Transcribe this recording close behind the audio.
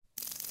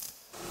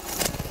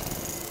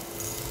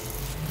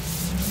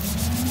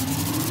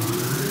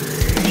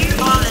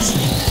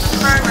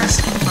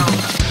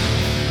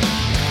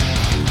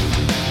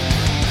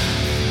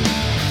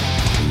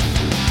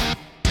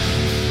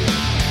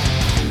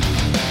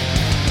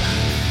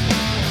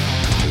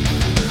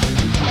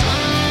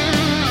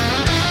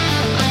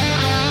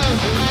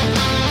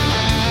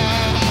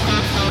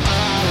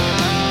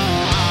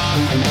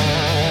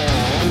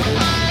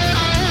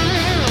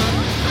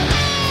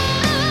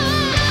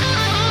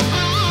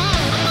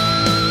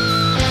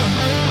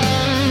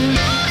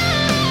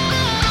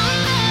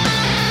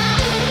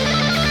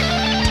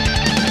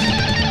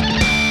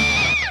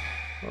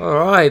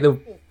mate. The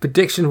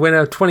prediction winner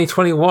of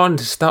 2021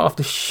 to start off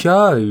the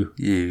show.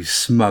 You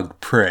smug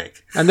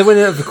prick. And the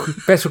winner of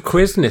the Best of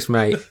Quizness,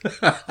 mate.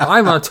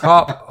 I'm on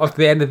top of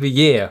the end of the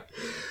year.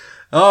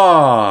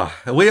 Oh,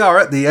 we are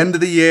at the end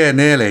of the year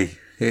nearly.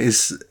 It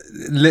is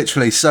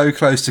literally so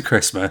close to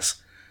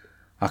Christmas.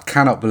 I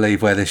cannot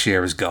believe where this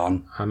year has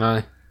gone. I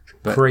know.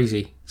 But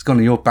crazy. It's gone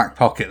in your back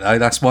pocket, though.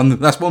 That's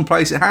one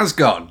place it has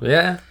gone.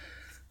 Yeah.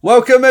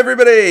 Welcome,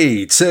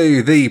 everybody,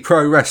 to the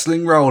Pro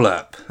Wrestling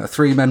Roll-Up, a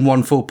 3 Men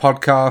 1 Full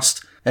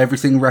podcast.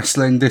 Everything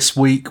wrestling this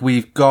week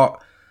we've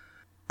got.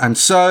 And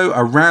so,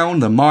 around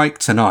the mic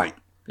tonight.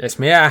 It's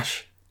me,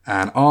 Ash.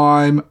 And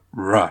I'm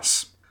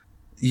Russ.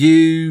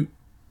 You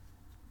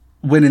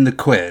winning the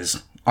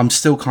quiz, I'm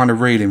still kind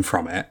of reeling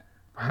from it.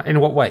 In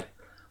what way?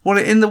 Well,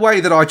 in the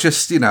way that I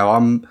just,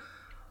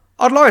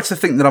 I'd like to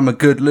think that I'm a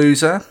good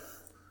loser.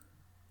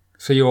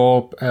 So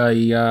you're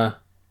a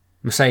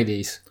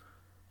Mercedes?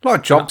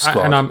 Like Job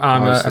Squad. And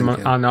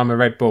I'm a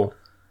Red Bull.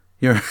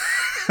 You're...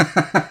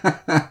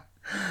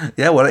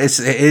 Yeah, well, it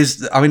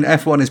is. I mean,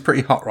 F1 is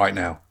pretty hot right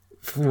now.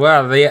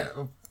 Well, the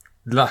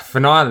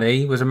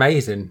finale was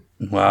amazing.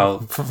 Well,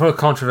 full of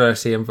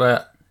controversy,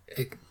 well,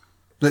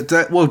 do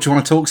you want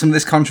to talk some of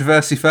this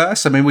controversy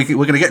first? I mean, we're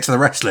going to get to the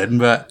wrestling,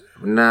 but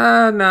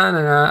no. No?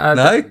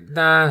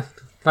 Nah.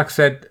 Like I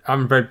said,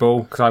 I'm Red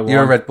Bull because I won.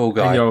 You're a Red Bull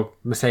guy. And you're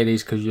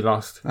Mercedes because you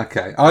lost.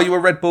 Okay. Are you a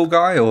Red Bull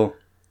guy or?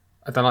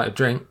 I don't like to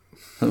drink.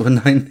 Well,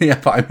 no,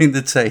 yeah, but I mean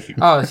the team.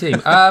 Oh, the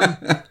team.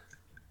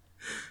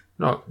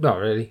 Not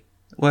really.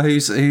 Well,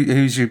 who's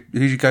your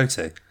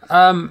go-to?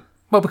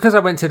 Well, because I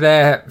went to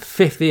their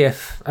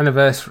 40th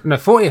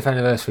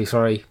anniversary.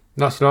 Sorry,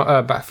 not so long,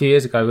 about a few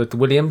years ago with the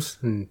Williams.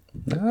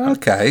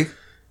 Okay.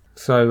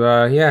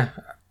 So yeah,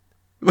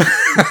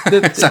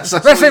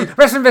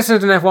 wrestling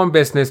business and F1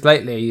 business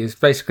lately is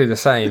basically the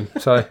same.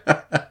 So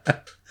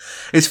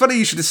it's funny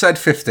you should have said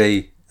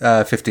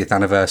 50th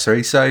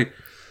anniversary. So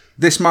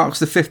this marks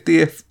the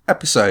 50th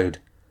episode.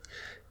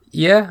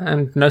 Yeah,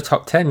 and no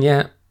top 10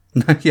 yet.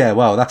 Yeah,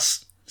 well,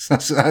 that's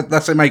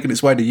it making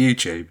its way to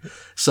YouTube.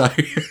 So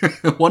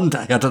one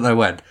day, I don't know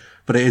when,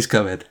 but it is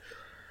coming.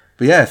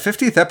 But yeah,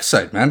 50th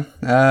episode, man.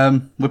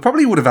 We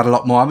probably would have had a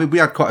lot more. I mean, we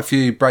had quite a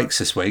few breaks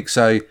this week.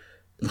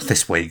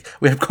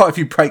 We have quite a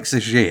few breaks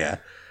this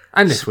year.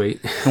 And this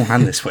week.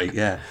 And this week,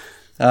 yeah.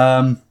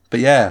 But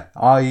yeah,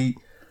 I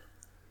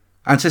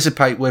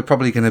anticipate we're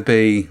probably going to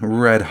be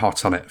red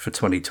hot on it for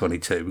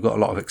 2022. We've got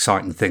a lot of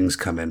exciting things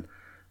coming.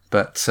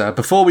 But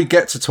before we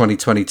get to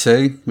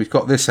 2022, we've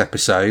got this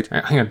episode.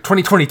 Hang on,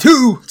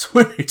 2022!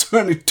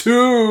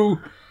 2022!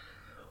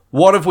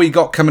 What have we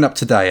got coming up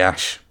today,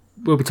 Ash?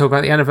 We'll be talking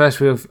about the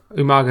anniversary of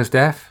Umaga's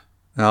death.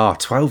 Oh,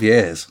 12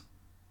 years.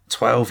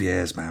 12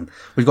 years, man.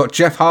 We've got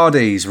Jeff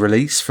Hardy's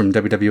release from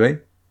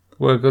WWE.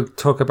 We're going to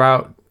talk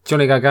about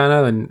Johnny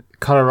Gargano and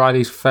Kyle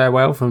O'Reilly's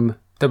farewell from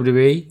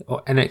WWE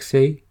or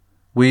NXT.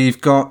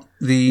 We've got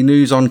the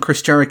news on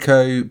Chris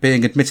Jericho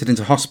being admitted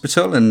into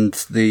hospital and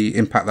the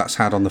impact that's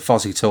had on the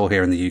Fozzy tour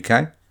here in the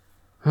UK.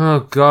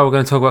 Oh, God, we're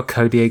going to talk about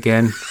Cody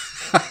again.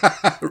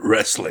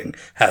 Wrestling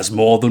has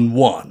more than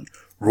one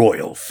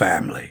royal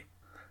family.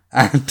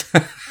 And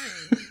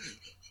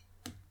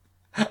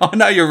I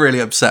know you're really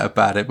upset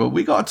about it, but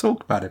we got to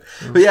talk about it.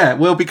 But yeah,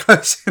 we'll be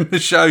closing the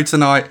show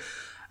tonight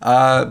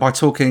by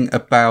talking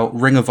about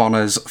Ring of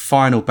Honor's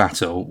final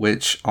battle,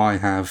 which I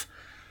have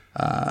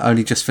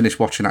only just finished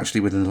watching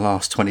actually within the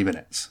last 20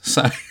 minutes.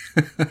 So,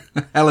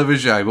 hell of a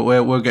show, but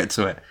we'll get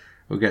to it.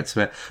 We'll get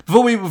to it.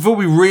 Before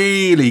we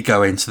really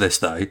go into this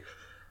though,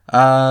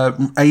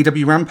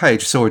 AEW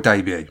Rampage saw a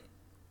debut.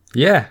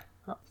 Yeah.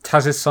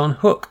 Taz's son,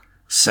 Hook.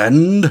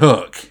 Send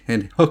Hook.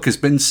 And Hook has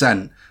been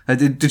sent.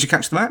 Did you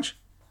catch the match?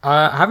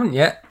 I haven't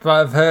yet, but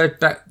I've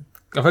heard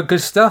good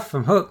stuff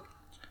from Hook.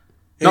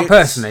 Not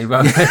personally,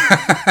 but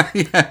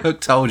yeah, Hook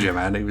told you,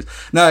 man. It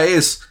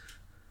is.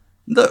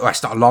 Look,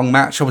 it's not a long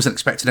match. I wasn't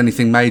expecting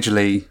anything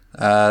majorly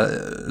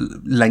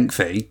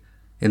lengthy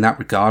in that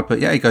regard. But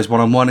yeah, he goes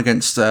one-on-one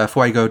against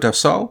Fuego del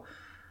Sol.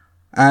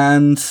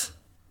 And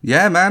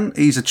yeah, man,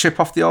 he's a chip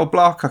off the old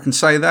block. I can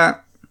say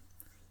that.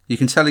 You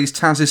can tell he's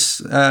Taz's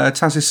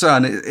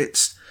son.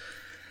 It's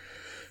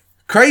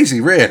crazy,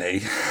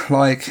 really.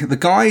 Like, he's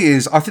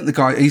going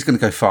to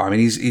go far. I mean,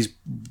 he's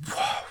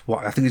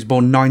what? I think he's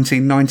born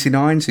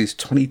 1999, so he's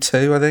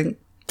 22, I think.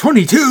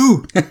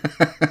 22. No,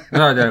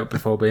 I don't know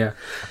before, but yeah.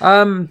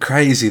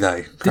 Crazy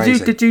though.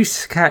 Crazy. Did you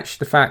catch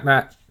the fact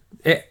that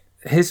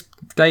his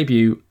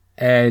debut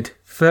aired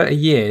 30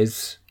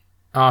 years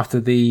after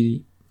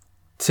the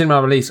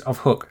cinema release of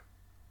Hook?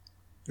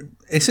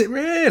 Is it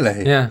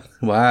really? Yeah.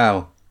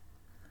 Wow.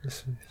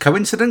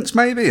 Coincidence,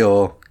 maybe,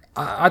 or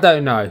I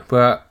don't know,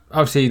 but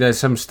obviously there's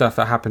some stuff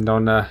that happened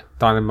on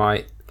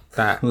Dynamite.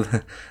 That.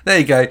 There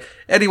you go.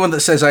 Anyone that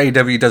says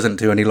AEW doesn't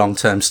do any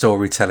long-term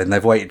storytelling,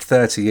 they've waited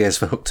 30 years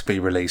for Hook to be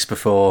released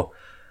before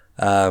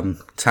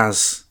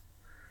Taz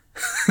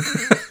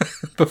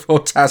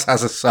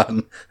has a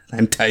son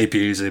and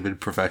debuts him in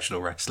professional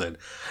wrestling.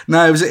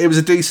 No, it was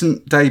a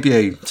decent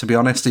debut, to be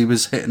honest. He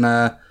was hitting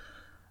he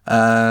hit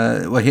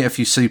a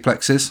few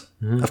suplexes,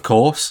 of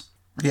course.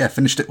 Yeah,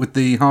 finished it with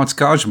the Hard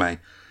Kajme,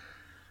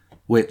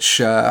 which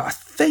I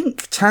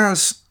think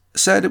Taz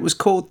said it was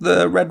called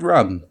the Red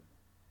Rum,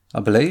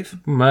 I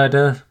believe.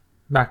 Murder,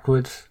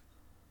 backwards.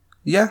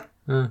 Yeah.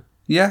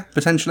 Yeah,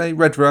 potentially.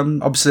 Red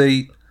Rum.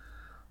 Obviously,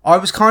 I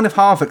was kind of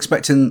half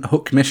expecting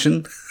Hook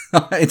Mission.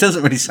 It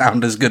doesn't really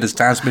sound as good as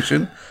Taz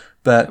Mission,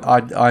 but I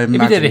imagine...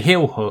 If he did a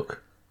heel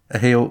hook. A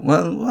heel...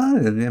 Well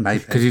yeah,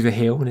 maybe. Because he's a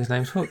heel and his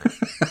name's Hook.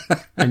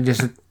 And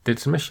just did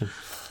submission.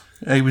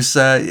 He was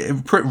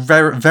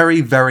very,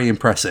 very, very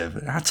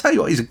impressive. I tell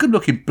you what, he's a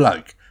good-looking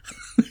bloke.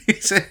 He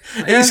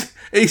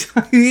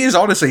is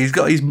honestly.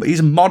 He's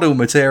a model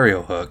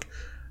material, Hook.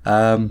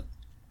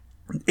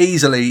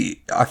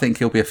 Easily, I think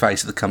he'll be a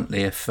face of the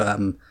company if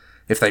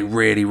they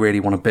really, really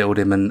want to build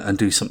him and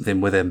do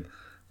something with him.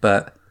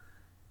 But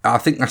I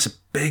think that's a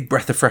big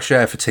breath of fresh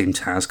air for Team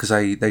Taz because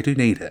they do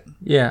need it.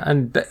 Yeah,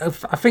 and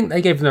I think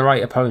they gave him the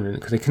right opponent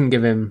because they couldn't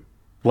give him...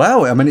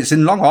 Well, I mean, it's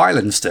in Long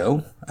Island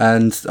still,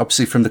 and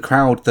obviously from the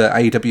crowd that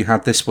AEW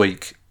had this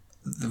week,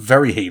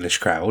 very heelish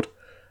crowd,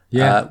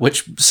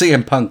 which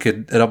CM Punk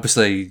had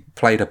obviously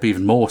played up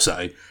even more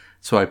so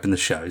to open the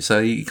show,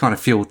 so he kind of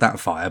fueled that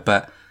fire.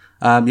 But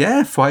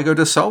Fuego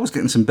del Sol was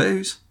getting some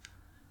boos.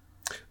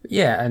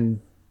 Yeah,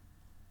 and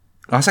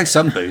I say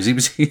some boos.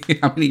 He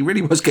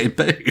really was getting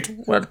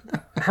booed. Well,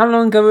 how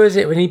long ago was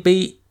it when he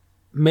beat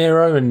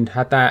Miro and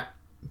had that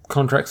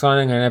contract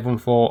signing, and everyone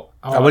thought,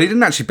 well, he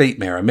didn't actually beat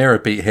Miro. Miro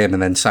beat him,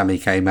 and then Sammy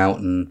came out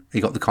and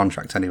he got the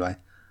contract anyway.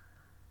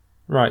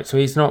 Right, so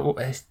he's not...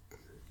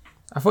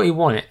 I thought he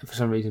won it for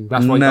some reason.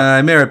 That's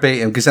why Miro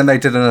beat him, because then they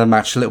did another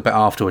match a little bit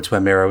afterwards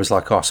where Miro was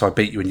like, oh, so I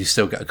beat you and you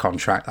still get a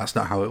contract. That's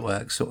not how it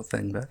works, sort of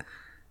thing. But,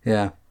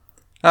 yeah.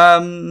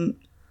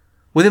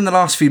 Within the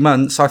last few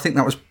months, I think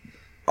that was...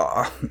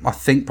 I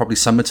think probably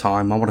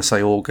summertime. I want to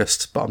say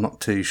August, but I'm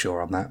not too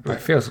sure on that. But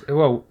it feels...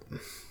 Well,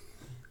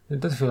 it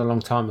does feel a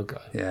long time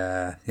ago.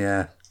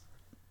 Yeah.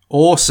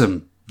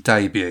 Awesome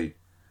debut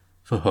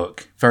for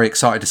Hook. Very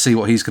excited to see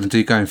what he's going to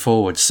do going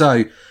forward.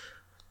 So,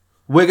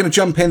 we're going to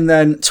jump in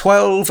then.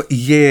 12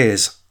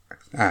 years,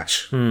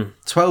 Ash.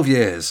 12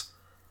 years.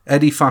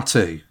 Eddie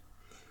Fatu,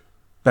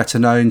 better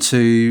known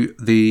to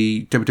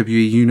the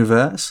WWE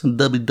Universe,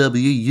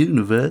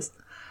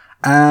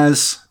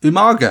 as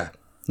Umaga,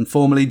 and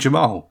formerly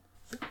Jamal.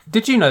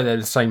 Did you know they're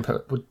the same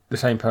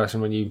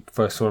person when you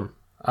first saw him?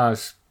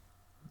 As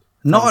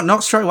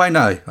Not straight away,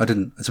 no, I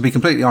didn't. To be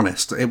completely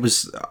honest, it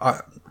was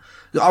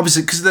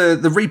obviously because the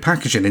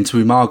repackaging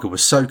into Umaga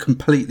was so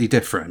completely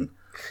different.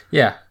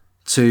 Yeah.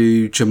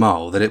 To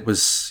Jamal that it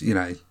was,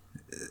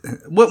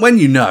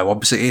 when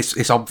obviously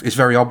it's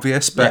very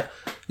obvious, but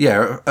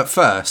at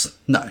first,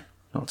 no,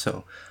 not at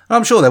all. And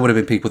I'm sure there would have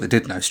been people that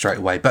did know straight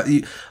away, but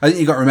I think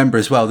you got to remember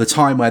as well the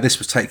time where this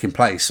was taking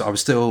place. I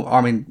was still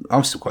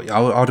quite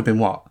young. I would have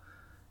been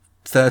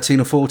 13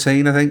 or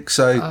 14, I think.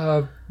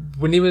 So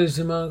when he was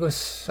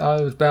Umaga,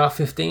 I was about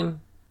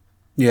 15.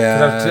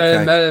 Yeah,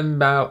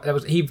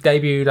 he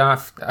debuted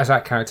as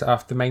that character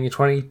after Mania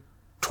 22.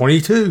 How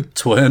many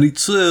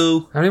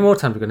more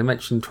times are we going to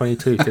mention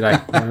 22 today?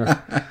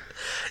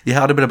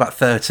 Yeah, I'd have been about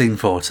 13,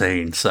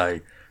 14. So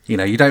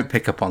you don't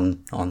pick up on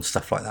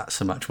stuff like that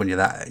so much when you're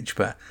that age.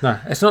 But no,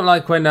 it's not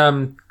like when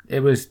it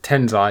was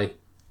Tenzai.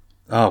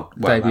 Oh,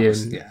 well, debut.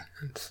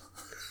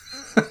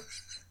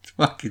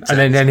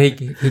 And then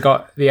he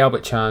got the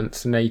Albert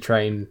chance and they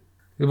trained.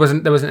 There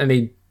wasn't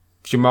any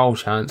Jamal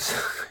chance.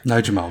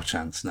 No Jamal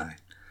chance, no.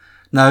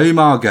 No,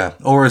 Umaga,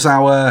 or as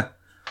our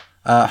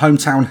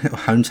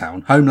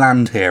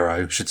homeland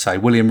hero should say,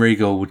 William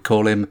Regal would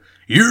call him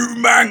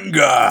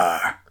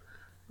Umanga.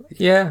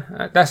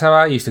 Yeah, that's how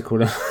I used to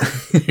call him.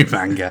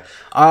 Umanga.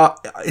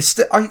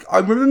 I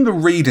remember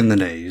reading the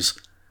news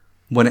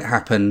when it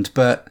happened,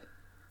 but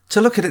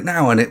to look at it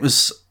now, and it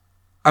was...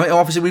 I mean,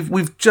 obviously,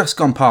 we've just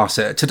gone past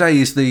it. Today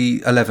is the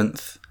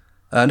 11th.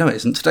 No, it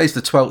isn't. Today's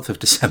the 12th of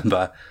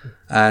December.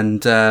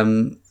 And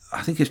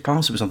I think it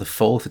was on the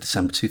 4th of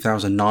December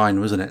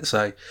 2009, wasn't it?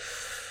 So,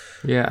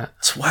 yeah.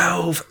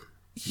 12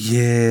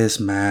 years,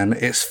 man.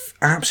 It's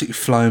absolutely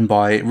flown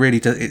by. It really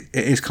does. It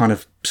is kind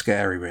of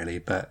scary, really.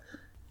 But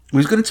we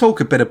was going to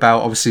talk a bit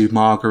about, obviously,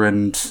 Umaga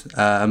and,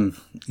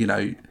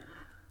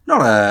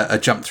 not a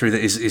jump through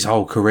that is his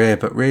whole career,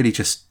 but really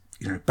just,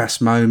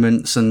 best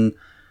moments and...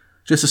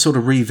 just to sort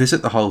of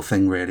revisit the whole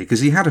thing, really, because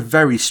he had a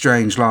very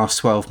strange last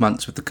 12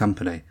 months with the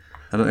company.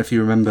 I don't know if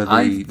you remember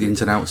the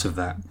ins and outs of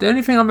that. The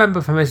only thing I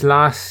remember from his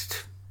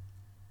last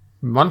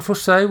month or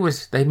so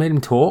was they made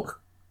him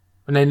talk,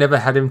 and they never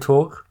had him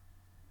talk.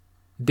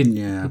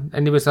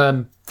 And it was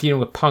feuding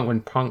with Punk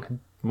when Punk had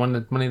won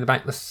the Money in the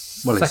Bank the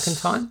second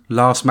time.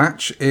 Last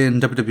match in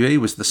WWE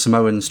was the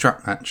Samoan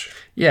strap match.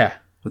 Yeah.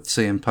 With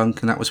CM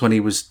Punk, and that was when he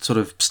was sort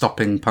of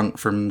stopping Punk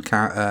from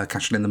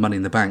cashing in the Money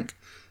in the Bank.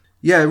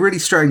 Yeah, really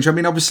strange. I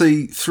mean,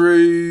 obviously,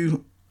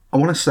 through, I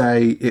want to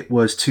say it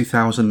was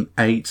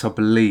 2008, I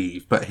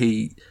believe, but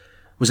he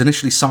was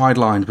initially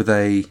sidelined with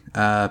a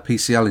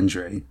PCL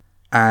injury,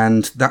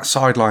 and that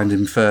sidelined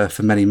him for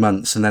many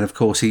months. And then, of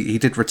course, he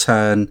did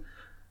return,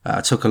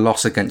 took a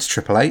loss against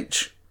Triple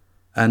H,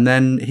 and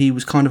then he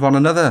was kind of on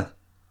another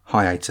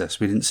hiatus.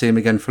 We didn't see him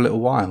again for a little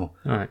while.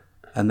 All right.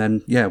 And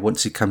then,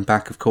 once he come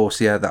back, of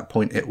course, at that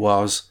point it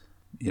was,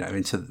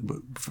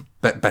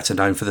 better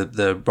known for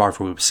the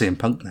rivalry with CM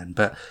Punk then.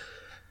 But,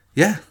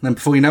 then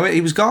before you know it,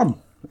 he was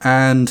gone.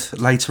 And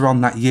later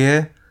on that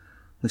year,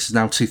 this is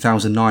now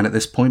 2009 at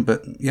this point,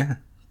 but,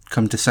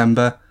 come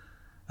December,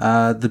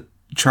 the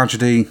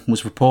tragedy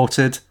was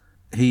reported.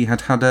 He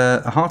had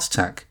a heart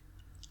attack.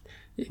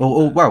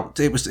 Well,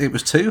 it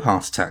was 2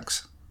 heart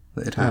attacks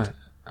that he'd had.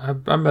 I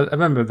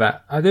remember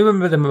that. I do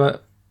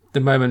remember the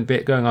moment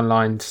bit going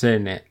online,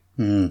 seeing it,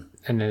 and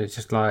then it's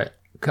just like,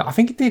 I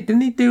think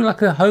didn't he do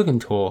like a Hogan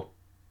tour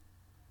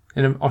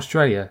in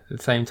Australia at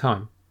the same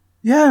time?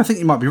 Yeah, I think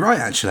you might be right.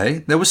 Actually,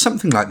 there was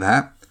something like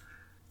that.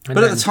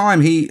 But at the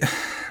time,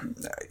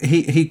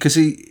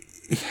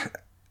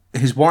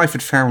 his wife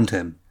had found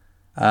him,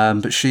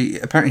 but she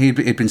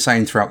apparently he'd been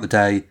saying throughout the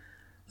day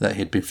that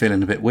he'd been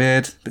feeling a bit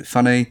weird, a bit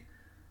funny,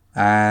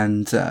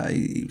 and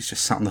he was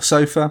just sat on the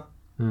sofa.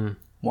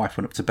 Wife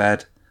went up to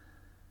bed,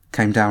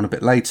 came down a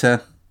bit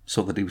later,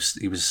 saw that he was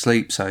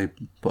asleep, so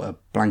put a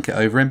blanket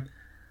over him.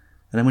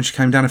 And then when she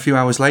came down a few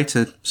hours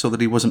later, saw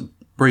that he wasn't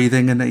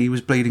breathing and that he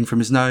was bleeding from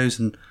his nose.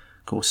 And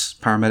of course,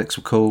 paramedics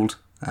were called,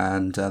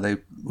 and they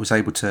was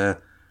able to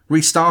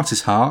restart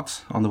his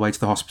heart on the way to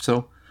the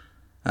hospital.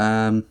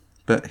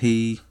 But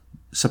he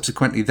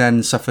subsequently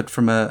then suffered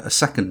from a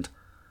second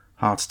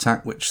heart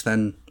attack, which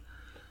then,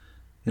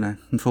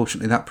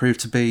 unfortunately, that proved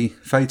to be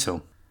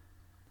fatal.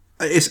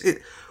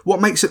 What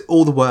makes it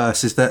all the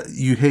worse is that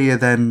you hear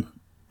then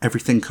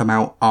everything come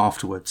out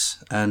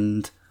afterwards.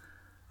 And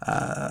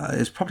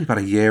it's probably about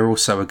a year or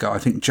so ago, I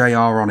think JR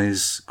on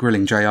his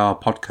Grilling JR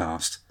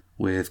podcast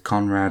with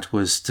Conrad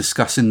was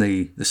discussing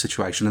the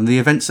situation and the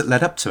events that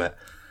led up to it.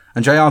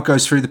 And JR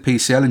goes through the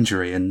PCL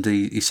injury, and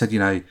he said,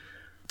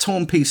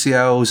 torn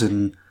PCLs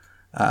and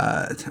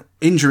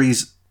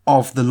injuries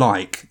of the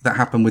like that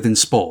happen within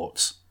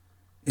sports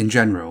in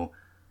general,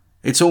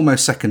 it's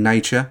almost second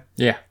nature.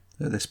 Yeah.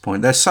 At this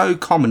point, they're so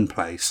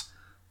commonplace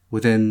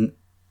within,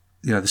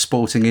 the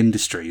sporting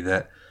industry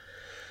that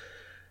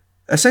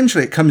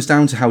essentially it comes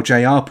down to how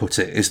JR put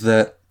it, is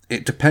that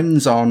it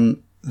depends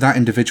on that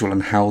individual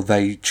and how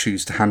they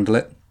choose to handle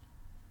it.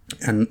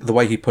 And the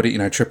way he put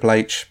it, Triple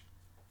H,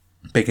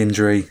 big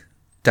injury,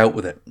 dealt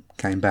with it,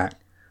 came back.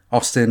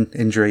 Austin,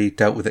 injury,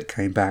 dealt with it,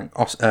 came back.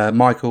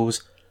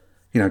 Michaels,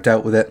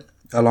 dealt with it,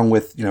 along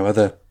with,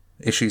 other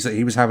issues that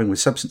he was having with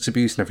substance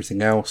abuse and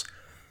everything else.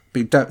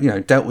 But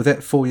dealt with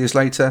it 4 years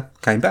later,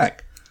 came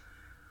back.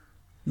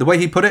 The way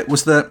he put it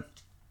was that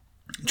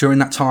during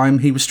that time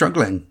he was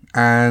struggling,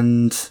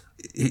 and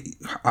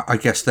I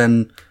guess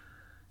then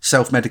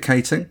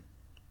self-medicating,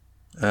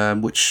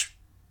 which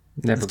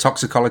the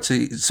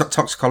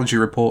toxicology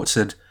reports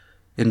had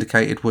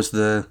indicated was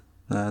the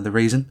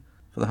reason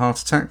for the heart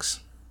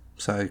attacks.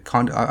 So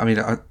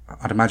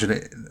I'd imagine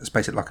it's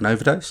basically like an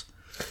overdose,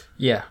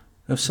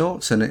 of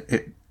sorts, and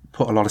it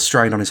put a lot of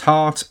strain on his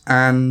heart,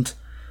 and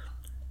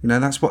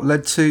that's what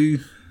led to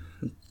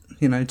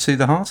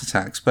the heart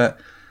attacks. But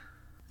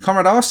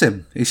Conrad asked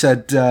him, he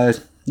said,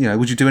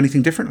 would you do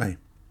anything differently?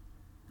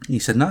 He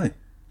said no.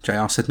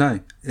 JR said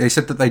no. They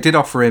said that they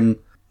offered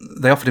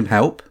him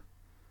help,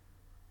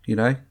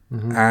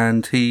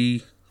 and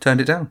he turned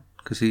it down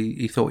because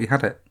he thought he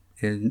had it,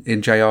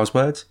 in JR's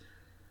words.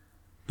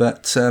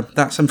 But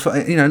that's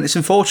it's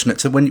unfortunate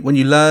to when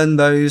you learn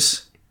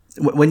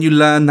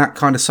that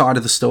kind of side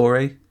of the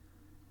story,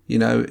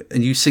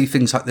 and you see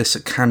things like this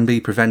that can be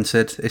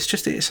prevented.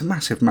 It's a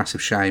massive,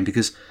 massive shame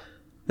because,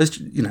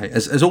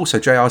 as also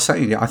JR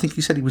saying, I think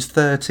he said he was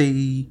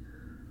 30.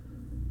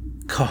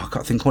 God, I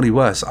can't think what he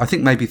was. I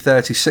think maybe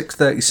 36,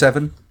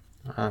 37,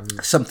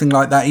 something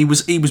like that. He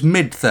was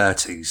mid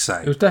 30s. So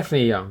it was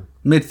definitely young.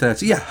 Mid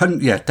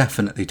 30s, yeah,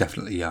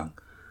 definitely young.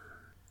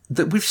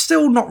 That we've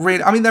still not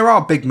really. I mean, there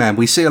are big men.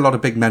 We see a lot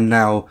of big men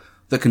now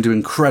that can do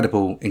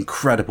incredible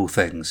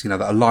things.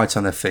 That are light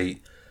on their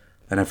feet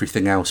and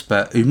everything else.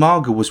 But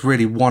Umaga was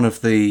really one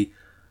of the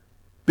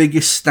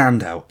biggest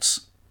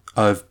standouts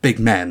of big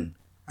men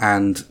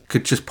and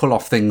could just pull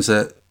off things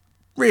that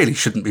really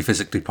shouldn't be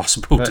physically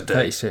possible to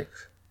do.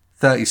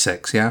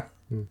 36, yeah.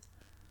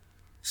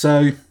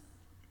 So,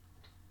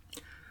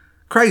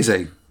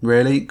 crazy,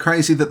 really.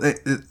 Crazy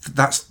that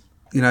that's,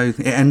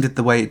 it ended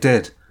the way it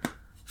did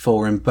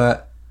for him.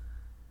 But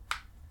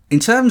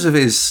in terms of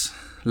his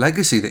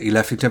legacy that he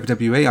left in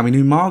WWE, I mean,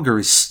 Umaga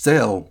is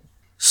still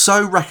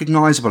so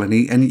recognisable, and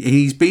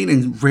he's been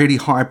in really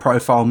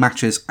high-profile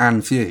matches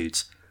and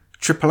feuds.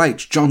 Triple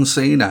H, John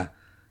Cena,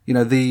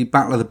 the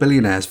Battle of the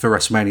Billionaires for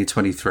WrestleMania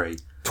 23.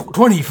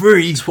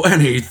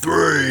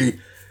 23!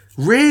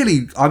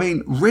 Really, I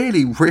mean,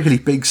 really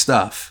big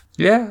stuff.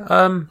 Yeah,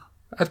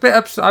 a bit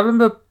upset. I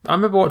remember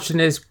watching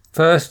his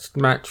first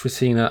match with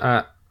Cena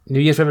at New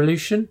Year's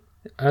Revolution,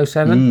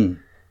 07,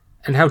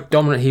 and how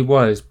dominant he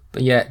was.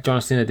 But yet, John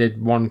Cena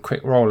did one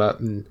quick roll-up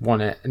and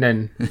won it, and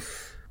then...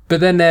 But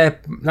then their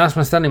Last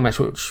Man Standing match,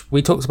 which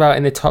we talked about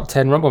in the top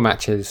 10 Rumble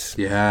matches.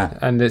 Yeah.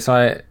 And it's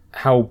like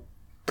how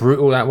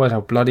brutal that was,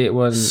 how bloody it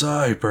was.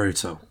 So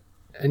brutal.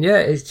 And yeah,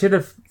 it should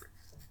have...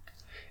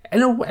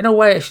 in a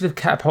way, it should have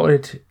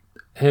catapulted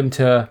him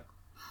to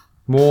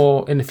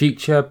more in the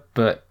future,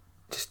 but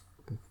just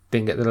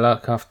didn't get the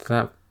luck after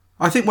that.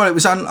 I think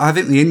I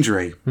think the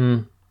injury.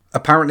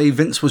 Apparently,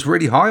 Vince was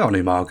really high on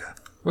Umaga.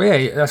 Well,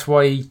 yeah, that's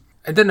why.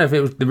 I don't know if it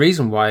was the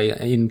reason why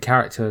in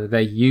character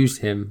they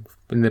used him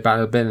in the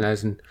Battle of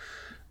Billionaires and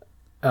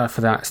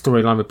for that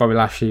storyline with Bobby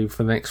Lashley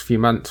for the next few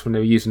months when they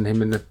were using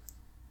him in the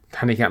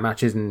handicap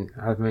matches and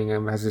having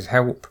him as his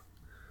help.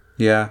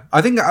 Yeah,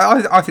 I think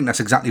that's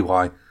exactly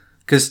why.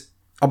 Because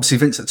obviously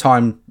Vince at the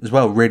time as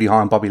well really high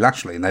on Bobby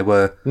Lashley, and they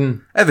were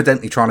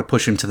evidently trying to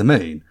push him to the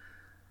moon.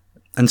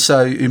 And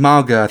so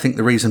Umaga, I think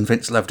the reason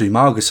Vince loved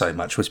Umaga so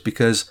much was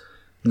because,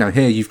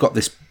 here you've got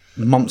this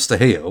monster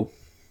heel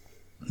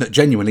that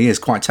genuinely is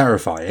quite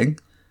terrifying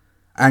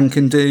and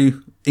can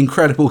do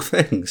incredible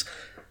things.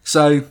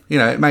 So,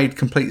 it made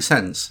complete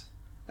sense.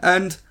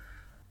 And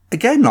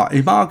again, like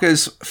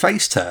Umaga's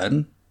face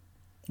turn,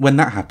 when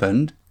that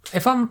happened...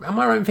 Am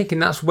I right in thinking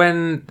that's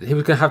when he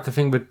was going to have the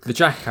thing with the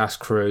Jackass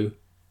crew?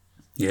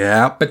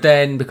 Yeah. But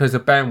then, because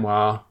of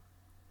Benoit,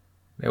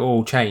 it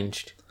all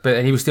changed.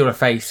 But he was still a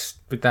face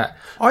with that.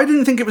 I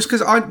didn't think it was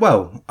because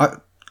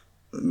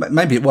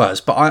maybe it was,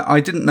 but I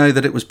didn't know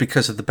that it was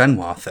because of the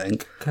Benoit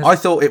thing. I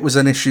thought it was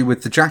an issue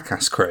with the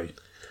Jackass crew.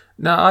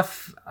 No,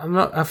 I'm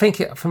not. I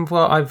think from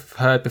what I've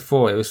heard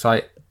before, it was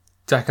like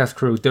Jackass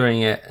crew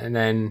doing it, and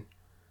then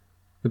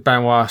the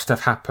Benoit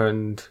stuff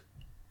happened,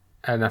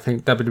 and I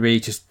think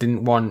WWE just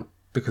didn't want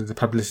because of the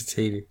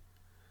publicity.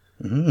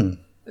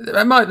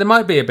 There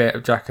might be a bit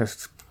of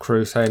Jackass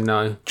crew saying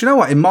no. Do you know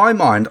what? In my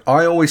mind,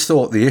 I always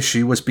thought the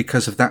issue was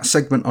because of that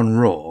segment on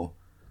Raw.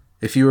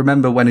 If you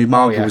remember when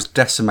Umaga was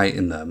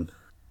decimating them,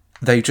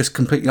 they just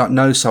completely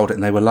no-sold it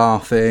and they were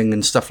laughing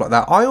and stuff like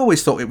that. I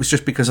always thought it was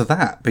just because of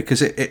that,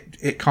 because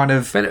it kind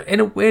of... But in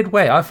a weird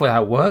way, I thought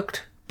that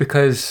worked,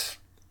 because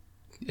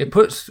it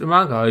puts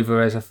Umaga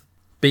over as a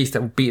beast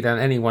that will beat down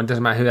anyone,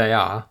 doesn't matter who they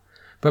are,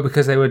 but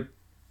because they were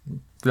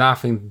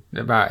laughing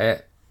about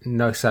it,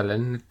 no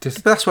selling. But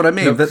that's what I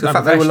mean, the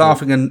fact they were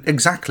laughing, and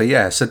exactly,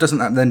 yeah, so doesn't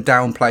that then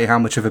downplay how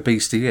much of a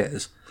beast he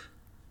is?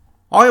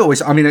 I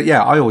always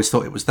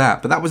thought it was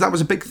that, but that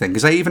was a big thing,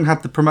 because they even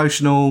had the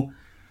promotional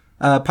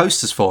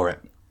posters for it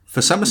for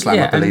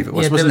SummerSlam, I believe it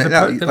was, wasn't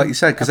it? Like you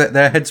said, because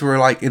their heads were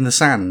like in the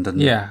sand.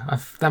 And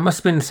that must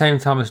have been the same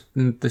time as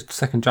the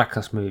second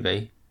Jackass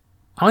movie.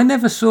 I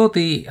never saw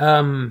the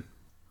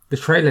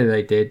trailer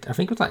they did. I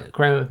think it was like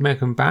Great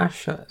American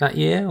Bash that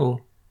year,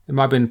 or it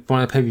might have been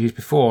one of the pay-per-views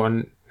before,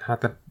 and had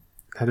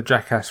the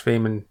Jackass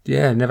theme, and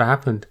it never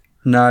happened.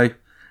 No,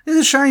 it's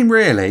a shame,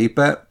 really,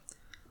 but.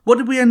 What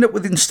did we end up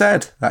with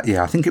instead that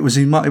year? I think it was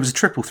a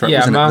triple threat,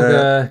 wasn't it?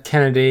 Umaga,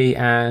 Kennedy,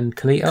 and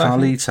Carlito.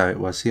 Carlito, it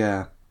was,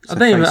 yeah. So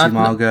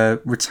Umaga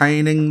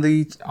retaining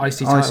the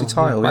IC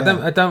title. Yeah.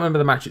 I don't remember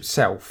the match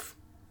itself,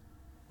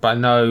 but I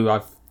know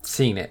I've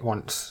seen it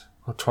once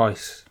or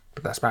twice.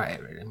 But that's about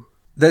it, really.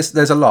 There's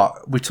a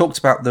lot. We talked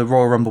about the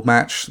Royal Rumble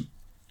match,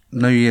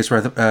 New Year's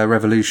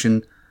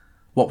Revolution,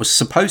 what was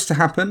supposed to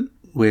happen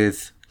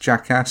with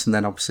Jackass, and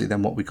then obviously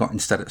what we got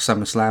instead at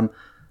SummerSlam.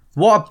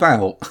 What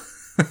about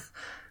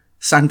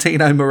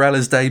Santino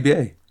Marella's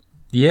debut?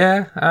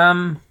 Yeah,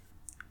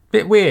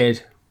 bit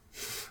weird.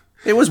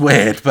 It was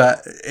weird,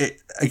 but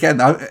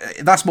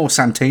that's more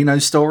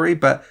Santino's story.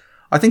 But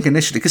I think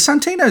initially, because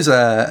Santino's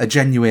a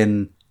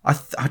genuine, I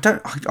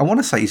want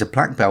to say he's a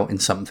black belt in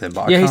something,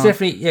 but he's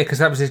definitely because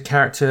that was his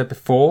character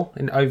before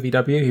in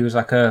OVW. He was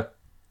like a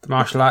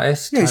martial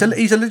artist. Yeah,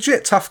 he's a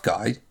legit tough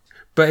guy.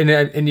 But in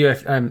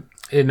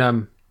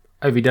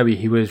OVW,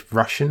 he was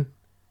Russian.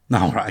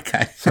 Oh, right,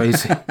 okay. So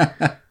he's.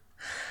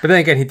 But then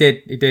again, he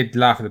did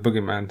laugh at the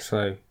boogeyman,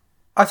 so...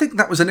 I think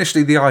that was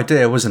initially the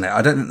idea, wasn't it?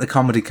 I don't think the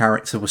comedy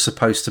character was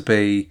supposed to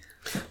be...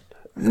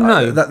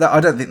 No.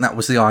 I don't think that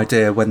was the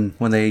idea when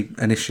they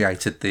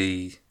initiated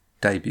the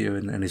debut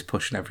and his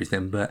push and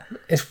everything, but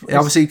it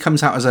obviously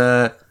comes out as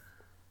a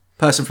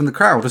person from the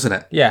crowd, doesn't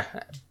it? Yeah,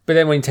 but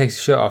then when he takes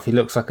his shirt off, he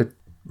looks like a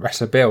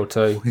wrestler build,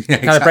 so it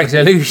kind of breaks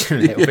the illusion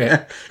a little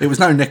bit. It was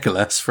no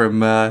Nicholas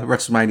from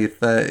WrestleMania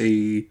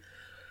 30...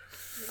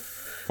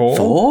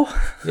 Four?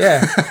 Yeah.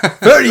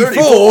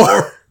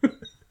 34!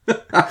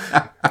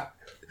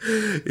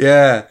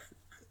 Yeah.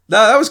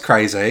 No, that was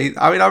crazy.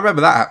 I mean, I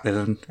remember that happening,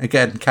 and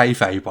again,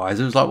 kayfabe-wise,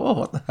 it was like, whoa,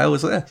 what the hell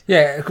was this?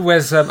 Yeah,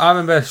 whereas I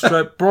remember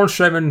Braun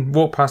Strowman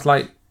walked past,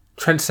 like,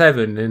 Trent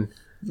Seven and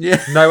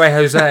No Way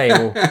Jose,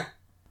 or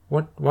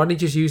why didn't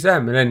you just use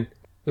them? And then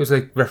it was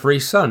the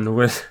referee's son.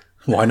 Or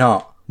Why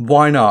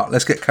not?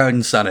 Let's get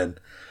Cohen's son in.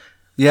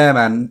 Yeah,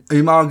 man.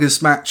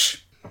 Umaga's match...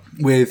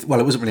 it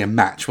wasn't really a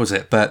match, was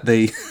it? But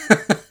the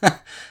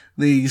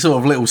the sort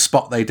of little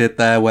spot they did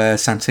there where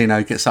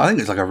Santino gets, I think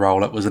it's like a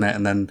roll-up, wasn't it?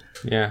 And then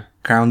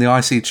crowned the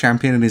IC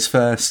champion in his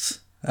first,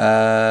 his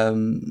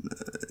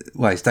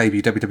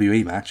debut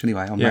WWE match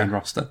anyway, on main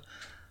roster.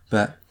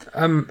 But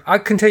I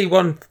can tell you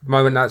one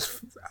moment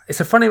it's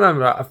a funny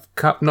moment that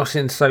I've not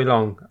seen in so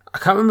long. I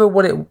can't remember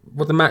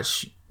what the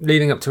match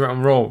leading up to it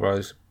on Raw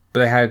was,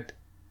 but they had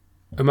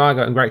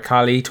Umaga and Great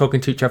Khali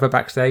talking to each other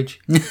backstage.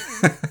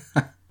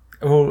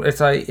 Well, it's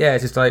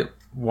just like,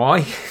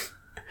 why.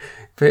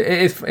 But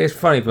it's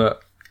funny,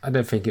 but I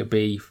don't think it'll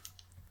be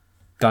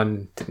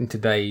done in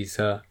today's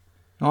I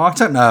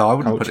don't know. I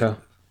wouldn't culture.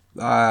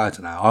 put it. I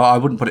don't know. I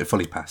wouldn't put it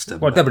fully past them.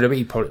 Well,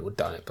 WWE probably would have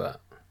done it,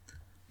 but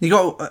you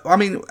got. I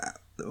mean,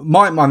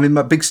 my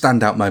big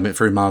standout moment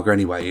for Umaga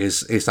anyway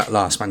is that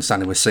last man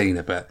standing with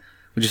Cena. But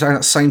would you say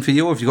that's the same for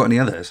you, or have you got any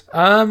others?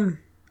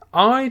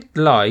 I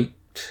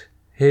liked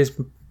his.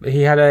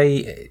 He had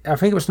I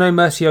think it was No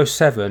Mercy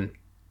 07.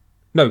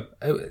 No,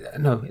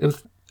 it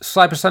was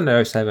Cyber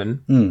Sunday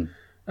 07.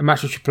 A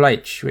match with Triple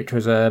H, which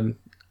was I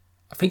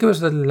think it was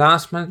the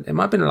last man. It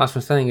might have been the last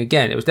man standing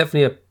again. It was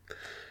definitely a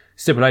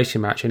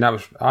stipulation match, and I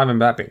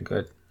remember that being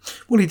good.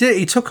 Well, he did.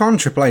 He took on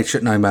Triple H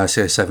at No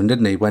Mercy 07,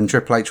 didn't he? When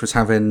Triple H was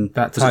having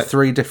was it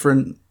 3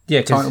 different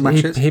title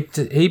matches. He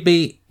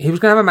was going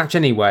to have a match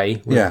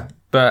anyway.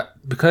 But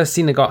because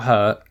Cena got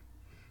hurt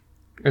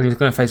and he was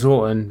going to face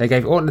Orton, they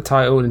gave Orton the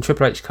title, and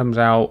Triple H comes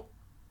out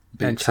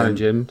and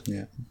challenges him.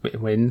 Yeah,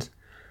 wins.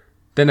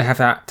 Then they have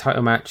that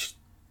title match,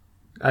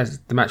 as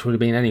the match would have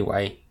been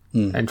anyway,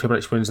 and Triple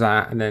H wins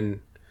that, and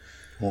then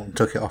Orton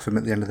took it off him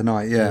at the end of the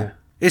night. Yeah.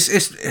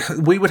 It's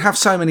we would have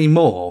so many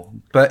more,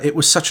 but it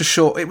was such a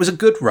short. It was a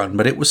good run,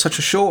 but it was such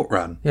a short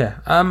run. Yeah.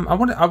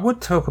 I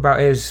would talk about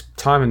his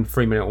time in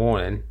 3-minute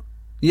warning.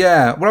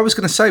 Yeah. Well, I was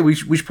going to say we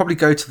should probably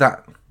go to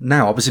that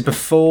now. Obviously,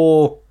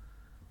 before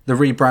the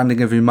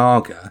rebranding of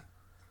Umaga,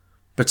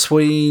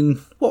 between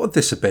what would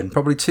this have been?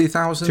 Probably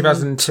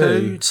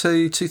 2002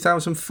 to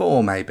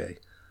 2004, maybe.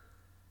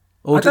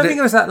 Or I don't think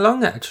it was that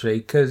long actually,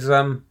 because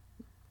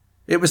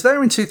it was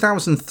there in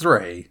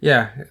 2003.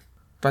 Yeah.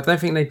 But I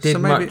don't think they did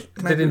much.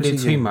 They didn't do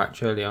too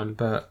much early on,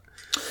 but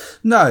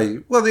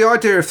no. Well, the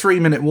idea of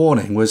 3-minute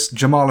warning was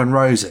Jamal and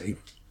Rosie,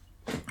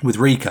 with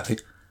Rico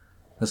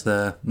as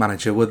the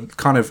manager, were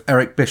kind of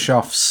Eric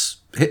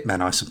Bischoff's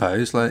hitmen, I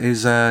suppose, like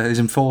his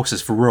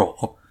enforcers for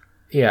Raw.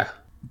 Yeah.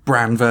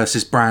 Brand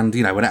versus brand.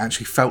 You know, when it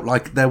actually felt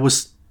like there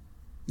was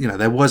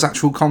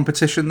actual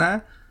competition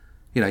there.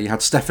 You know, you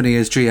had Stephanie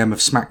as GM of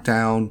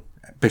SmackDown,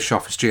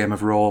 Bischoff as GM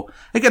of Raw.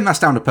 Again, that's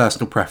down to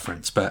personal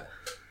preference, but.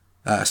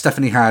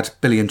 Stephanie had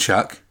Billy and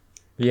Chuck.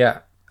 Yeah.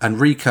 And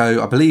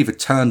Rico, I believe, had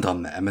turned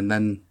on them, and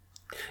then...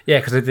 Yeah,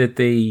 because they did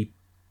the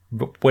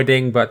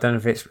wedding, but I don't know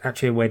if it's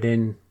actually a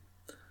wedding.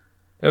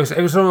 It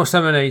was almost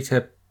similar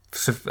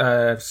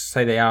to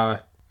say they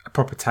are a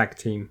proper tag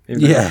team.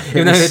 Even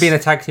though they've been a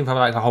tag team for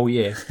like a whole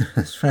year.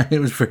 It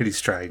was really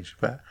strange,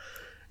 but...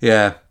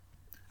 Yeah.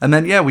 And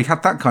then, we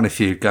had that kind of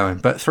feud going.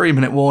 But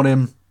 3-minute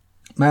warning,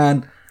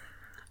 man,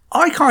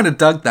 I kind of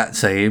dug that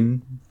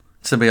team,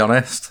 to be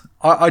honest.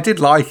 I did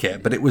like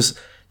it, but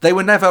they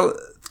were never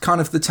kind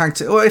of the tag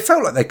team. Well, it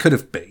felt like they could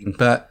have been,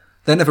 but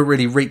they never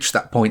really reached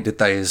that point, did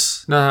they?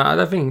 No, I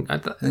don't think...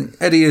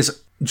 Eddie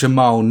as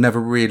Jamal never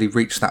really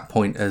reached that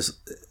point as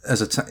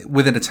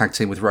within a tag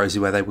team with Rosie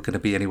where they were going to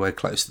be anywhere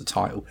close to the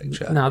title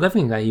picture. No, I don't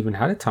think they even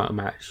had a title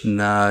match.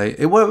 No.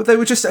 They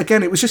were just,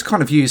 again, it was just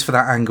kind of used for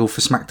that angle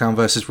for SmackDown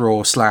versus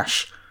Raw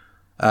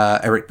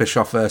 / Eric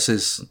Bischoff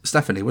versus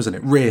Stephanie, wasn't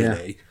it?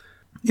 Really. Yeah.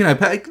 You know,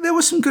 but there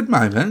were some good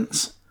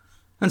moments.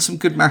 And some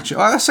good matches.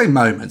 I say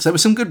moments. There were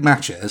some good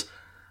matches.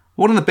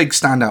 One of the big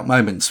standout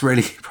moments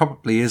really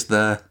probably is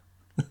them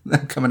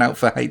coming out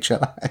for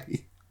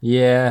HLA.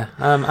 Yeah.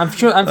 I think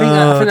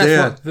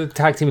that's what the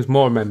tag team is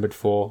more remembered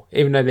for,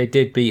 even though they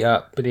did beat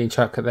up Billy and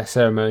Chuck at their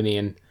ceremony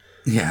and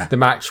the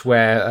match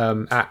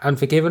where at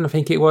Unforgiven, I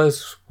think it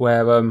was,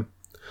 where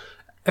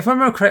if I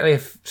remember correctly,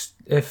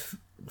 if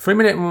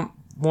 3-minute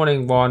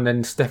warning won,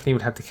 then Stephanie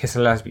would have to kiss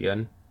a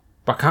lesbian.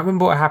 But I can't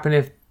remember what happened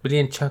if Billy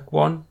and Chuck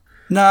won.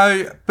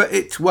 No, but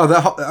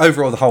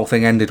overall the whole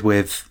thing ended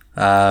with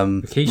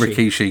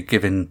Rikishi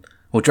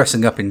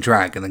dressing up in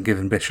drag and then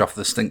giving Bischoff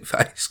the stink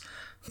face.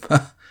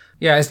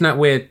 Yeah, isn't that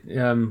weird?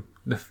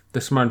 The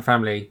Samoan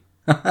family.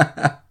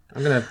 But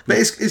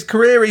his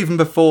career even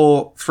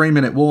before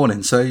 3-minute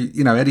warning. So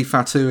Eddie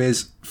Fatu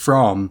is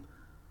from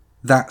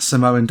that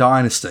Samoan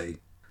dynasty.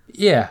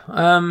 Yeah.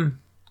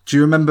 Do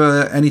you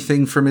remember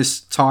anything from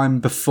his time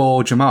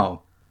before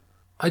Jamal?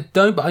 I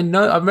don't, but I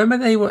remember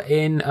they were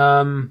in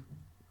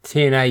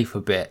TNA for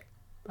a bit,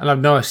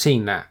 and I've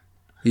seen that.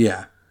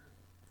 Yeah,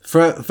 for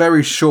a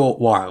very short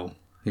while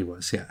he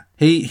was. Yeah,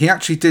 he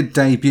actually did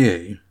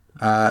debut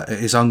at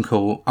his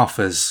uncle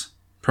Offer's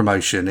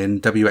promotion in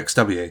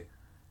WXW,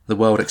 the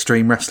World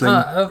Extreme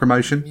Wrestling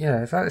promotion.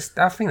 Yeah,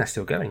 I think that's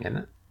still going, isn't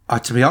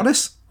it? To be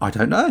honest, I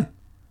don't know.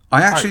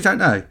 I actually don't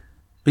know.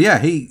 But yeah,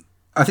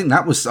 I think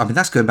that was. I mean,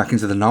 that's going back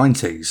into the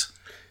 90s,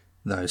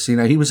 though. So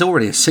he was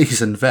already a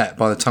seasoned vet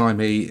by the time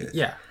he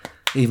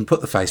even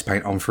put the face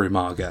paint on for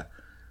Umaga.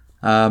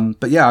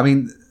 But yeah, I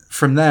mean,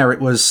 from there it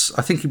was,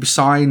 I think he was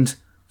signed,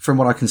 from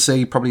what I can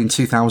see, probably in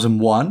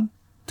 2001,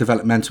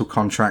 developmental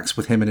contracts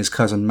with him and his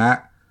cousin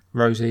Matt.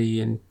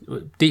 Rosie and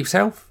Deep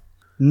South?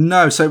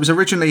 No, so it was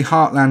originally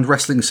Heartland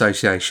Wrestling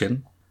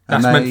Association.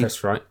 That's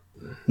Memphis, right?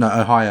 No,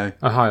 Ohio.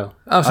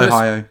 Oh, so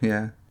Ohio,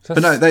 yeah. But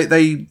no,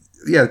 they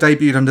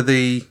debuted under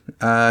the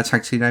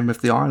tag team name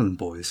of the Island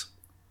Boys.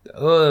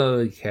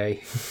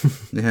 Okay.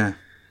 Yeah,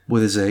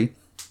 with a Z.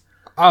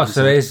 Oh,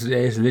 so it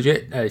is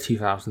legit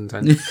 2000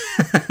 then.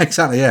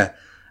 Exactly, yeah.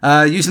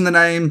 Using the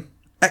name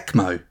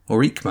ECMO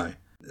or ECMO.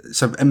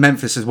 So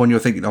Memphis is one you're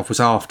thinking of was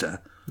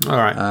after. All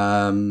right.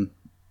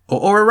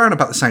 Or around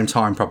about the same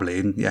time, probably,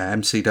 in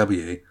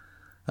MCW.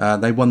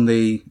 They won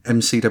the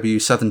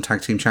MCW Southern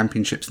Tag Team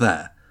Championships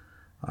there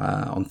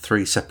on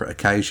 3 separate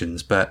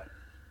occasions. But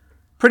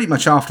pretty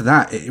much after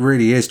that, it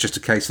really is just a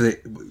case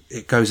that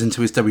it goes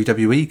into his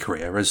WWE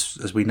career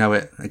as we know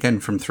it, again,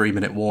 from 3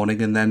 Minute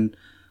Warning and then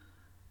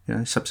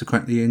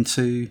subsequently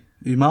into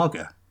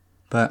Umaga.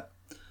 But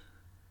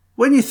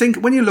when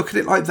you look at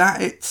it like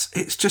that, it's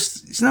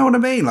you know what I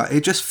mean? Like,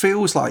 it just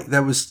feels like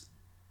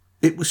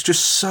it was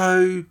just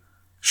so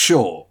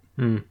short.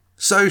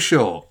 So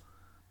short.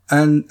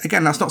 And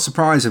again, that's not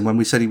surprising when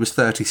we said he was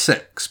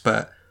 36,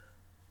 but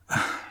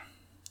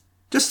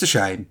just a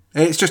shame.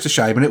 It's just a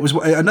shame. And it was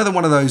another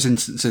one of those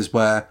instances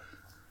where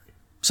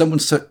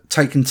someone's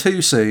taken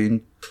too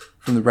soon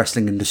from the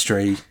wrestling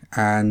industry,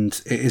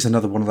 and it is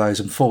another one of those,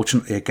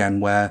 unfortunately, again,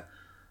 where,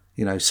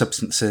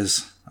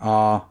 substances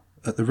are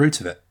at the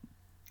root of it.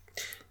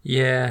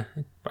 Yeah.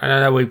 I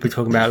know we'll be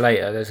talking about it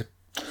later.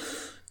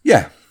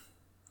 Yeah.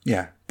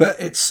 But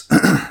it's,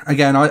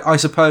 again, I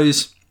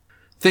suppose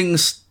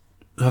things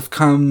have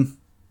come,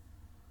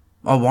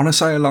 I want to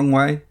say, a long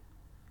way.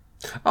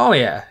 Oh,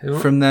 yeah.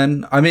 From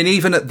then. I mean,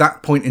 even at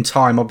that point in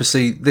time,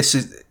 obviously,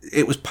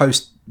 it was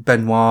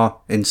post-Benoit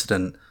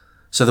incident,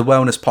 so the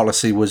wellness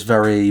policy was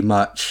very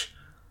much,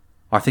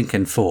 I think,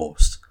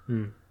 enforced.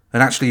 And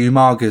actually,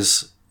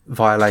 Umaga's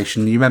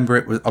violation, you remember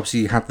it was,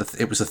 obviously,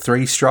 it was the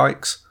 3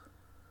 strikes,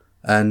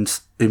 and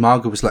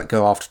Umaga was let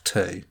go after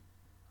 2.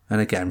 And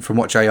again, from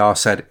what JR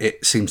said,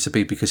 it seems to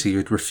be because he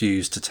had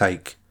refused to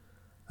take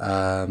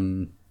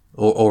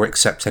or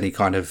accept any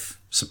kind of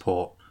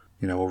support,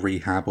 or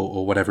rehab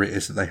or whatever it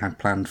is that they had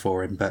planned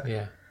for him. But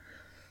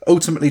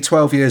ultimately,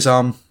 12 years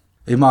on,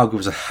 Umaga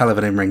was a hell of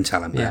an in-ring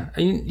talent. Yeah,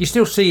 and you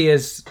still see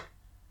his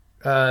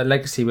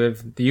legacy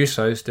with the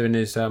Usos doing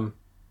his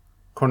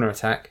corner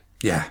attack.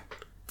 Yeah.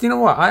 Do you know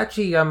what? I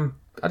actually, I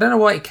don't know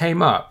why it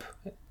came up,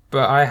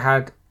 but I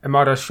had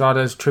Amado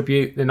Estrada's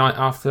tribute the night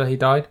after he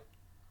died.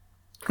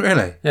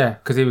 Really? Yeah,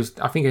 because he was,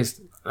 I think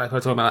it's, like I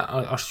was talking about,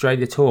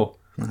 Australia tour.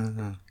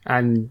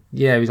 And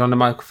yeah, he was on the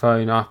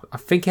microphone. I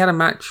think he had a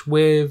match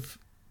with,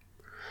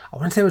 I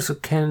want to say it was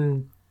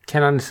Ken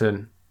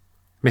Anderson,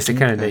 Mr.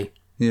 Kennedy.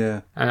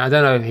 Yeah. And I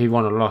don't know if he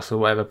won or lost or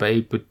whatever, but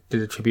he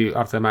did a tribute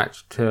after the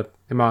match to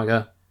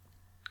Umaga.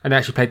 And they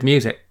actually played the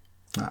music.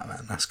 Oh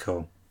man, that's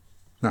cool.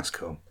 That's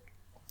cool.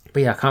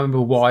 But yeah, I can't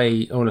remember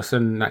why all of a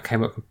sudden that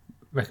came up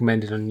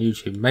recommended on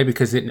YouTube. Maybe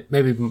because it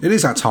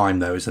is that time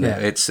though, isn't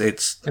it?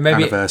 It's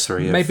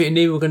anniversary. Maybe it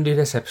knew we were going to do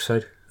this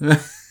episode.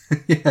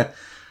 Yeah,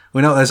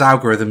 we know what those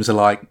algorithms are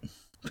like.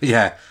 But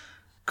yeah,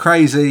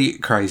 crazy,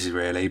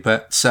 really.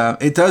 But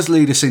it does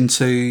lead us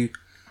into,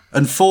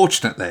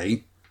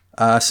 unfortunately,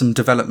 some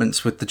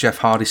developments with the Jeff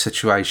Hardy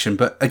situation.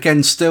 But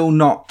again, still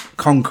not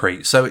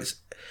concrete. So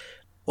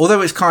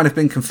although it's kind of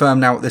been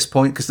confirmed now at this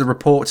point, because the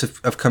reports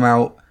have come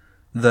out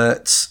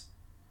that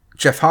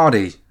Jeff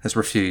Hardy has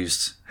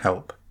refused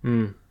help.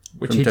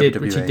 Which he did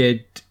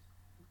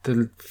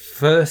the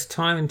first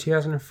time in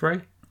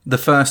 2003. The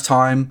first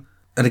time,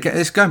 and again,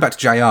 it's going back to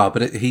JR,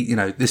 but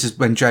this is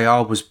when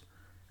JR it was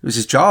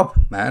his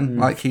job, man.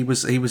 Like he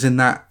was in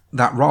that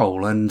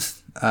role, and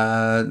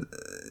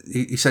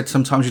he said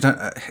sometimes you don't.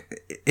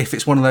 If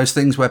it's one of those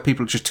things where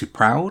people are just too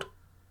proud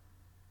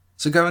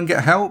to go and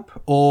get help,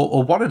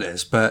 or what it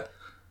is, but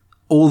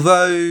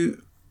although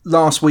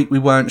last week we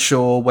weren't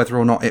sure whether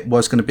or not it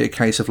was going to be a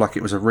case of like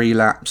it was a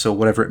relapse or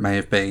whatever it may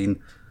have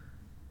been.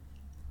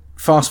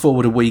 Fast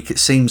forward a week, it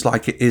seems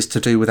like it is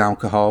to do with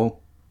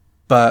alcohol,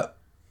 but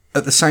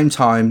at the same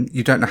time,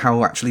 you don't know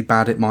how actually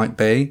bad it might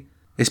be.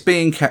 It's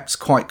being kept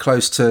quite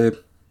close to,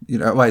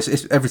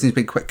 everything's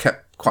been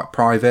kept quite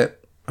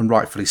private, and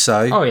rightfully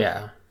so. Oh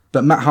yeah.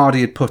 But Matt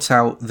Hardy had put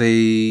out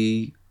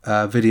the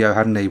video,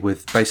 hadn't he,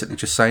 with basically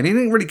just saying, he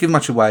didn't really give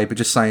much away, but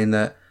just saying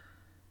that,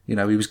 he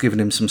was giving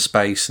him some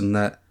space and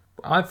that.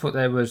 I thought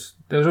there was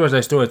always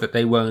those stories that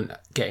they weren't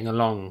getting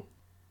along.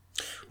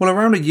 Well,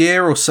 around a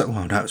year or so,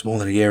 well, no, it was more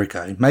than a year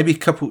ago, maybe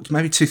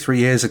 2-3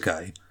 years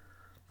ago,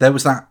 there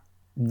was that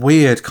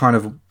weird kind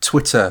of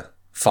Twitter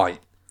fight.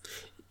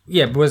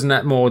 Yeah, but wasn't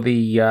that more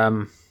the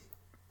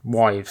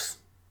wives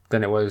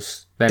than it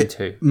was them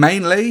two?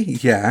 Mainly,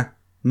 yeah.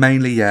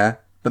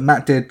 But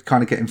Matt did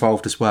kind of get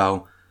involved as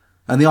well.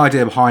 And the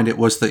idea behind it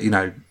was that,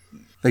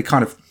 they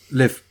kind of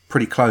live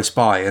pretty close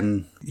by,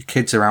 and your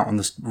kids are out on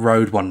the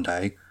road one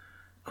day,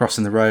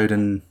 crossing the road,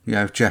 and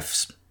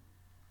Jeff's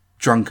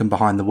drunk and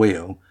behind the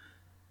wheel.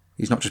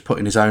 He's not just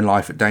putting his own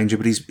life at danger,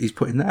 but he's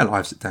putting their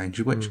lives at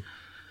danger, which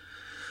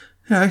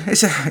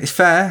it's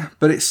fair,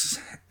 but it's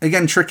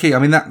again tricky. I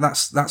mean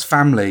that's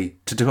family.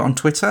 To do it on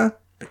Twitter,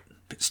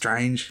 bit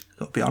strange,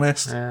 got to be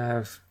honest.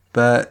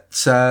 But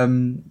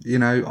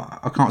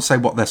I can't say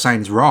what they're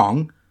saying is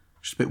wrong.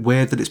 It's just a bit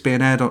weird that it's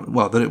being aired on.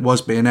 Well, that it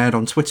was being aired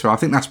on Twitter. I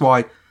think that's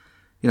why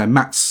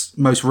Matt's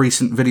most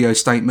recent video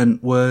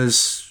statement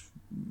was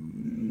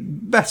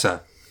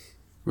better.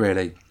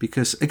 really,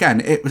 because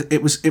again,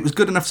 it was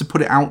good enough to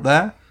put it out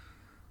there,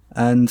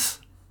 and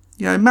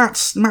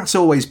Matt's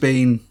always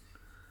been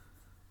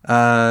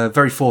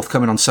very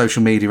forthcoming on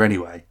social media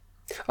anyway.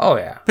 Oh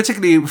yeah,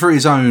 particularly for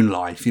his own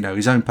life,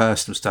 his own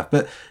personal stuff.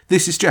 But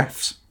this is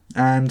Jeff's,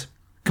 and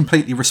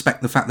completely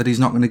respect the fact that he's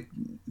not going to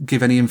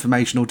give any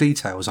information or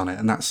details on it,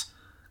 and that's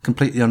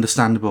completely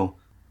understandable.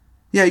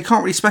 Yeah, you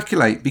can't really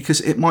speculate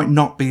because it might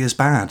not be as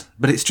bad,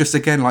 but it's just,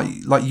 again,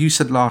 like you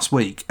said last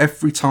week,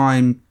 every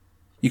time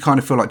you kind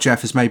of feel like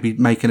Jeff is maybe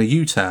making a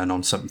U-turn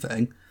on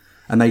something,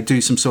 and they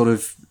do some sort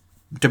of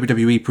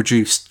WWE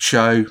produced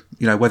show,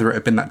 whether it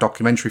had been that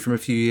documentary from a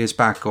few years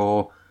back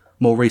or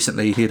more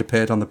recently he had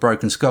appeared on the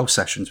Broken Skull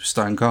sessions with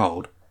Stone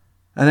Cold.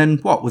 And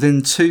then,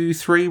 within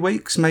 2-3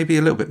 weeks, maybe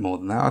a little bit more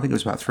than that. I think it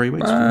was about 3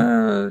 weeks.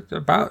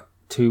 About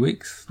 2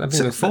 weeks. Is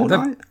it a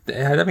fortnight?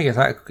 I don't think it's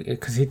that,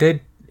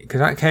 because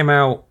that came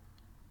out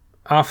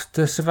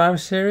after Survivor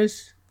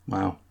Series.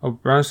 Wow. Or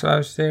around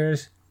Survivor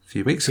Series. A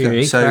few weeks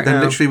ago. So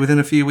then literally within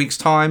a few weeks'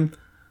 time,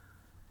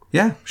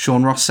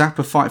 Sean Ross Sapp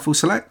of Fightful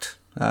Select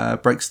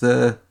breaks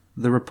the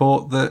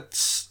report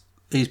that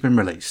he's been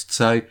released.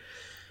 So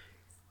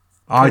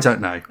I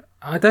don't know.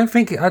 I don't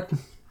think...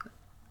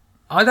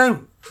 I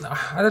don't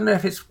know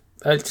if it's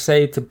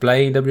to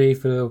blame WWE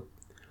for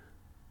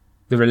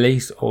the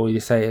release, or you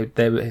say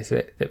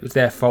it was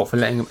their fault for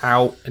letting him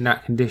out in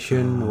that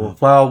condition. Or...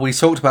 Well, we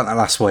talked about that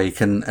last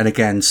week, and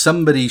again,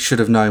 somebody should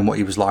have known what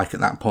he was like at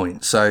that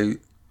point. So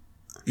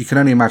you can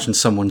only imagine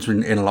someone's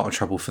in a lot of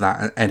trouble for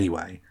that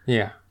anyway.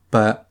 Yeah.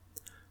 But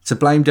to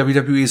blame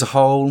WWE as a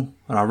whole,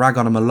 and I rag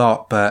on them a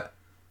lot, but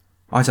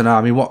I don't know.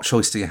 I mean, what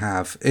choice do you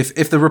have?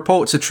 If the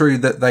reports are true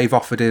that they've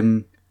offered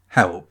him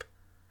help,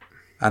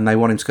 and they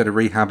want him to go to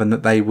rehab, and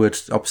that they would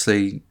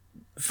obviously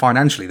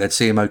financially they'd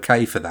see him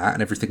okay for that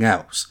and everything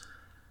else,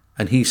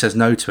 and he says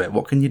no to it,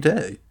 what can you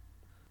do?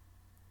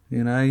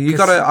 You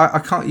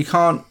gotta. You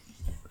can't.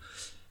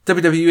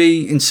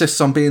 WWE insists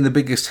on being the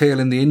biggest heel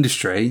in the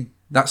industry.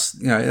 That's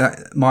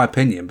my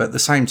opinion. But at the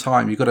same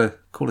time, you got to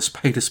call a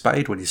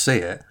spade when you see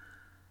it.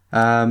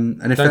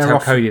 And if don't tell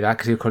Cody that,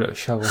 because he'll call it a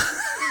shovel.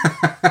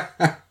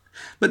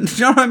 But do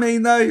you know what I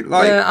mean,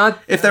 though?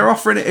 If they're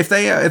offering it, if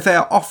they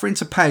are offering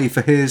to pay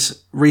for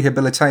his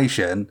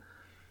rehabilitation,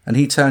 and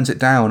he turns it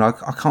down, I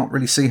can't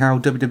really see how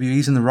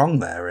WWE's in the wrong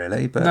there,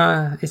 really. But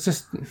no, it's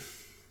just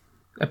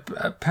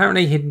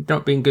apparently he'd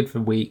not been good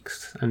for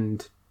weeks,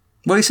 and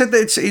he said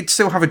that he'd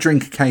still have a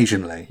drink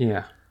occasionally.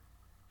 Yeah,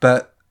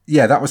 but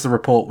that was the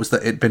report, was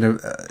that it'd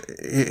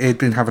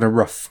been having a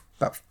rough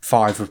about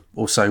 5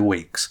 or so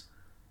weeks.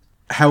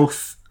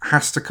 Health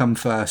has to come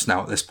first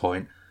now at this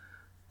point.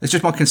 It's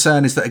just my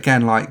concern is that,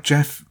 again, like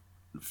Jeff,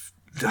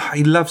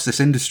 he loves this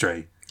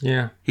industry.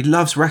 Yeah. He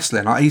loves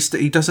wrestling. Like, he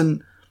still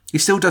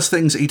does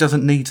things that he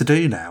doesn't need to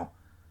do now.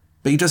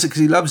 But he does it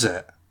because he loves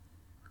it.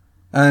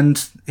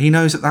 And he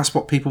knows that that's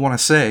what people want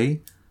to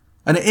see.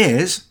 And it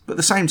is. But at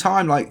the same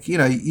time, like,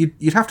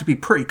 you'd have to be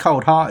pretty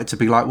cold-hearted to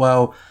be like,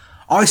 well,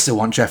 I still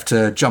want Jeff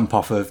to jump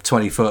off of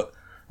 20-foot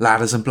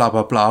ladders and blah,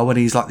 blah, blah, when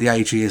he's like the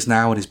age he is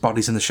now and his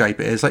body's in the shape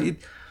it is. Like,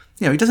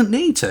 he doesn't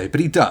need to, but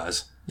he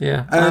does.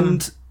 Yeah.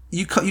 And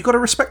you got to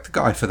respect the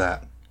guy for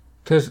that.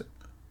 Because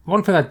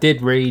one thing I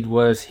did read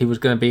was he was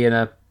going to be in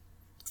a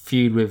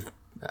feud with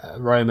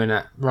Roman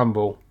at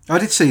Rumble. I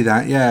did see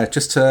that, yeah.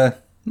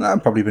 That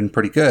would probably been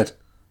pretty good.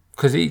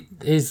 Because he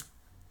is,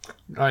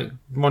 like,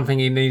 one thing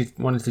he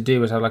wanted to do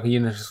was have like a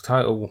Universal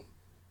title.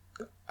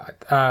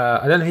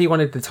 I don't know if he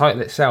wanted the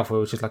title itself, or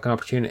it was just like an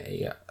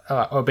opportunity,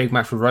 or a big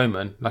match with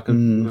Roman, like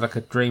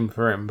a dream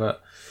for him.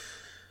 But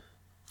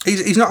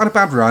he's not had a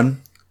bad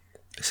run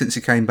since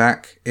he came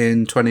back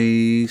in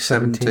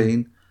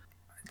 2017.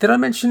 Did I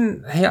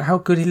mention how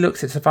good he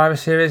looks at Survivor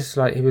Series?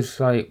 Like, he was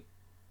like...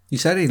 You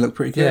said he looked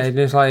pretty good.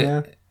 Yeah, it was like...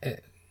 Yeah.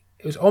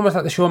 It was almost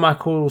like the Shawn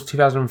Michaels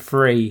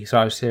 2003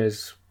 Survivor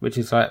Series, which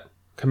is like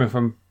coming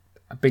from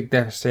a big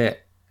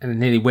deficit and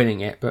nearly winning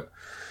it. But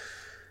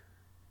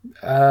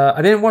I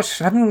haven't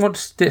watched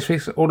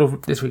all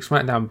of this week's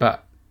SmackDown,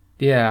 but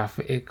yeah,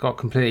 it got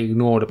completely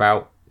ignored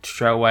about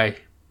straight away.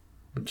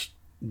 Which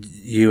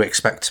you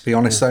expect, to be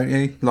honest, don't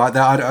you? Like,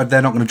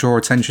 they're not going to draw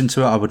attention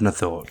to it, I wouldn't have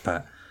thought.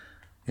 But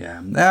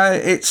yeah,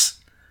 it's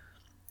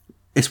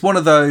one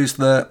of those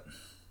that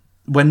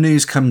when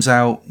news comes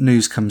out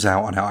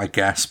on it, I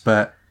guess.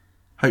 But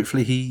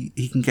hopefully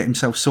he can get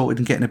himself sorted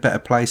and get in a better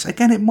place.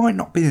 Again, it might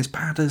not be as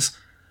bad as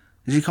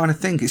you kind of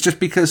think. It's just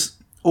because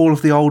all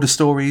of the older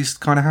stories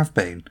kind of have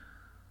been.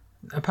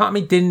 A part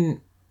of me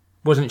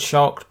wasn't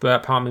shocked, but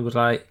a part of me was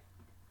like,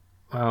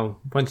 well,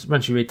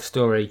 once you read the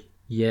story,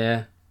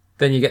 yeah.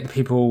 Then you get the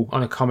people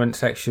on a comment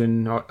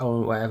section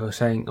or whatever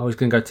saying, oh, he's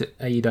going to go to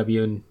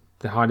AEW and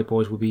the Hardy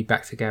Boys will be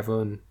back together.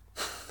 And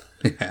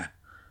yeah.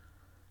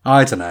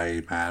 I don't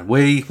know, man.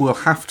 We will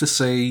have to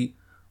see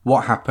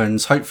what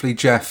happens. Hopefully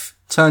Jeff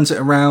turns it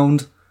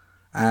around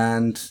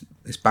and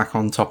is back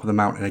on top of the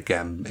mountain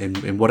again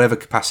in whatever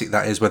capacity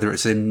that is, whether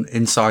it's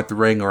inside the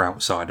ring or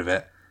outside of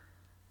it.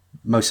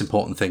 Most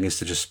important thing is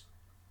to just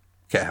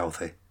get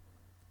healthy.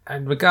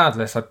 And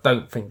regardless, I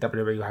don't think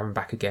WWE will have him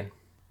back again.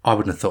 I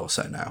wouldn't have thought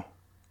so now.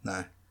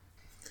 No.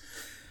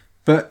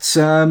 But,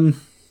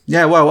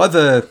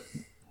 other...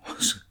 I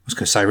was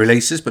going to say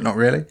releases, but not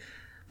really.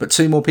 But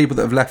 2 more people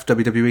that have left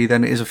WWE,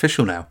 then it is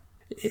official now.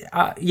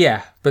 But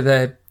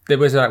there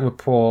was a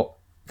report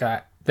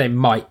that they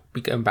might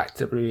be going back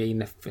to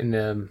WWE in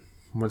the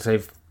once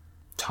they've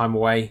time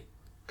away,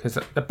 because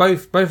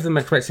both of them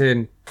are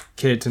expecting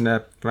kids and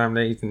their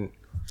families. And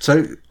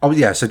so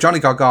Johnny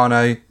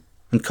Gargano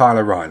and Kyle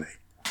O'Reilly.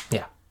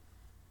 Yeah.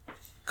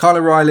 Kyle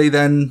O'Reilly,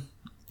 then,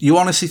 you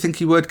honestly think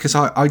he would? Because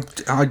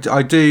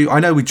I do. I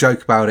know we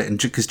joke about it,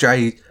 and because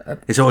Jay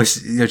is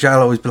always, Jay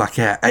will always be like,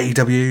 yeah,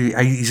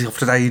 AEW, he's off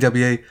to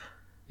AEW.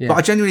 Yeah. But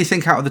I genuinely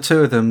think out of the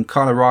 2 of them,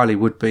 Kyle O'Reilly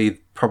would be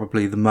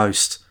probably the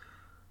most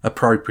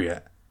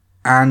appropriate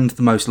and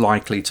the most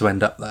likely to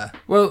end up there.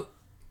 Well,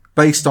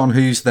 based on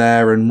who's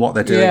there and what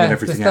they're doing and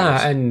everything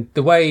else. And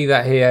the way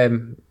that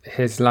he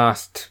his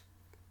last,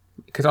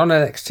 because on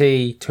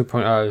NXT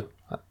 2.0,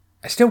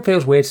 it still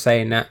feels weird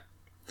saying that.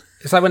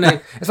 It's like when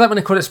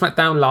they call it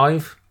SmackDown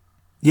Live.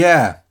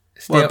 Yeah.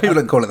 Well, people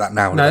don't call it that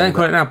now. No, they don't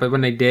call it now, but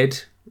when they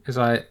did, it's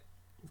like,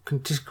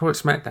 can just call it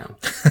SmackDown.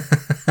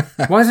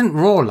 Why isn't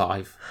Raw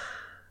Live?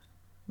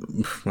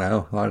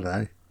 Well, I don't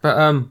know.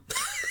 But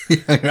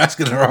you're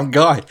asking the wrong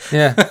guy.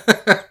 Yeah.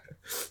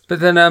 But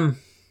then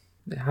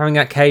having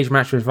that cage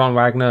match with Von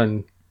Wagner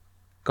and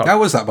how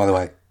was that, by the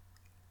way?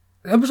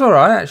 It was all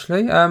right,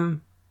 actually.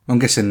 I'm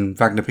guessing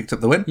Wagner picked up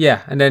the win.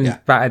 Yeah, and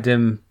then battered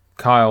him,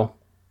 Kyle,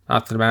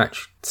 after the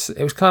match.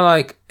 It was kind of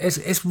like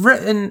it's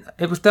written.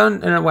 It was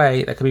done in a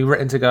way that could be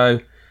written to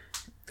go.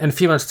 In a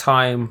few months'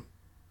 time,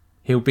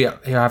 he'll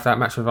have that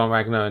match with Von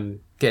Wagner and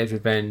get his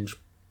revenge.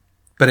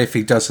 But if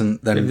he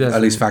doesn't, then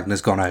at least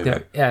Wagner's gone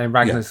over. Yeah, and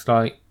Wagner's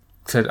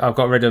said, I've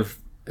got rid of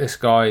this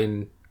guy,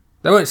 and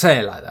they won't say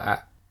it like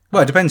that.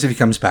 Well, it depends if he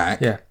comes back.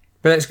 Yeah.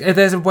 But if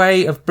there's a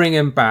way of bringing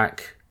him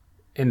back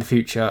in the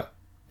future,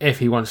 if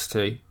he wants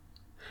to.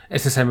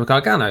 It's the same with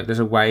Gargano. There's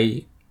a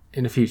way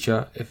in the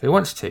future if he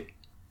wants to.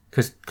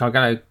 Because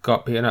Gargano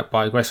got beaten up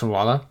by Grayson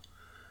Waller.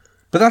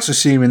 But that's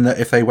assuming that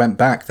if they went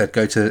back, they'd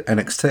go to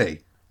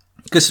NXT.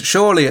 Because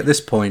surely at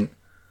this point,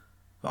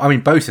 I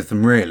mean, both of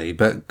them really,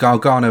 but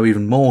Gargano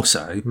even more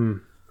so,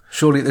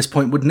 surely at this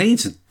point would need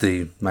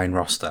the main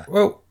roster.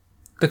 Well,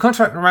 the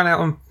contract ran out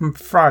on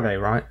Friday,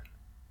 right?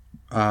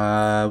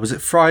 Was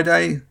it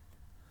Friday?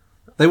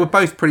 They were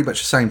both pretty much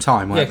the same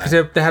time, weren't they?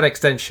 Yeah, because they had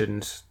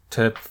extensions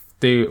to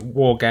do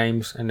War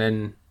Games, and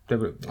then...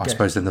 I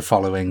suppose in the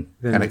following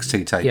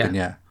NXT taping,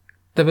 yeah.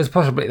 There was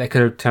possibly they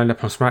could have turned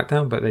up on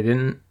SmackDown, but they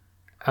didn't.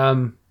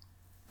 But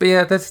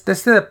yeah, there's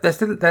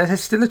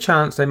still a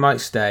chance they might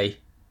stay.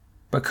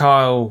 But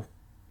Kyle,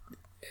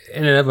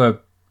 in another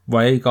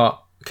way,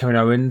 got Kevin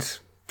Owens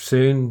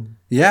soon.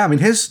 Yeah, I mean,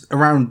 his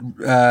around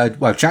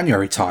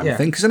January time, I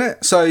think, isn't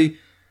it? So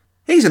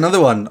he's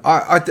another one.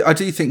 I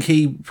do think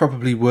he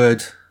probably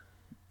would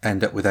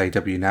end up with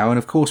AEW now, and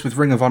of course with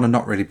Ring of Honor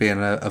not really being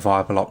a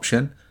viable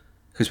option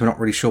because we're not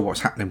really sure what's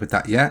happening with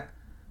that yet.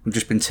 We've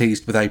just been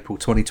teased with April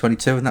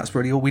 2022, and that's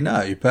really all we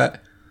know.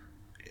 But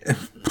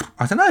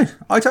I don't know.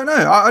 I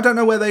don't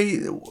know where they...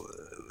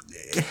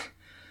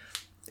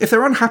 If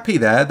they're unhappy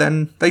there,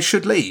 then they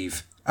should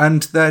leave.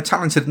 And they're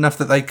talented enough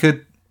that they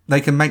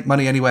can make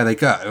money anywhere they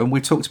go. And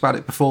we've talked about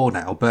it before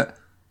now, but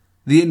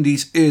the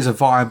Indies is a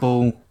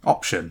viable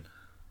option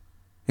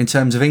in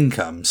terms of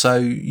income. So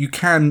you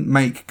can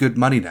make good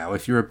money now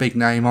if you're a big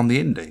name on the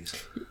Indies.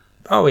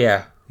 Oh,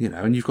 yeah.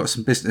 And you've got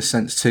some business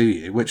sense to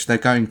you, which they're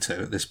going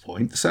to at this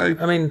point. So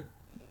I mean,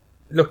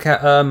 look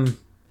at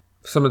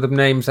some of the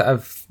names that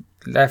have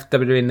left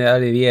WWE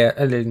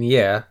early in the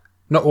year.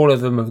 Not all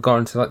of them have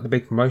gone to the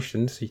big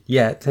promotions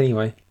yet,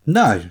 anyway.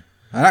 No,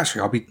 and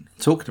actually, I'll be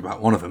talking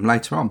about one of them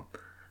later on.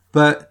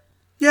 But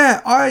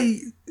yeah,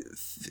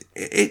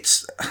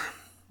 it's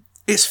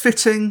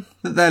fitting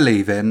that they're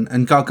leaving,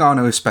 and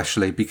Gargano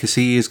especially, because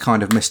he is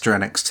kind of Mr.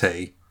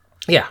 NXT.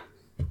 Yeah,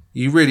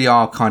 you really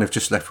are kind of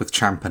just left with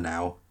Ciampa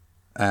now,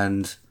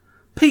 and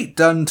Pete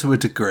Dunne to a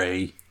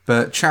degree,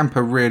 but Ciampa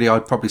really,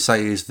 I'd probably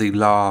say, is the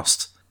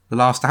last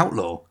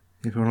outlaw.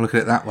 If you want to look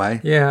at it that way.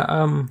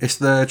 Yeah. It's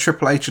the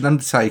Triple H and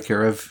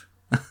Undertaker of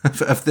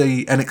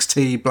the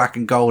NXT black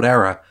and gold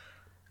era.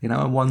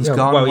 And one's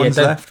gone, one's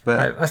left.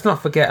 But let's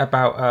not forget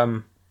about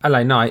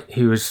LA Knight,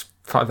 who was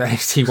part of the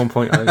NXT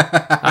 1.0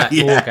 at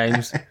War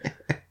Games.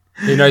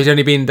 He's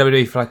only been in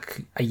WWE for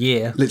a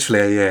year. Literally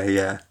a year,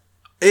 yeah.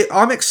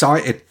 I'm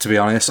excited, to be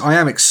honest. I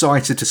am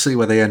excited to see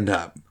where they end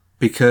up.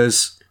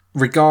 Because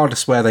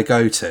regardless where they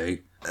go to,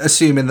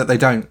 assuming that they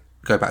don't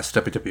go back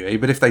to WWE,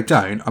 but if they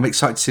don't, I'm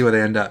excited to see where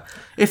they end up.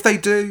 If they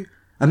do,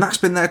 and that's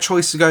been their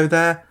choice to go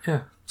there,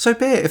 so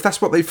be it. If that's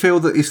what they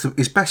feel that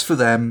is best for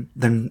them,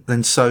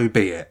 then so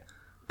be it.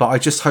 But I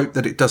just hope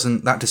that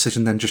that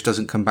decision then just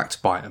doesn't come back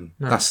to bite them.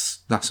 No.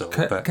 That's all.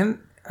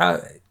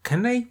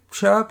 Can they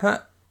show up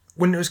at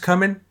when it was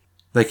coming?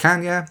 They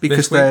can, yeah,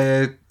 because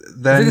they're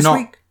not.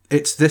 Week?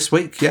 It's this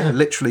week, yeah,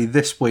 literally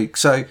this week.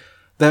 So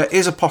there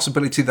is a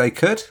possibility they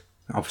could.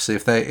 Obviously,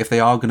 if they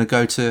are going to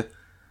go to.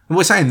 And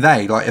we're saying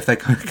if they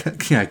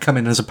come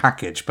in as a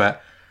package,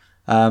 but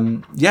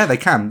Yeah, they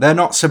can. They're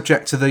not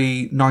subject to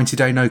the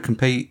 90-day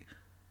no-compete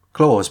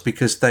clause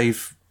because the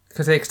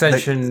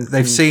extension...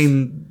 They've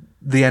seen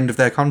the end of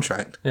their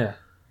contract. Yeah.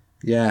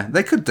 Yeah,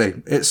 they could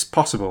do. It's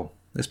possible.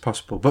 It's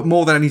possible. But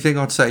more than anything,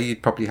 I'd say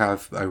you'd probably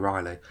have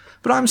O'Reilly.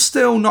 But I'm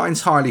still not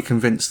entirely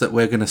convinced that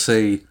we're going to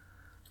see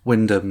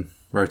Wyndham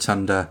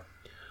Rotunda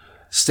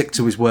stick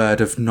to his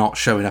word of not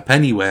showing up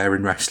anywhere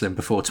in wrestling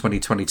before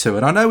 2022.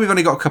 And I know we've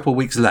only got a couple of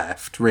weeks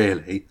left,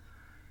 really,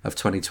 of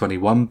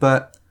 2021.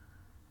 But,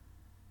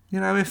 you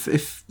know, if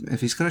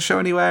he's going to show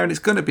anywhere and it's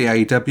going to be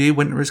AEW,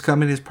 Winter is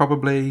Coming is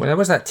probably... Well, there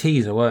was that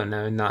teaser, weren't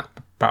there, in that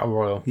Battle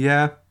Royal?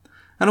 Yeah.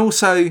 And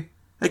also...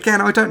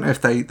 Again, I don't know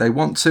if they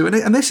want to,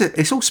 and this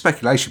it's all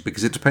speculation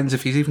because it depends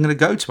if he's even going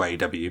to go to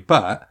AEW.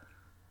 But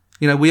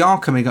you know, we are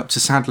coming up to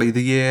sadly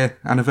the year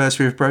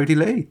anniversary of Brody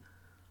Lee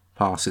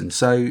passing,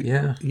 so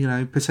yeah, you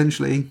know,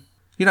 potentially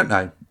you don't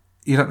know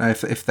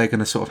if they're going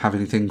to sort of have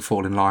anything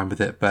fall in line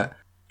with it, but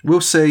we'll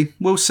see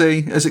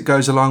as it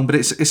goes along. But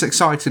it's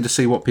exciting to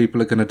see what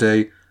people are going to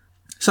do.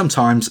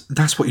 Sometimes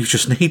that's what you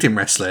just need in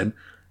wrestling,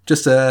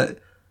 just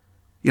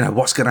you know,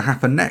 what's going to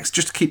happen next,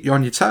 just to keep you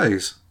on your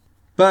toes.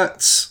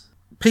 But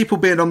people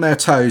being on their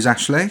toes,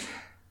 Ashley,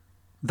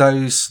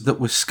 those that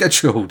were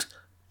scheduled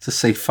to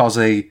see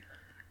Fozzy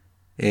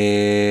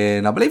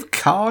in, I believe,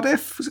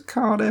 Cardiff. Was it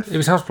Cardiff? It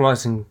was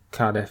Hospitalized in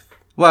Cardiff.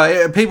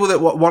 Well, people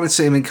that wanted to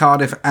see him in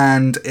Cardiff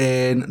and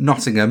in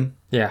Nottingham,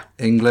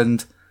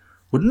 England,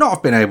 would not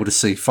have been able to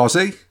see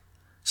Fozzy.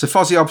 So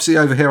Fozzy obviously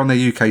over here on their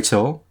UK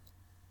tour.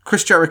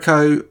 Chris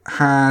Jericho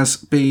has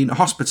been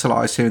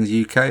hospitalised here in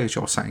the UK, as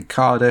you're saying,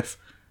 Cardiff.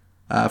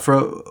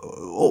 For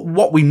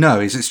what we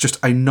know is it's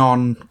just a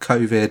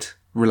non-COVID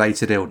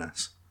related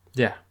illness.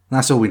 Yeah.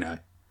 That's all we know.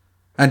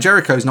 And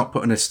Jericho's not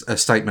putting a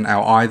statement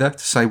out either to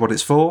say what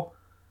it's for,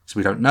 so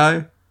we don't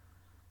know.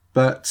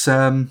 But,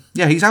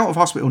 yeah, he's out of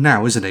hospital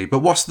now, isn't he? But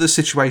what's the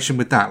situation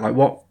with that? Like,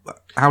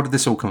 how did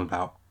this all come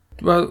about?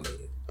 Well,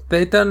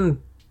 they'd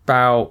done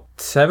about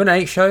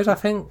 7-8 shows, I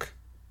think,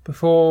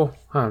 before...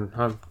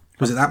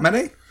 Was it that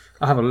many?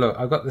 I'll have a look.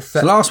 I got the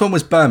The last one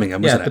was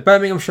Birmingham, wasn't it? Yeah, the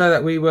Birmingham show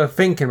that we were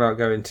thinking about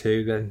going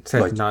to, then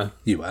said no.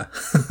 You were.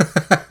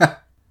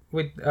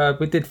 We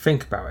did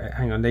think about it.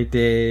 Hang on, they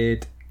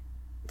did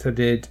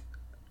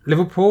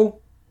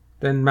Liverpool,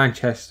 then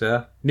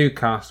Manchester,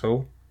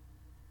 Newcastle,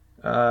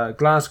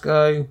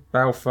 Glasgow,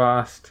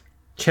 Belfast,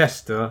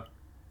 Chester,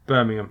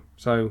 Birmingham.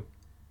 So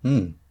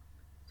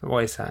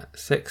what is that?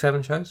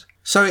 6-7 shows?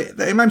 So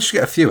they managed to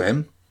get a few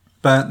in,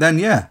 but then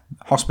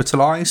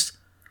hospitalised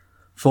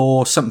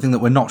for something that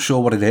we're not sure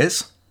what it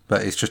is,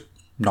 but it's just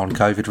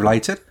non-COVID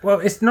related.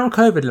 Well, it's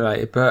non-COVID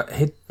related, but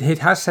he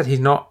has said he's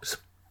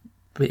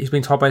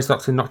been told by his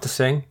doctor not to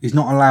sing. He's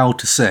not allowed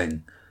to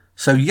sing.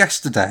 So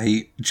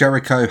yesterday,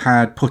 Jericho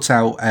had put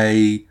out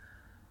a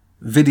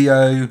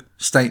video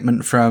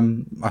statement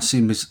from, I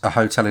assume it's a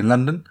hotel in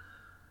London.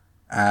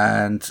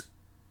 And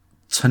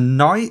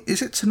tonight,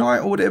 is it tonight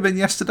or would it have been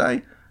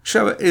yesterday?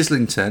 Show at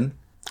Islington.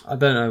 I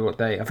don't know what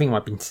day. I think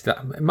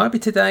it might be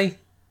today.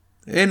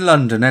 In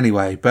London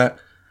anyway, but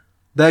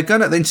they're going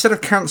to, instead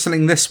of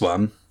cancelling this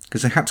one,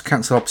 because they had to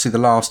cancel obviously the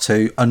last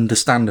two,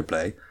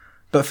 understandably,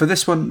 but for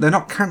this one, they're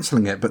not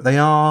cancelling it, but they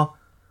are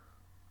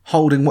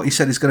holding what he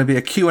said is going to be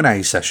a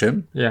Q&A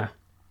session. Yeah.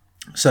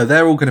 So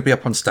they're all going to be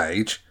up on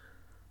stage,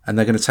 and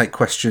they're going to take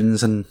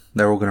questions, and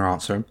they're all going to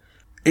answer them.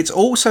 It's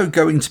also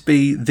going to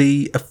be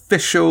the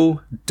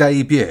official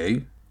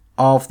debut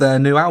of their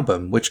new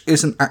album, which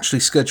isn't actually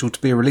scheduled to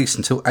be released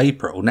until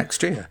April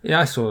next year. Yeah,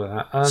 I saw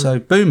that. So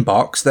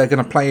Boombox, they're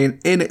going to play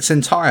in its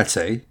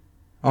entirety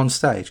on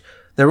stage.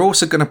 They're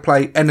also going to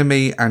play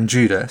Enemy and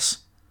Judas.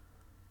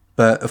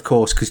 But, of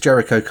course, because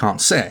Jericho can't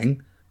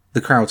sing,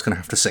 the crowd's going to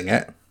have to sing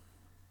it.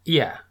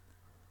 Yeah.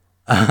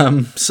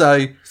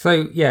 So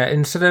yeah,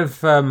 instead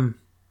of... well,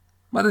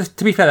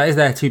 to be fair, that is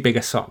their two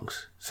biggest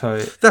songs. So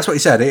that's what he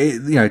said.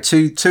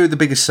 Two of the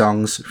biggest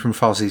songs from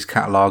Fozzy's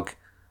catalogue.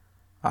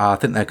 I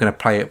think they're going to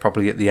play it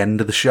probably at the end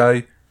of the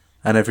show,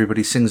 and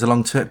everybody sings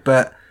along to it.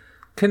 But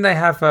can they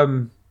have? I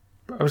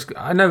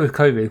know with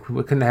COVID,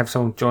 couldn't they have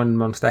someone join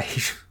them on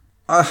stage?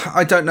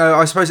 I don't know.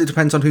 I suppose it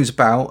depends on who's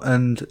about,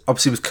 and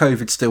obviously with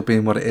COVID still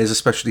being what it is,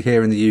 especially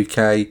here in the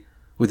UK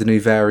with the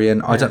new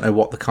variant, I don't know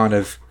what the kind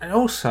of and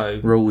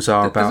also rules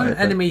are about it.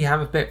 Doesn't Enemy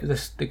have a bit? The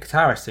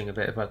guitarist sing a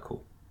bit of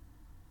vocal,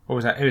 or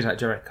was that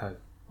Jericho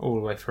all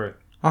the way through?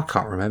 I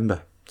can't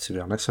remember, to be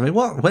honest. I mean,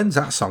 when's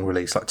that song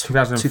released? Like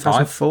 2005?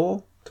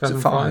 2004?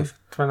 2005,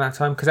 around that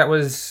time, because that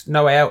was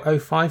No Way Out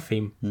 05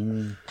 theme.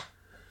 And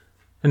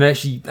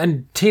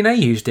TNA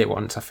used it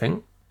once, I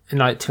think, in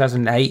like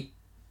 2008.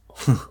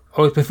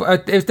 Or before.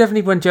 It was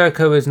definitely when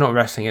Jericho was not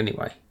wrestling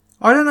anyway.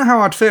 I don't know how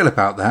I'd feel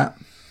about that,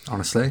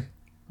 honestly.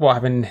 What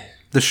happened?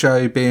 The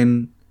show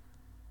being...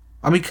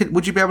 I mean,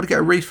 would you be able to get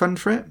a refund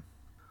for it?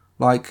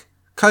 Like,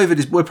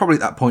 we're probably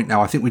at that point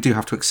now. I think we do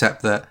have to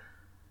accept that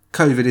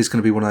COVID is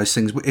going to be one of those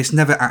things. It's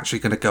never actually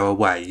going to go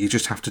away. You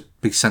just have to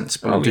be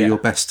sensible and do your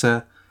best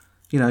to,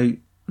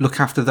 look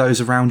after those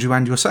around you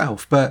and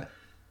yourself. But,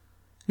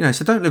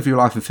 So don't live your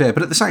life in fear.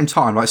 But at the same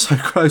time, like so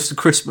close to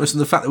Christmas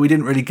and the fact that we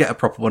didn't really get a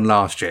proper one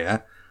last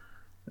year,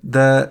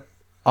 that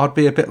I'd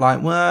be a bit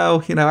like,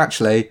 well,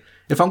 actually,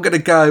 if I'm going to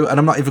go and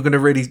I'm not even going to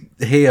really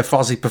hear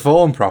Fozzy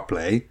perform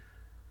properly.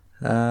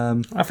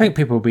 I think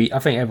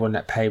everyone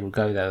that paid will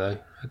go there, though.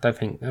 I don't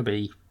think there'll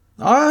be...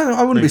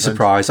 I wouldn't be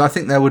surprised. I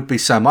think there would be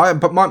some.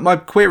 But my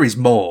query's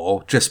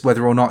more just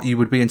whether or not you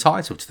would be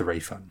entitled to the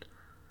refund.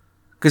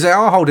 Because they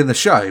are holding the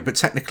show, but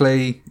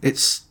technically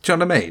it's... Do you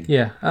know what I mean?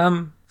 Yeah.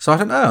 So I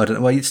don't know. I don't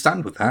know where you'd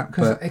stand with that.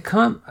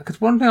 Because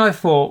one thing I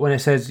thought when it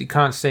says you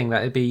can't sing,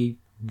 that it'd be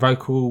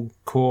vocal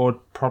cord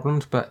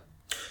problems, but...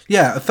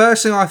 Yeah, the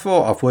first thing I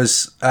thought of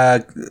was...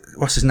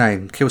 what's his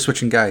name?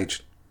 Killswitch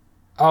Engage.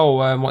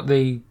 Oh, what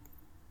the...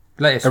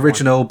 latest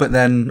original one. But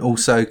then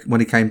also when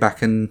he came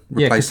back and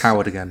replaced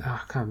Howard again. I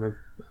can't remember.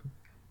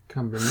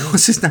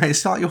 What's his name?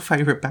 It's not your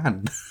favourite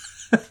band.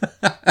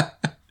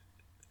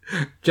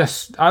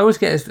 I always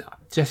get as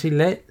Jesse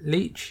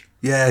Leach.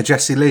 Yeah,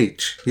 Jesse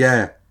Leach.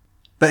 Yeah,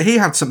 but he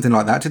had something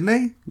like that, didn't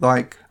he?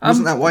 Like,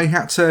 wasn't that why he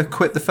had to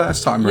quit the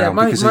first time around?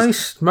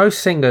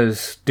 Most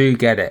singers do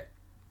get it.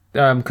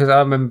 Because I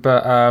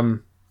remember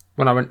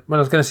when I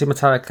was going to see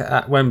Metallica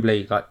at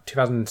Wembley, like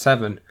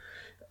 2007.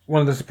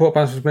 One of the support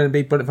bands was going to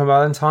be Bullet for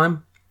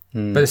Valentine,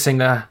 but the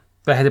singer,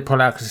 they had to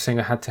pull out because the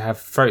singer had to have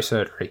throat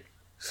surgery.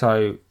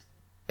 So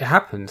it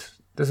happened.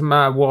 Doesn't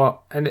matter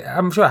what, and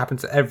I'm sure it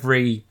happens to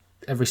every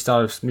style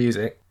of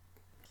music.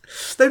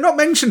 They've not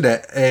mentioned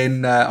it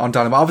in on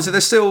Dynamite. Obviously,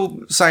 they're still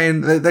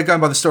saying they're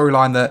going by the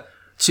storyline that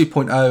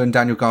 2.0 and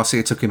Daniel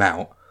Garcia took him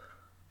out.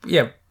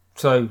 Yeah,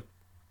 so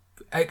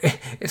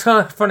it's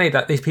kind of funny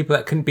that these people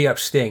that couldn't beat up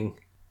Sting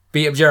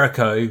beat up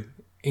Jericho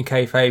in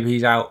kayfabe.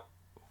 He's out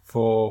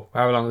for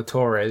how long the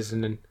tour is,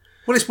 and then...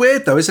 Well, it's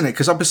weird though, isn't it?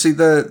 Because obviously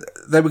they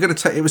were going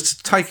to it was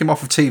to take him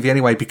off of TV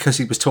anyway because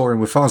he was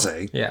touring with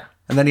Fozzy. Yeah.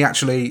 And then he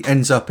actually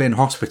ends up in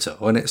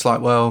hospital, and it's like,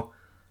 well,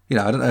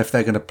 I don't know if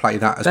they're going to play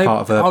that as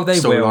part of a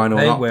storyline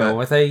or not.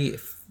 They will.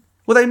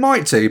 Well, they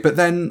might do, but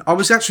then I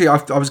was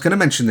going to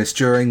mention this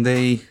during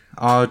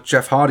our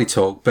Jeff Hardy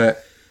talk,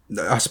 but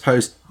I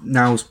suppose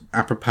now's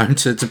apropos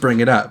to bring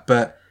it up.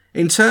 But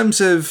in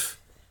terms of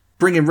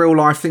bringing real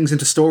life things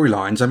into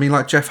storylines, I mean,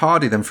 like Jeff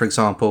Hardy, then for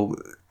example,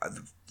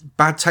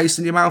 bad taste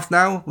in your mouth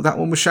now. That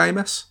one was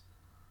Sheamus.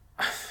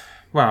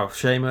 Well,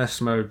 Sheamus,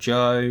 Samoa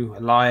Joe,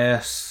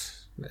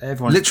 Elias,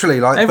 everyone. Literally,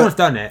 everyone's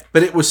done it.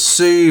 But it was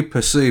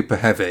super, super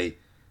heavy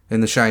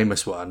in the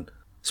Sheamus one.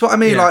 So what I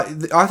mean,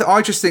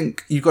 I just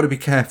think you've got to be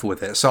careful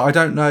with it. So I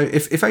don't know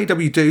if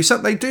AEW do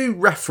something. They do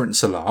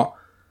reference a lot,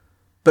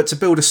 but to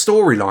build a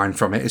storyline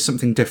from it is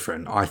something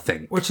different, I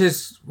think. Which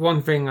is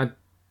one thing I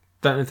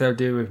don't know if they'll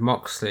do with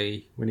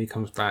Moxley when he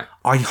comes back.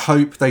 I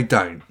hope they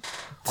don't.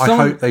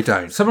 Someone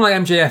like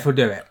MJF will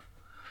do it.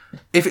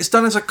 If it's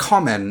done as a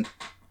comment,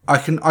 I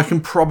can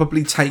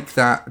probably take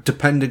that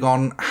depending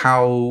on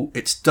how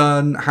it's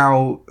done,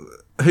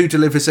 who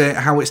delivers it,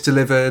 how it's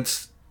delivered,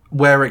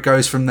 where it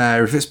goes from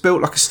there. If it's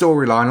built like a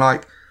storyline,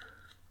 like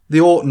the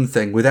Orton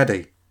thing with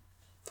Eddie,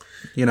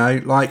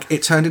 like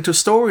it turned into a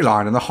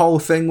storyline and the whole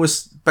thing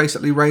was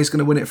basically Ray's going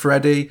to win it for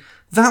Eddie.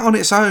 That on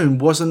its own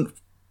wasn't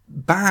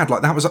bad.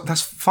 Like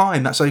that's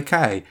fine, that's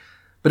okay.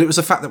 But it was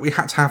the fact that we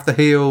had to have the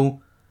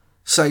heel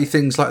say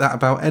things like that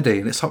about Eddie,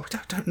 and it's like we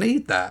don't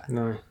need that.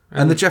 No.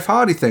 And the Jeff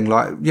Hardy thing,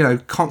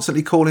 like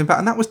constantly calling back,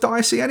 and that was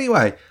dicey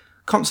anyway.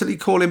 Constantly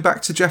calling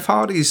back to Jeff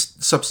Hardy's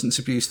substance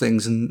abuse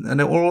things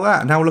and all of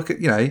that. And now look at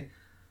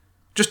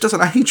just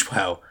doesn't age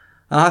well.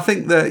 And I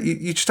think that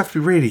you just have to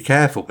be really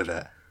careful with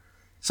it.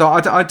 So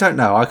I don't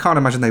know. I can't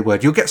imagine they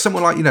would. You'll get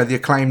someone like the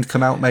Acclaimed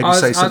come out, maybe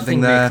say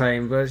something there. The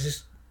Acclaimed, but it's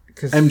just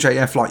cause...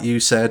 MJF, like you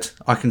said,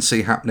 I can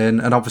see happening,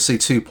 and obviously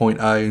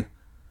 2.0.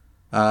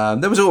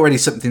 There was already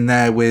something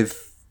there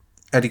with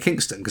Eddie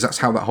Kingston, because that's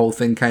how that whole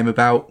thing came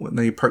about when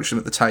they approached him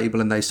at the table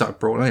and they started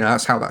brawling.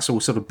 That's how that's all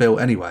sort of built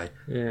anyway.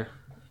 Yeah.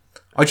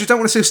 I just don't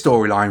want to see a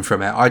storyline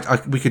from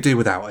it. We could do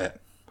without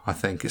it. I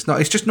think it's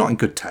just not in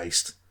good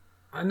taste.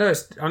 I know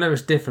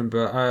it's different,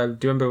 but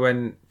do you remember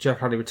when Jeff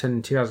Hardy returned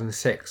in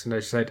 2006 and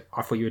they said,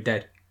 "I thought you were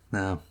dead"?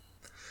 No.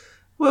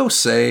 We'll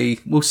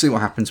see. We'll see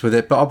what happens with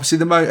it. But obviously,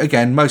 the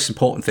most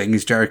important thing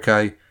is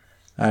Jericho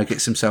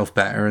gets himself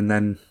better, and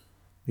then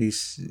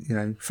he's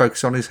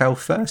focus on his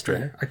health first.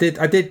 Really. Yeah.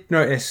 I did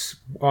notice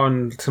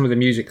on some of the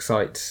music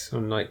sites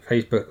on like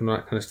Facebook and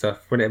that kind of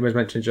stuff when it was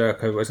mentioned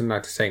Jericho wasn't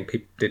allowed to sing.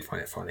 People did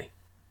find it funny.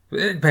 But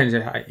it depends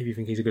if you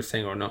think he's a good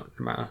singer or not.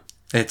 No matter.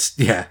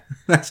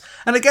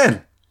 And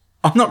again,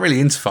 I'm not really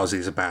into Fozzy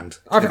as a band.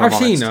 I've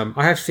seen them.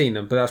 I have seen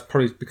them, but that's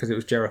probably because it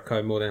was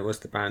Jericho more than it was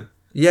the band.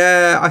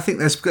 Yeah, I think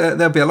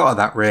there'll be a lot of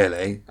that,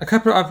 really.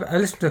 I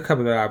listened to a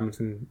couple of their albums,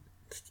 and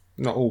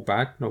not all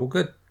bad, not all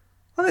good.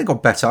 I think they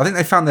got better. I think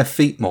they found their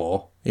feet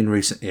more in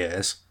recent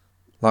years,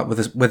 like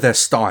with their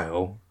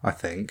style. I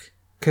think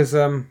because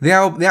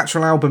the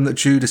actual album that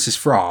Judas is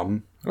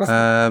from,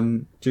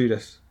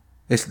 Judas.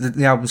 It's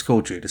the album's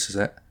called Judas, is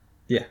it?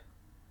 Yeah.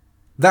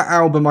 That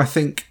album, I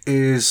think,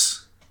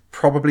 is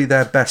probably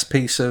their best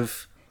piece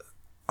of,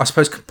 I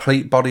suppose,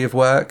 complete body of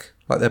work.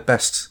 Like their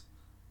best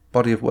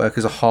body of work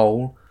as a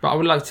whole. But I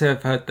would like to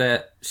have heard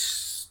their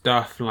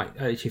stuff from like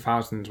early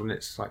 2000s when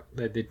it's like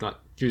they did like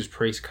Judas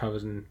Priest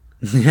covers and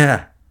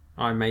Yeah.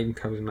 Iron Maiden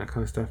covers and that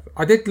kind of stuff.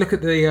 I did look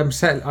at the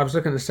set. I was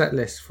looking at the set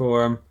list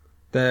for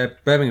the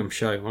Birmingham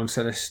show on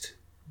Setlist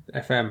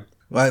FM.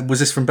 Was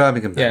this from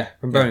Birmingham then? Yeah,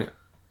 from Birmingham. Yeah.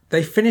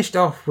 They finished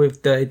off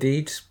with Dirty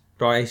Deeds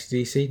by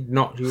AC/DC,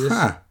 not Judas.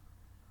 Huh.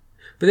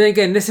 But then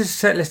again, this is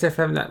Setlist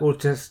FM that will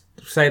just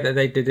say that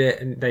they did it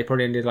and they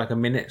probably only did like a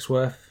minute's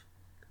worth.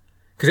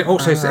 Because it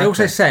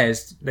also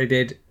says they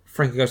did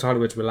Frankie Goes to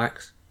Hollywood's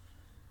Relax.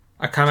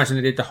 I can't imagine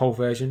they did the whole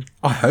version.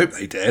 I hope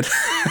they did.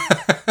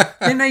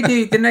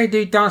 Didn't they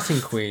do Dancing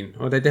Queen?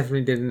 Or they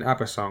definitely did an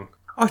ABBA song?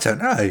 I don't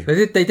know.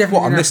 They definitely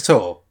What, on this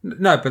tour?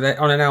 No, but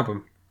on an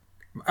album.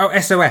 Oh,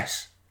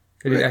 SOS.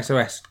 They did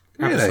SOS.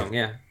 ABBA song,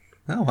 yeah.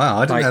 Oh, wow.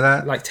 I didn't know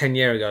that. Like 10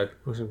 years ago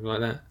or something like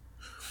that.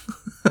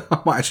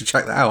 I might actually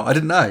check that out. I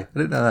didn't know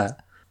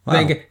that. Wow.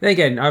 Then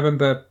again, I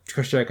remember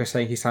Chris Jericho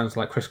saying he sounds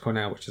like Chris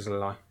Cornell, which is a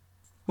lie.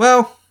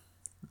 Well,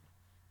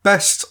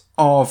 best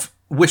of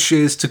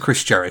wishes to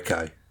Chris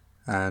Jericho.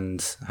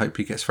 And I hope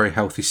he gets very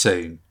healthy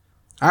soon.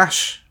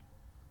 Ash?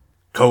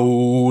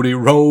 Cody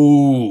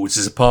Rhodes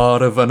is a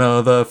part of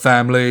another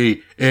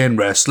family in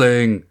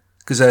wrestling.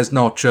 Because there's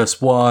not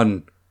just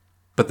one,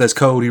 but there's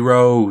Cody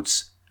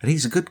Rhodes. And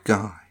he's a good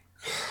guy.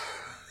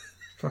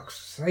 Fuck's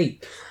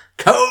sake.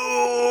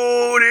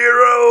 Cody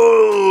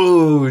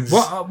Rhodes!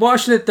 What I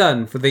should have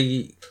done for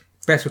the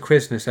Best for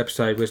Christmas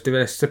episode was do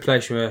a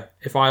stipulation where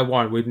if I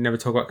won, we'd never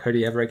talk about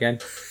Cody ever again.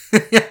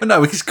 Yeah,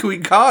 no, because we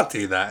can't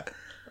do that.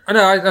 I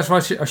know, that's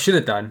what I should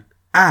have done.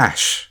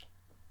 Ash,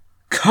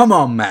 come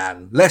on,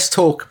 man. Let's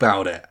talk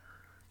about it.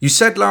 You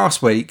said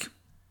last week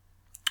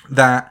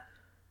that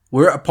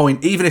we're at a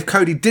point, even if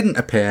Cody didn't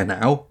appear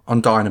now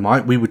on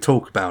Dynamite, we would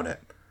talk about it.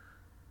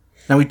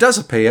 Now, he does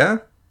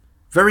appear.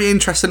 Very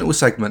interesting little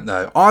segment,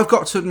 though. I've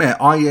got to admit,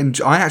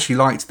 I actually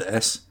liked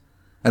this.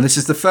 And this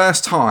is the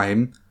first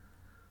time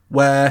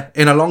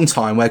in a long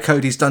time, where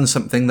Cody's done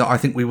something that I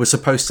think we were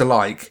supposed to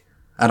like.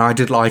 And I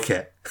did like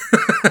it.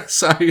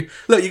 So,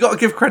 look, you got to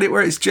give credit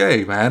where it's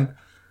due, man.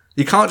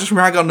 You can't just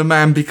rag on the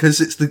man because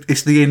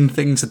it's the in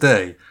thing to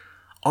do.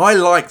 I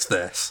liked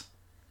this.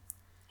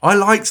 I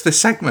liked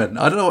this segment.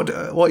 I don't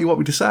know what you want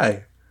me to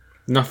say.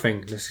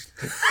 Nothing. Let's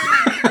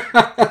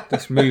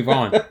move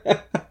on.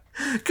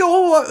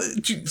 Go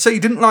on. So you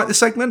didn't like the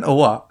segment or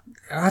what?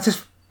 I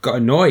just got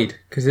annoyed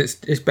because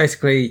it's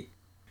basically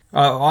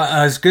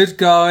as good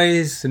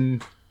guys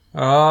and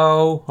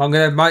I'm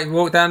gonna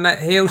walk down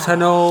that heel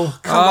tunnel.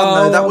 Come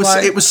on, though.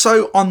 It was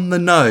so on the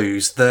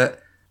nose that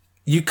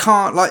you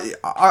can't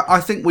I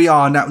think we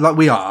are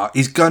now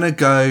is gonna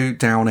go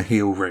down a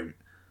heel route.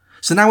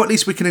 So now at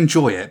least we can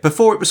enjoy it.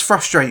 Before it was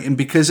frustrating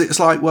because it's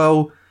like,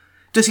 well,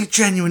 does he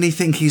genuinely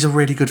think he's a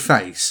really good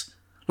face?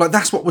 Like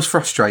that's what was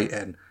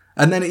frustrating.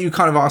 And then you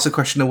kind of ask the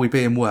question, are we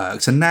being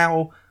worked? And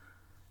now,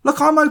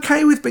 look, I'm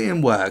okay with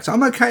being worked.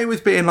 I'm okay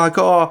with being like,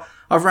 oh,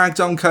 I've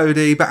ragged on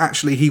Cody, but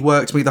actually he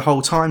worked me the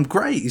whole time.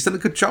 Great, he's done a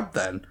good job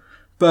then.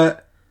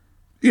 But,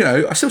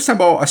 I still stand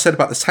by what I said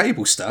about the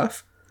table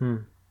stuff.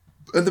 And,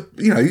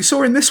 you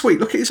saw him this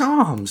week. Look at his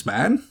arms,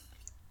 man.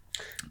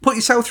 Put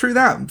yourself through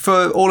that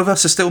for all of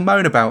us to still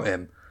moan about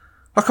him.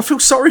 Like, I feel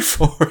sorry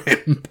for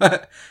him.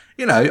 But,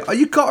 you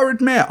got to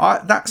admit,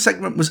 that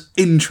segment was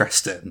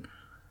interesting.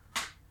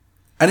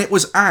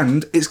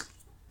 And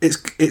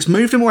it's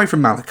moved him away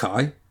from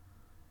Malachi.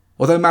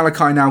 Although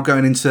Malachi now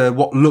going into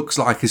what looks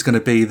like is going to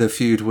be a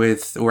feud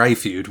with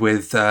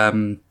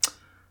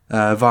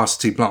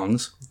Varsity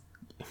Blondes.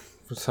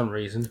 For some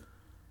reason.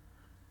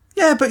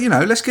 Yeah, but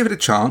let's give it a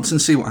chance and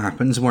see what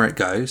happens and where it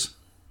goes.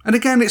 And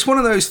again, it's one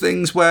of those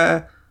things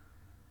where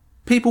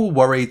people were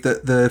worried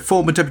that the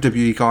former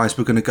WWE guys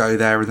were going to go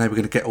there and they were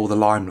going to get all the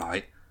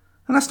limelight.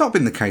 And that's not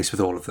been the case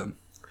with all of them.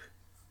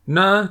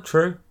 No,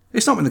 true.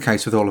 It's not been the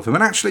case with all of them.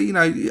 And actually,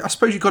 I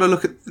suppose you've got to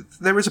look at...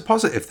 There is a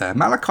positive there.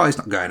 Malachi's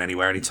not going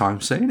anywhere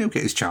anytime soon. He'll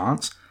get his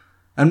chance.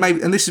 And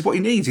this is what he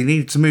needs. He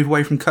needed to move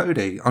away from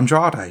Cody.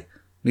 Andrade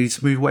needed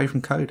to move away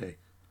from Cody.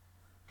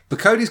 But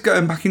Cody's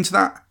going back into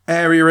that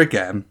area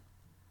again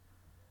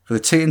for the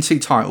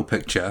TNT title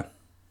picture.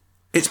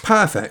 It's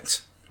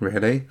perfect,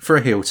 really, for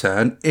a heel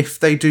turn if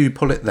they do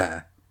pull it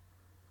there.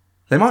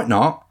 They might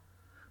not.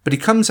 But he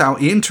comes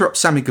out, he interrupts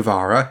Sammy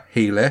Guevara,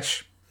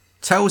 heelish.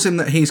 Tells him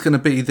that he's going to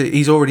be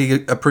he's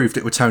already approved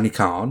it with Tony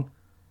Khan,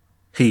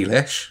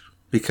 heelish,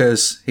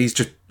 because he's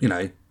just,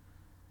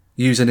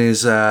 using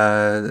his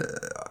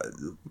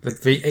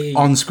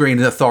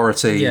on-screen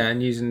authority. Yeah,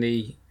 and using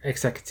the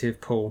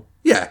executive pull.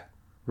 Yeah,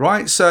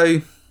 right?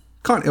 So,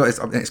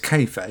 it's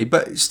kayfabe,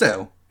 but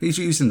still, he's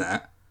using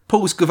that.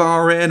 Pulls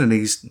Guevara in and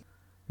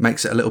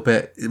makes a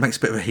bit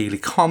of a heely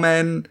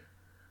comment.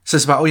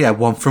 Says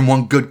about, from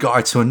one good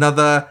guy to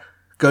another.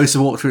 Goes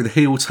to walk through the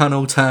heel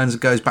tunnel, turns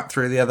and goes back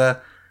through the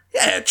other.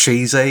 Yeah,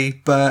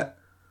 cheesy, but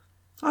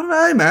I don't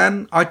know,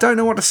 man. I don't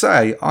know what to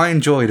say. I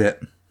enjoyed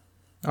it.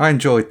 I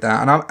enjoyed that,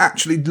 and I'm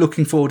actually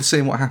looking forward to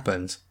seeing what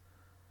happens.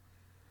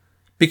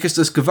 Because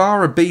does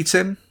Guevara beat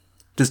him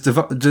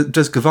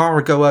Does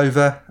Guevara go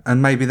over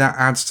and maybe that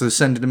adds to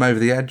sending him over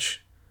the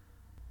edge?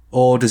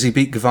 Or does he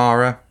beat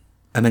Guevara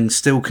and then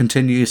still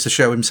continues to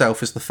show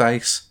himself as the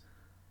face?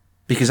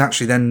 Because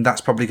actually then that's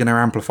probably going to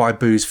amplify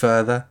Boo's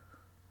further.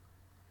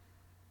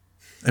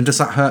 And does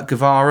that hurt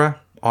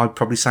Guevara? I'd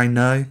probably say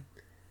no.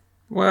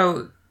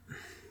 Well,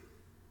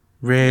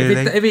 really?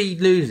 If he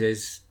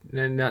loses,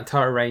 then that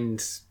title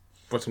reigns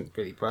wasn't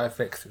really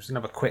perfect. It was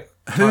another quick...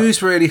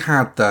 Who's really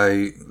had,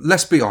 though,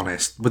 let's be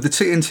honest, with the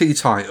TNT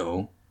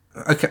title,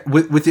 okay,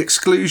 with the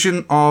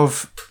exclusion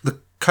of the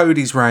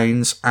Cody's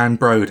reigns and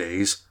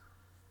Brody's,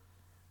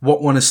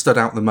 what one has stood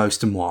out the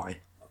most and why?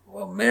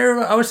 Well,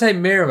 Miro, I would say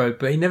Miro,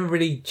 but he never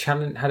really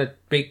had a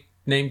big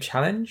name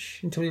challenge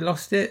until he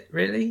lost it,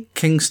 really.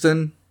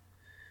 Kingston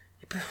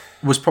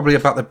was probably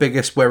about the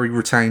biggest where he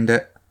retained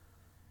it.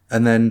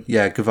 And then,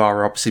 yeah,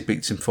 Guevara obviously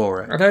beats him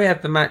for it. I know he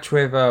had the match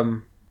with...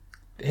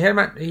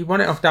 He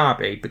won it off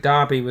Darby, but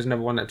Darby was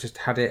another one that just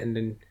had it, and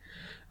then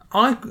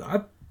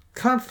I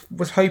kind of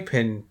was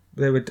hoping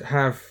they would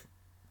have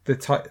the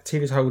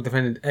TV title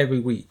defended every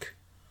week,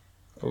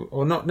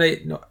 or not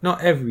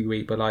every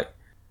week, but like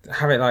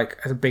have it like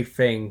as a big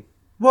thing.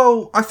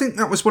 Well, I think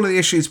that was one of the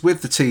issues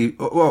with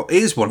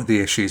is one of the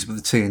issues with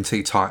the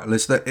TNT title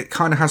is that it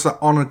kind of has that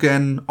on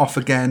again, off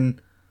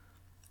again.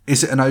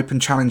 Is it an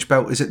open challenge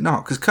belt? Is it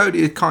not? Because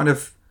Cody had kind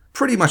of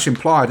pretty much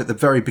implied at the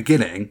very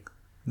beginning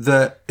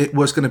that it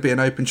was going to be an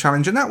open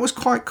challenge, and that was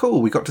quite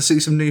cool. We got to see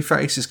some new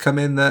faces come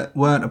in that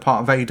weren't a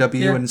part of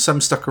AEW, and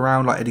some stuck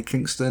around like Eddie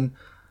Kingston,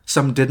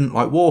 some didn't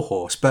like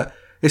Warhorse, but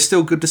it's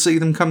still good to see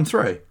them come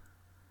through.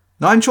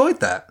 And I enjoyed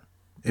that,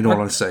 in all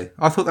honesty.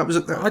 I thought that was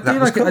cool.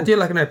 I do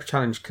like an open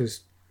challenge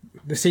because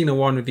the Cena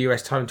won with the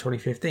US title in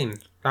 2015.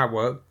 That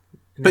worked.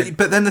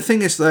 But then the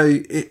thing is, though,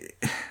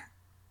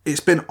 it's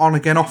been on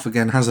again, off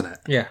again, hasn't it?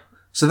 Yeah.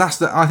 So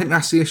I think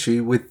that's the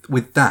issue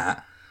with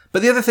that.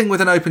 But the other thing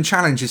with an open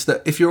challenge is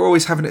that if you're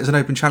always having it as an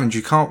open challenge,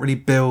 you can't really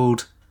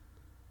build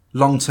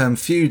long-term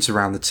feuds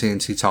around the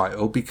TNT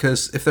title,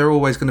 because if they're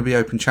always going to be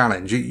open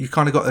challenge, you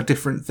kind of got a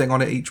different thing on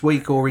it each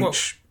week or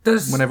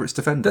whenever it's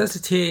defended. Does the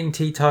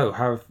TNT title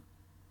have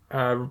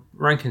a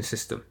ranking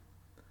system?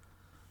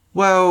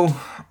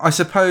 Well, I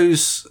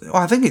suppose...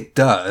 I think it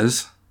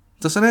does,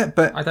 doesn't it?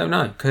 But I don't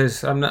know,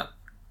 because I'm not...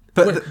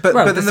 But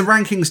then the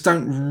rankings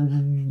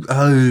don't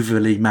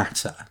overly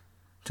matter,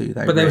 do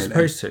they? But they were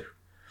supposed to.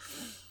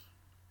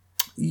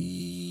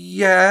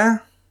 Yeah.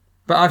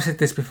 But I've said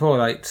this before,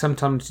 like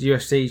sometimes the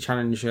UFC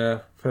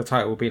challenger for the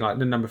title will be like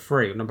the number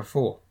 3 or number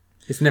 4.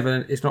 It's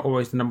not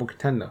always the number 1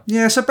 contender.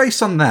 Yeah, so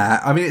based on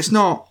that, I mean, it's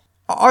not...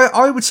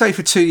 I would say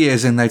for 2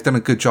 years in, they've done a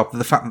good job of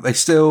the fact that they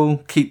still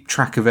keep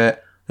track of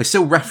it, they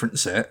still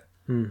reference it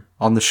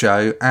on the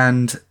show,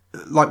 and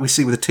like we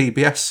see with the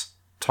TBS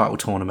title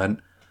tournament,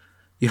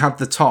 you had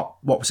the top,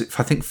 what was it,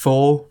 I think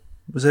 4,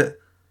 was it?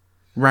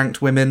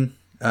 Ranked women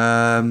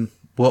were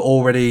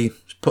already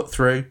put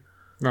through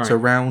to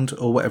round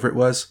or whatever it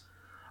was.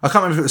 I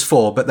can't remember if it was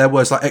 4, but there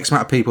was like X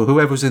amount of people.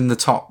 Whoever was in the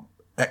top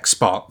X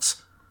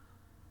spots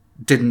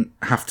didn't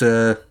have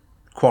to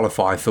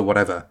qualify for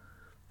whatever.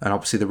 And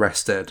obviously the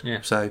rest did. Yeah.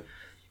 So,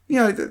 you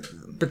know...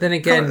 But then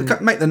again...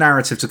 Make the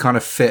narrative to kind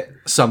of fit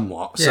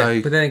somewhat. Yeah,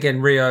 so, but then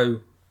again, Rio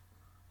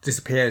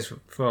disappears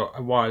for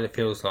a while, it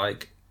feels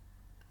like.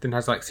 Then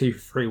has like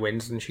 2-3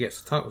 wins and she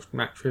gets the title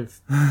match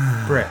with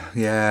Britt.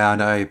 Yeah, I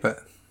know, but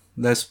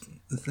there's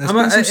been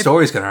some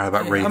stories going around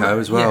about Rio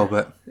as well.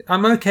 But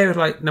I'm okay with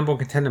like number 1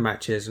 contender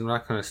matches and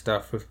that kind of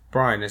stuff with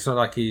Brian. It's not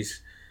like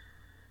he's...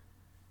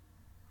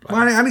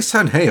 Well, and he's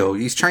turned heel.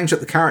 He's changed up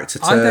the character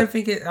to... I don't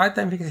think it's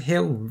a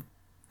heel.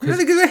 You don't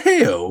think he's a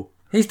heel?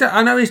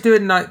 I know he's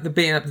doing like the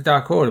beating up the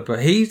Dark Order, but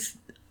he's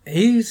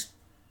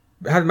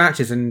had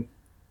matches and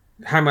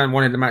Hangman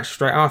wanted the match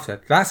straight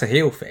after. That's a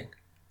heel thing.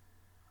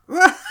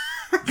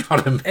 Hang on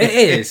a minute. It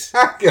is.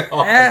 Hang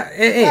on.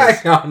 It is.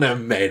 Hang on a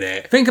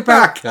minute. Think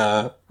about...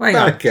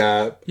 Back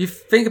up. You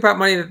think about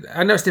Money...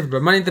 I know it's different,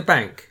 but Money in the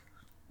Bank.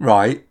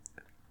 Right.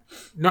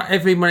 Not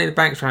every Money in the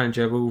Bank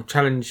challenger will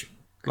challenge,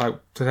 like,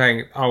 to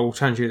saying, I'll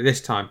challenge you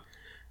this time.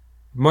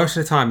 Most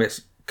of the time,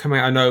 it's coming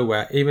out of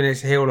nowhere, even if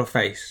it's heel or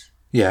face.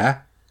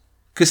 Yeah.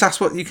 Because that's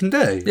what you can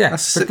do. Yeah.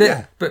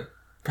 But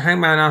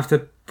Hangman,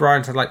 after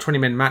Brian's had like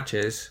 20-minute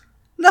matches...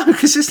 No,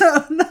 because it's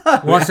not... No.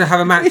 Wants to have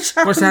a match...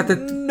 Wants to have the...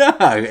 No,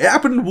 it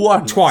happened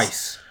once.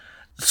 Twice.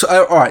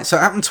 So, all right, so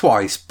it happened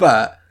twice,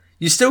 but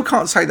you still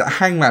can't say that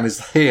Hangman is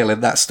the heel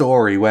in that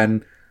story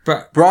when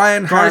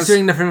Brian's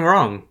doing nothing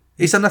wrong.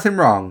 He's done nothing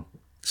wrong.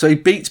 So he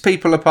beats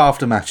people up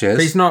after matches.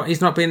 But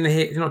he's not being the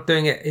heel. He's not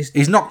doing it.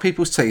 He's knocked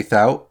people's teeth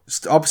out.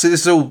 Obviously,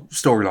 this is all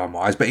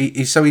storyline-wise, but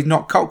he's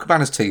knocked Colt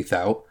Cabana's teeth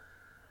out.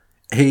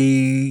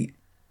 He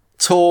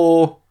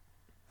tore...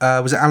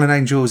 was it Alan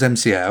Angel's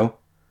MCL?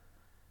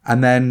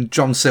 And then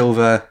John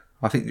Silver,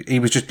 I think he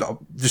was just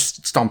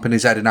stomping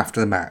his head in after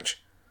the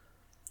match.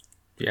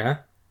 Yeah.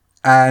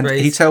 And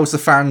he tells the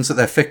fans that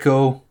they're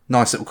fickle.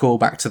 Nice little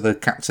callback to the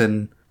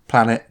Captain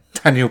Planet,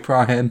 Daniel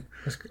Bryan.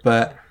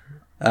 But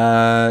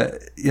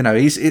That's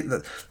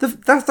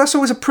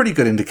always a pretty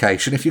good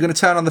indication if you're going to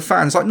turn on the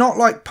fans. Like, not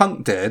like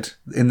Punk did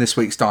in this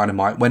week's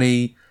Dynamite when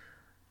he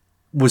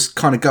was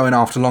kind of going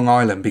after Long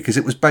Island, because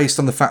it was based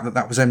on the fact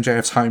that was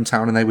MJF's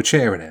hometown and they were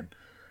cheering him.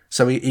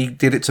 So he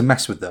did it to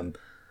mess with them.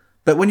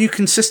 But when you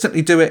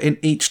consistently do it in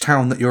each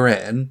town that you're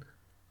in,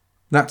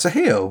 that's a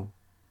heel.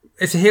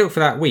 It's a heel for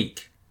that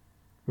week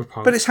with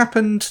Punk. But it's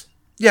happened,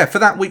 for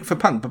that week for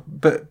Punk.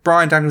 But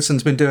Bryan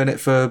Danielson's been doing it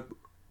for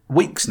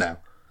weeks now.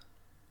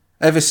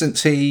 Ever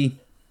since he...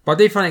 But I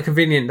do find it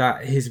convenient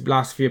that his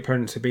last few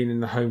opponents have been in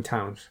the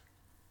hometowns.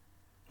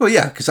 Well,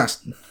 yeah, because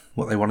that's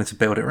what they wanted to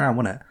build it around,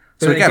 wasn't it?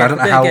 So again, I don't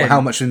know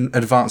how much in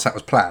advance that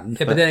was planned.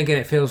 Yeah, but then again,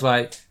 it feels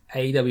like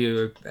AEW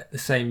are at the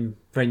same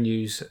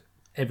venues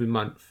every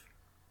month.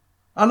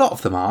 A lot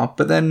of them are,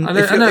 but then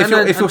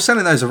if you're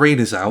selling those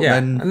arenas out,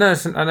 then... I know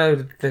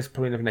there's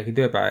probably nothing they can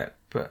do about it,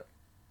 but...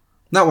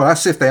 No, well,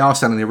 that's if they are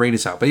selling the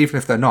arenas out, but even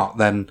if they're not,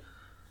 then,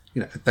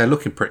 they're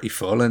looking pretty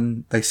full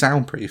and they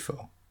sound pretty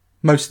full.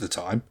 Most of the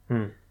time.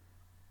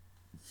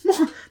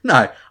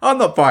 No, I'm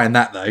not buying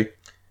that, though.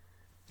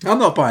 I'm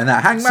not buying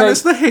that. Hangman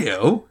is the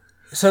heel.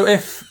 So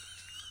if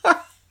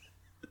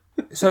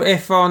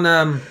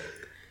on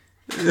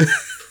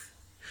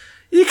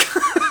you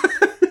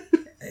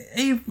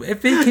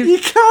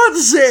can't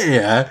sit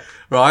here,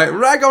 right,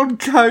 rag on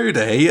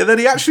Cody, and then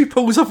he actually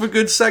pulls off a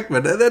good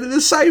segment, and then in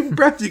the same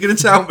breath you're going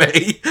to tell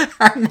me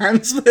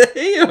Hangman's the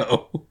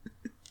heel.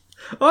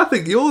 I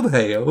think you're the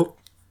heel.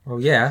 Well,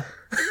 yeah.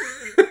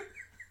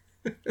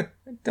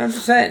 I'm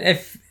just saying,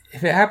 if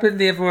it happened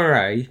the other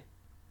way,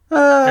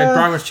 and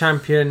Bryan was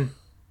champion,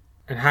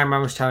 and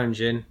Hangman was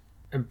challenging,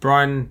 and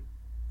Bryan...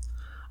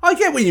 I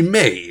get what you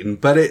mean,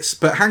 but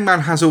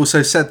Hangman has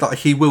also said that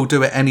he will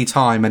do it any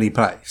time, any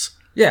place.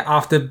 Yeah,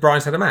 after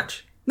Bryan's had a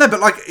match. No, but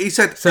like he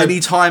said, any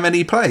time,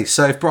 any place.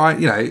 So if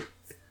Bryan, and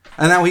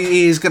now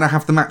he is going to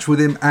have the match with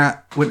him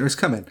at Winter is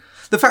Coming.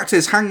 The fact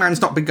is,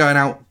 Hangman's not been going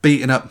out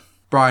beating up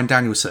Bryan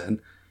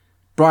Danielson.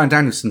 Bryan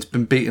Danielson's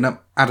been beating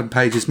up Adam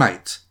Page's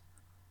mate.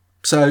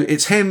 So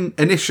it's him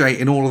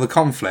initiating all of the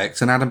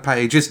conflict, and Adam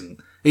Page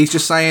isn't. He's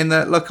just saying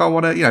that, look, I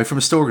want to, from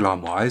a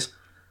storyline wise.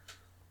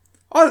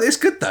 Oh, it's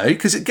good though,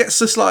 because it gets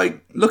us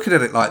like looking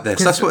at it like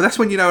this. That's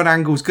when you know an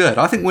angle's good.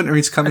 I think Winter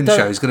is Coming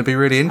show is going to be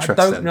really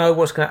interesting. I don't know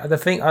what's going to... The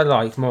thing I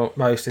like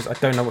most is I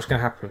don't know what's going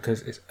to happen,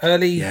 because it's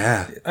early.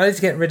 Yeah. Early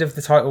to get rid of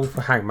the title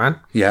for Hangman.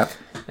 Yeah.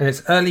 And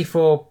it's early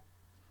for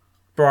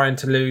Bryan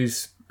to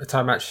lose a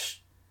time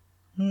match.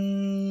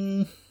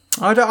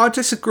 I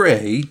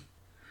disagree.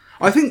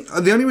 I think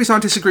the only reason I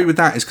disagree with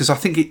that is because I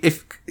think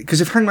if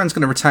Hangman's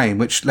going to retain,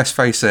 which, let's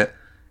face it,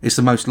 is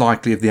the most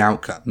likely of the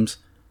outcomes.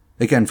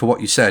 Again, for what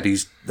you said,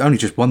 he's only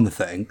just won the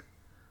thing.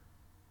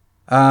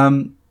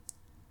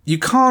 You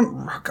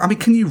can't... I mean,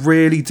 can you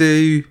really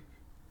do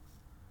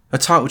a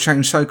title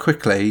change so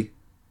quickly,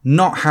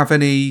 not have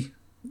any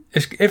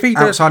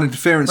outside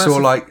interference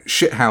or like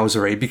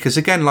shithousery? Because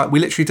again, like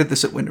we literally did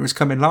this at Winter is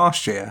Coming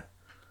last year.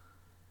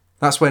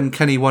 That's when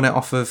Kenny won it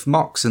off of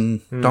Mox and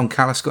Don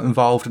Callis got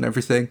involved and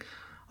everything.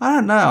 I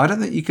don't know. I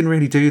don't think you can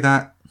really do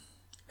that.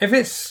 If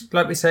it's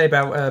like we say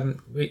about...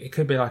 it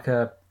could be like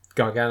a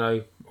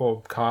Gargano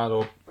or Kyle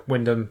or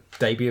Wyndham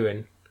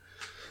debuting.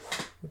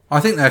 I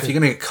think that if you're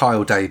going to get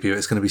Kyle debut,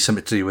 it's going to be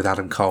something to do with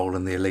Adam Cole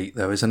and the Elite,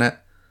 though, isn't it?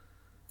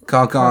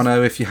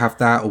 Gargano, if you have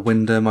that, or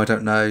Wyndham, I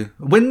don't know.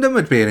 Wyndham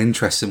would be an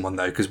interesting one,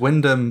 though, because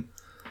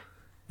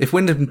if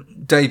Wyndham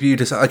debuted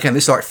as... Again,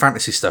 this is like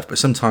fantasy stuff, but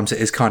sometimes it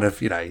is kind of,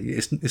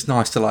 it's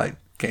nice to like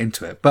get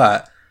into it.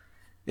 But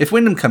if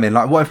Wyndham come in,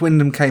 like what if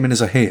Wyndham came in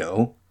as a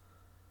heel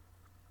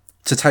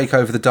to take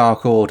over the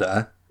Dark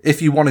Order... If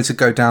you wanted to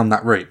go down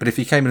that route, but if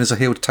you came in as a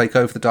heel to take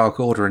over the Dark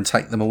Order and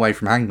take them away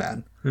from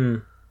Hangman,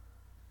 and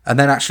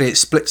then actually it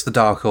splits the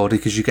Dark Order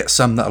because you get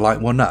some that are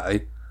like, well, no,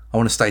 I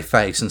want to stay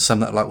face, and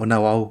some that are like, well,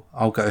 no,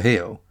 I'll go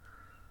heel.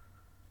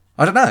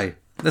 I don't know.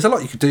 There's a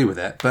lot you could do with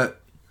it, but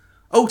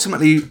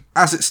ultimately,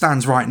 as it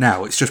stands right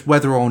now, it's just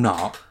whether or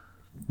not,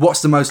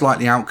 what's the most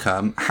likely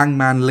outcome?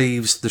 Hangman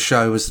leaves the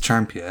show as the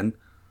champion,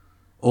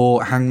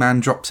 or Hangman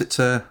drops it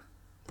to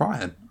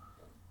Bryan.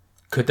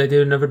 Could they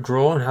do another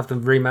draw and have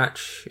them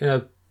rematch,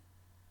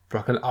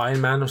 like an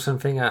Iron Man or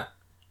something at...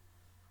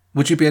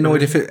 Would you be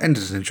annoyed if it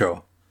ended in a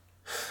draw?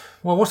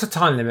 Well, what's the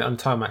time limit on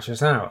time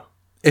matches now?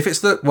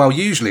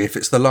 Usually if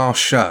it's the last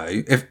show,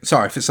 if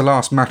it's the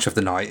last match of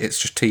the night, it's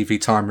just TV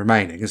time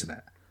remaining, isn't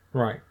it?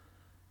 Right.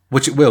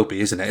 Which it will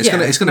be, isn't it?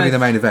 It's going to be the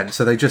main event,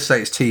 so they just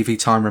say it's TV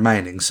time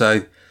remaining.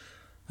 So,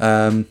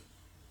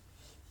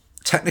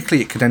 technically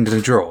it could end in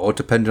a draw,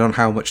 depending on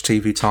how much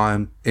TV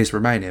time is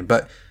remaining,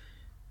 but...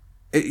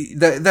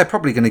 They're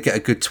probably going to get a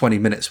good 20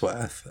 minutes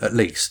worth, at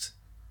least.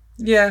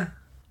 Yeah.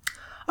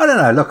 I don't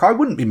know. Look, I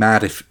wouldn't be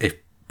mad if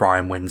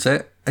Bryan wins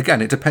it.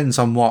 Again, it depends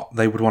on what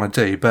they would want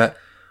to do. But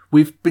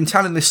we've been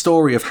telling this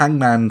story of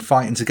Hangman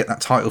fighting to get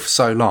that title for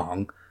so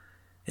long.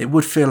 It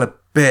would feel a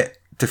bit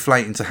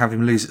deflating to have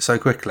him lose it so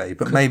quickly.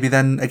 But maybe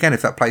then, again,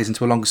 if that plays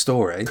into a longer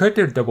story... Could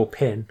do a double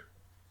pin.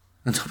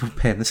 A double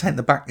pin? This ain't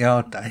the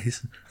backyard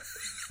days.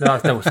 No,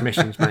 it's double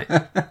submissions, mate.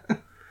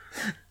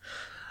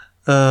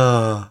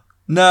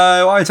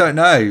 No, I don't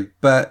know,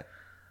 but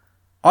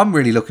I'm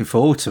really looking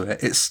forward to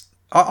it.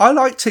 I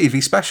like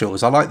TV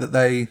specials. I like that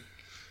they,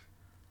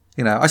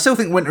 I still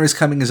think Winter is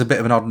Coming is a bit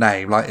of an odd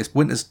name. Like,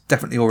 winter's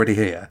definitely already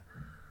here.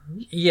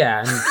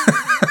 Yeah.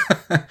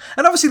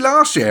 And obviously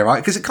last year, right?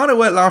 Because it kind of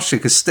worked last year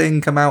because Sting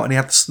come out and he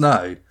had the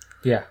snow.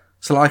 Yeah.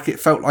 So, like, it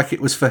felt like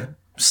it was for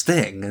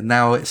Sting, and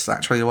now it's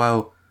actually,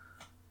 well,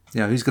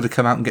 who's going to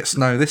come out and get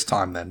snow this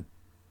time then?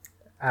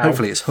 Ow.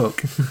 Hopefully it's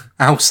Hook.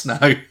 Ow,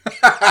 snow.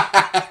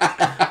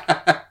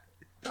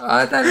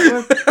 I don't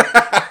know.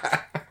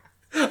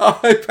 I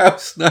hope Ow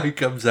Snow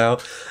comes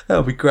out.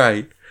 That'll be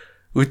great.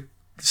 With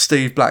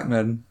Steve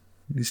Blackman,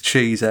 his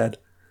cheese head.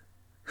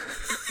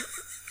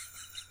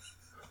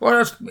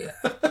 Well,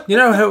 we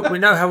know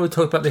how we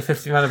talked about the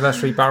 50th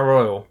anniversary Battle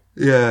Royal.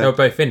 Yeah. They were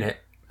both in it,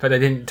 but they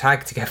didn't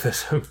tag together,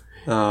 so...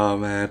 Oh,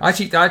 man. I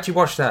actually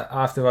watched that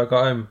after I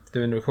got home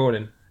doing the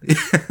recording.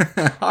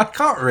 I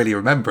can't really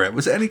remember it.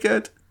 Was it any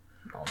good?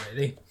 Not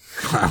really.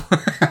 Wow.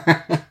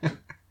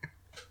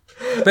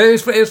 But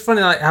it was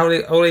funny, like how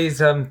all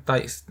these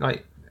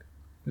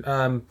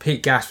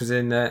Pete Gas was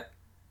in there,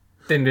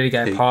 didn't really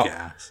get a pop.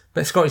 Gas.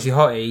 But Scotty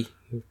Hottie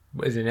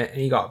was in it, and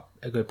he got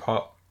a good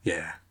pop.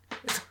 Yeah.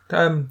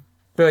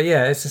 But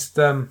yeah, it's just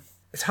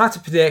it's hard to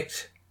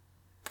predict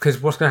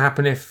because what's going to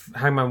happen if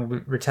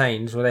Hangman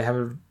retains? Will they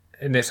have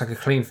and it's like a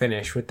clean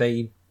finish? Would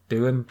they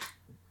do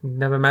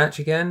another match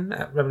again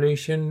at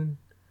Revolution?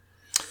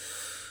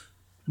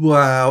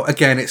 Well,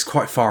 again, it's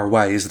quite far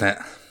away, isn't it?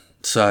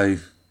 So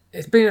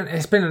it's been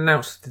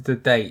announced the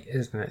date,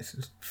 isn't it?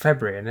 It's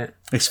February, isn't it?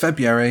 It's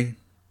February,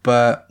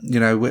 but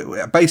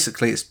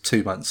basically it's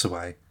 2 months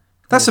away.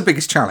 That's the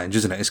biggest challenge,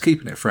 isn't it? It's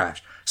keeping it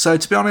fresh. So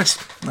to be honest,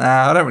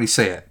 I don't really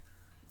see it.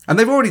 And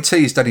they've already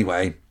teased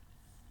anyway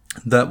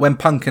that when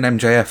Punk and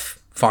MJF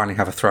finally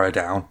have a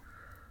throwdown,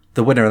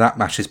 the winner of that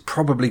match is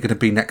probably going to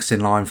be next in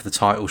line for the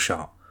title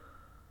shot.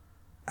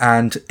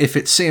 And if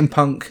it's CM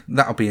Punk,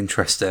 that'll be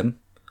interesting.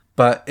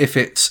 But if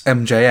it's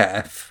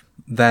MJF,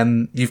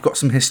 then you've got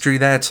some history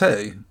there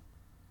too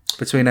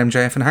between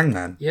MJF and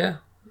Hangman. Yeah.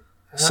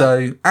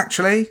 So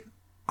actually,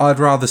 I'd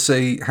rather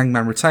see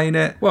Hangman retain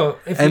it. Well,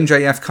 if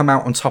MJF come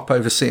out on top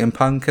over CM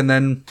Punk, and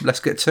then let's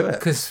get to it.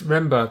 Because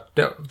remember,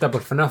 Double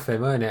for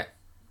Nothing, weren't it?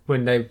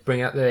 When they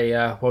bring out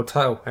the world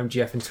title,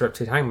 MJF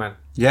interrupted Hangman.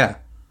 Yeah.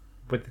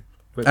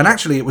 And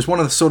actually, it was one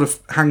of the sort of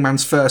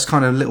Hangman's first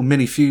kind of little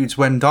mini feuds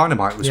when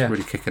Dynamite was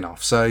really kicking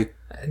off. So,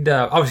 and,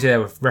 obviously they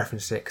would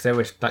reference it because they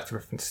always like to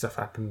reference stuff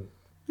happen.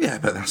 Yeah,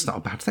 but that's not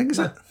a bad thing, is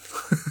it?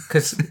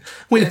 Because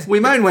we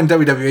moan when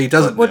WWE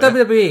doesn't. Well,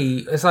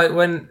 WWE, it's like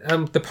when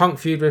the Punk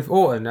feud with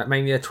Orton at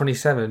Mania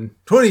 27.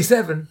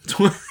 27. It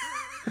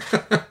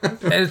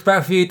was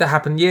about a feud that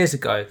happened years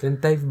ago.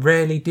 Then they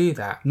rarely do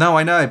that. No,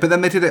 I know, but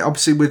then they did it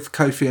obviously with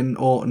Kofi and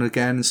Orton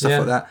again and stuff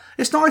like that.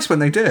 It's nice when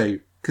they do.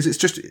 Because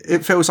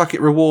it feels like it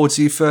rewards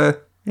you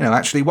for,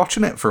 actually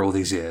watching it for all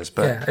these years.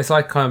 But yeah, it's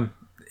like I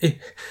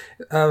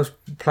was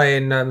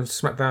playing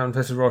SmackDown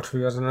vs. Raw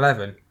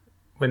 2011,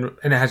 and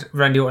it has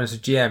Randy Orton as a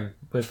GM,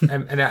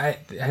 and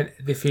it had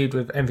the feud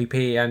with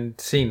MVP and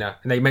Cena,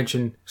 and they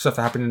mentioned stuff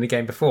that happened in the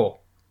game before,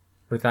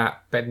 with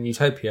that Bet in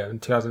Utopia in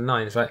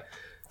 2009. It's like,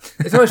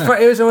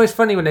 it was always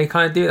funny when they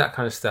kind of do that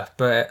kind of stuff,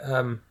 but...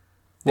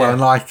 Well,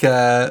 like,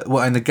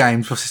 what in the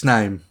games, what's his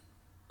name?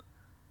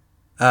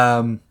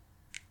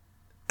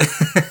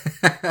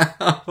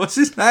 What's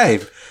his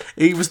name?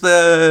 He was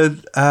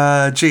the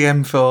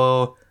GM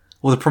for,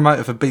 or the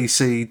promoter for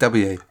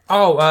BCW.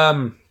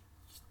 Oh,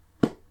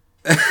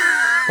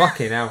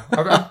 fucking hell!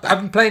 I've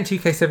been playing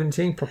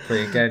 2K17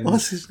 properly again.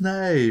 What's his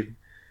name?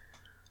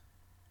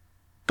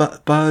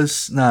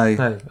 Buzz? No.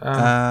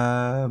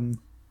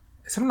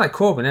 Something like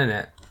Corbin, isn't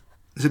it?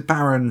 Is it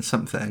Baron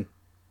something?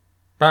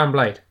 Baron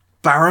Blade.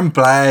 Baron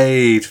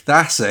Blade.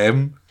 That's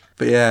him.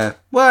 But yeah.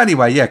 Well,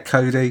 anyway, yeah,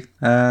 Cody.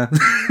 I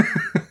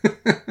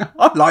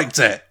liked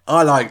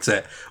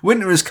it.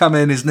 Winter is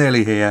coming is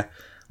nearly here.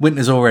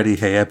 Winter's already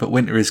here, but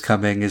winter is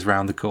coming is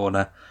round the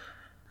corner.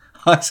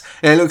 It's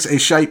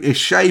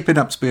shaping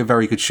up to be a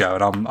very good show,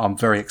 and I'm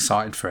very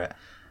excited for it.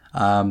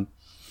 But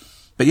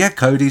yeah,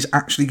 Cody's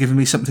actually giving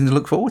me something to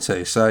look forward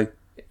to. So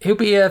he'll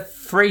be a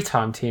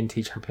 3-time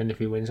TNT champion if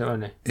he wins it,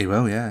 won't he? He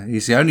will, yeah.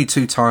 He's the only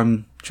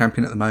 2-time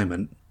champion at the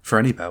moment for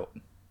any belt.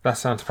 That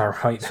sounds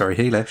about right. It's very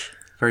heelish.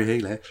 Very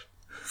heelish.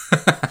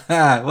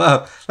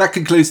 Well, that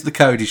concludes the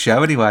Cody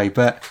show anyway,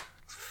 but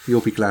you'll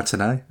be glad to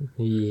know.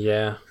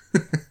 Yeah.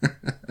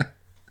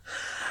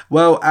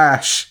 Well,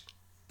 Ash,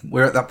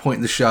 we're at that point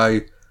in the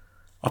show.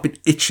 I've been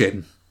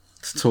itching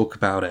to talk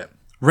about it.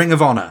 Ring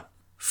of Honor,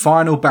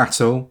 Final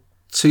Battle,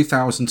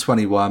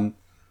 2021.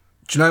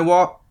 Do you know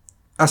what?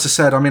 As I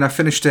said, I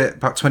finished it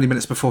about 20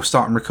 minutes before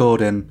starting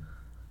recording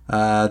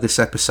this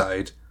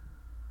episode.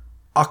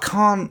 I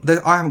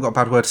haven't got a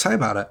bad word to say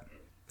about it.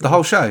 The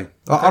whole show.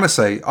 Okay.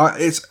 Honestly,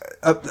 it's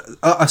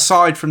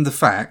aside from the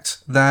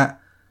fact that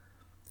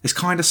it's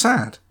kind of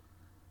sad.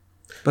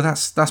 But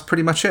that's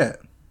pretty much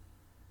it.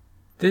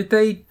 Did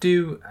they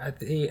do at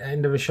the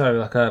end of a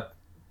show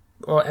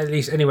or at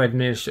least anywhere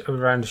near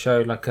around the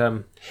show,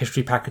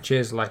 history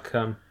packages,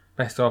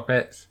 best of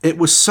bits. It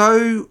was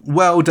so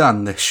well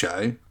done, this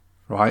show,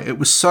 right? It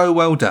was so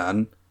well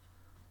done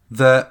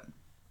that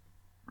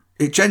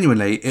it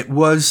genuinely,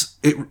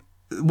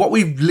 what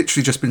we've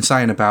literally just been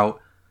saying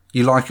about,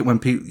 you like it when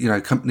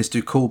people, companies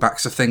do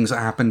callbacks of things that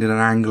happened in an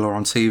angle or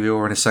on TV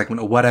or in a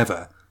segment or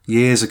whatever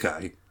years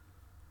ago.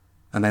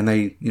 And then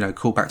they,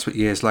 call back to it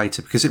years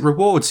later because it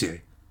rewards you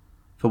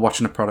for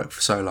watching a product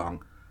for so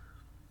long.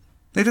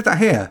 They did that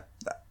here.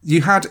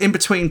 You had, in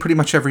between pretty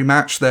much every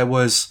match, there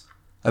was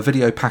a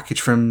video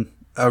package from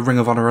a Ring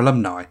of Honor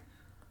alumni.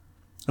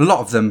 A lot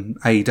of them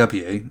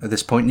AEW at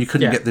this point. You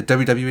couldn't get the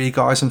WWE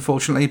guys,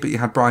 unfortunately, but you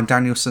had Bryan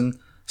Danielson,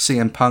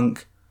 CM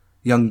Punk,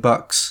 Young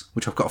Bucks,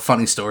 which I've got a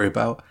funny story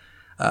about.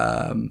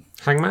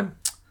 Hangman,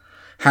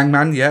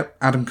 yep.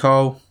 Adam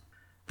Cole.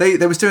 They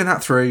was doing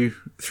that through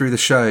the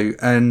show,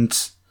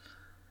 and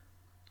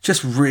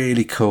just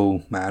really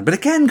cool, man. But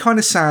again, kind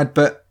of sad,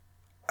 but,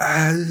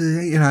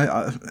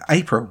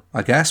 April,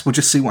 I guess. We'll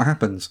just see what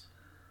happens.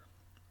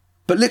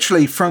 But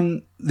literally,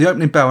 from the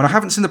opening bell, and I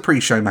haven't seen the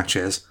pre-show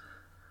matches,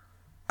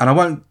 and I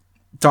won't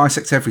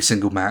dissect every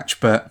single match,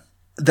 but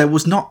there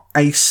was not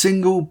a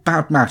single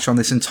bad match on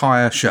this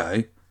entire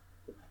show.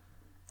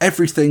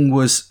 Everything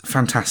was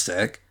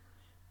fantastic.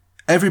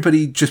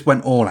 Everybody just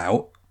went all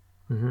out.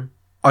 Mm-hmm.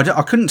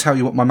 I couldn't tell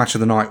you what my match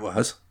of the night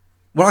was.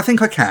 Well, I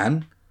think I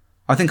can.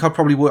 I think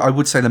I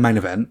would say the main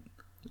event.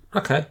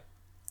 Okay.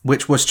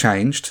 Which was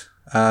changed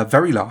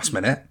very last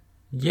minute.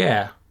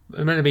 Yeah.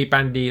 It meant to be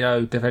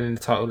Bandito defending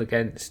the title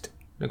against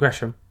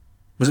Gresham.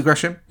 Was it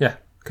Gresham? Yeah,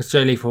 because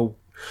Jay Lethal.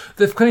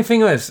 The funny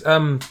thing was,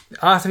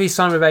 after he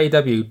signed with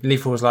AEW,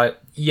 Lethal was like,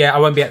 "Yeah, I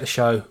won't be at the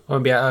show. I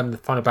won't be at the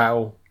final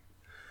battle."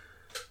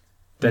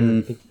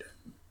 Then,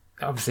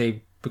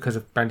 obviously, because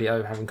of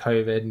Bandito having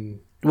COVID, and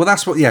well,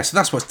 that's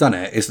what's done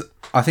it. Is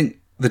I think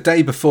the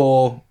day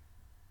before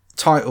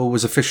title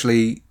was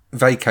officially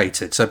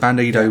vacated, so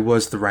Bandito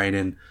was the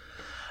reigning.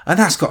 And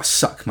that's got to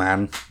suck,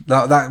 man.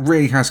 That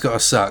really has got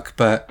to suck.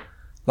 But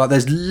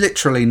there's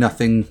literally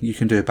nothing you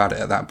can do about it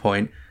at that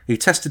point. He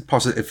tested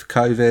positive for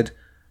COVID,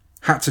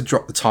 had to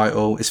drop the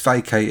title. It's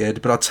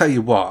vacated. But I'll tell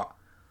you what,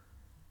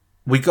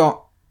 we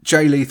got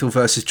Jay Lethal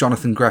versus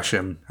Jonathan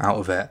Gresham out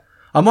of it.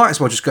 I might as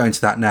well just go into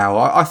that now.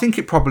 I think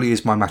it probably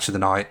is my match of the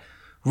night.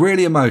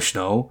 Really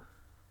emotional,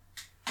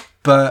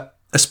 but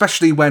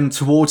especially when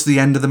towards the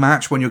end of the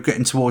match, when you're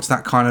getting towards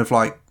that kind of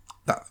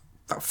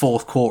that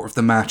fourth quarter of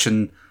the match,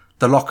 and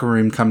the locker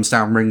room comes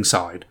down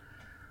ringside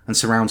and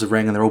surrounds a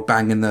ring, and they're all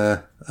banging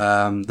the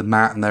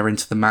mat, and they're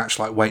into the match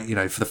for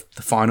the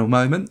final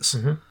moments.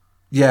 Mm-hmm.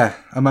 Yeah,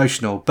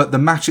 emotional. But the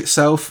match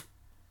itself,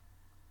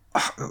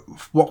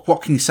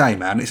 what can you say,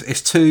 man?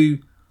 It's two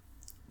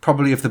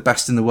probably of the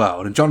best in the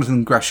world, and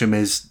Jonathan Gresham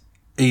is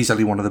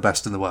easily one of the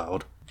best in the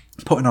world,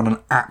 putting on an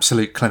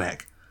absolute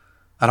clinic.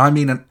 And I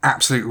mean an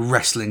absolute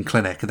wrestling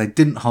clinic, and they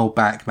didn't hold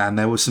back, man.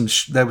 There were some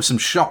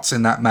shots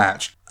in that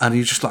match, and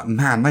you're just like,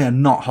 man, they are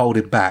not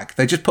holding back.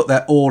 They just put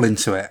their all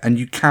into it, and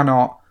you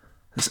cannot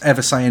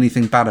ever say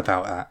anything bad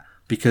about that,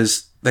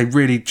 because they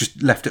really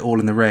just left it all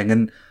in the ring.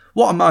 And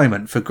what a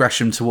moment for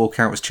Gresham to walk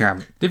out as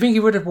champ. Do you think he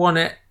would have won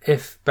it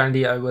if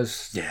Bandito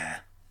was... Yeah.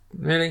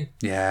 Really?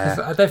 Yeah.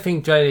 I don't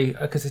think Jay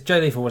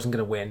Lethal wasn't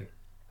going to win.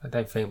 I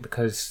don't think,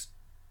 because,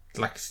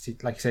 like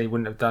you say, he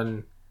wouldn't have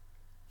done...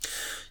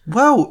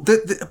 Well,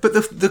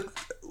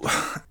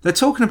 they're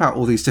talking about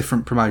all these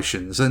different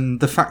promotions,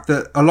 and the fact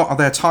that a lot of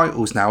their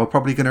titles now are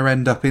probably going to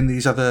end up in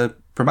these other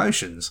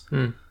promotions.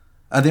 Mm.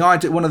 And the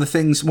idea, one of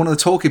the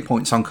talking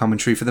points on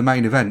commentary for the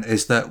main event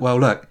is that, well,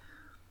 look,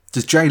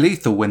 does Jay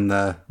Lethal win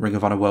the Ring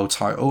of Honor World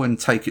title and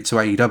take it to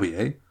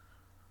AEW,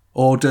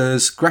 or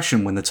does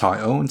Gresham win the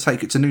title and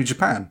take it to New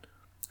Japan?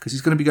 Because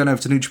he's going to be going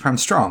over to New Japan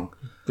Strong.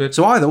 Good.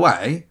 So either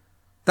way,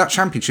 that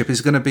championship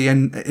is going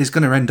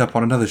to end up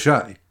on another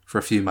show for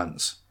a few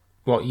months.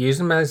 What, use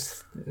them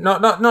as...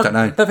 Don't know.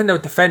 I don't think they'll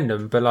defend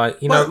them,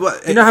 but you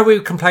know how we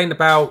complained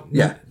about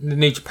the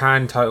New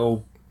Japan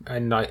title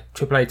and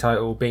AAA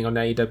title being on the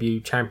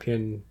AEW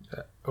champion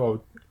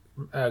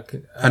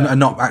and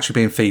not actually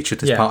being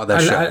featured as part of their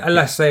show.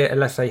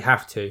 Unless they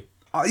have to.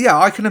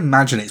 I can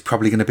imagine it's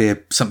probably going to be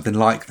something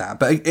like that,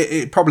 but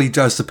it probably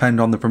does depend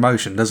on the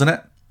promotion, doesn't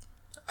it?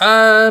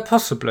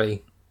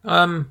 Possibly.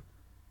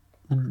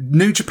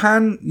 New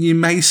Japan, you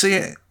may see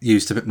it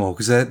used a bit more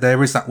because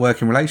there is that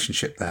working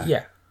relationship there.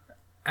 Yeah,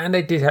 and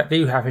they do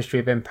have history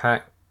of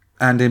Impact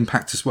and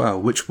Impact as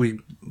well, which we'll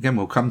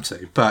come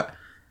to. But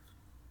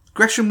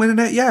Gresham winning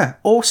it, yeah,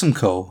 awesome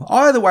call.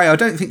 Either way, I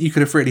don't think you could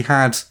have really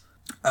had.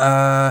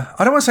 I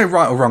don't want to say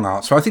right or wrong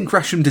answer. I think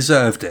Gresham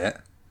deserved it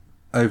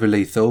over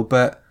Lethal,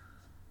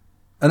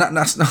 and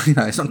that's not,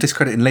 it's not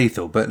discrediting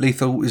Lethal, but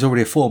Lethal is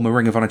already a former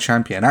Ring of Honor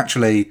champion.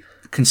 Actually,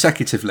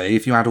 consecutively,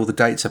 if you add all the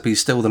dates up,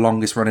 he's still the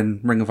longest running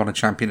Ring of Honor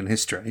champion in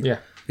history. Yeah.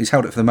 He's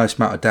held it for the most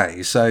amount of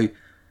days. So,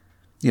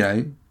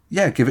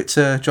 give it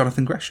to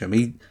Jonathan Gresham.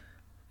 He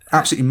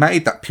absolutely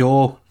made that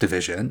pure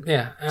division.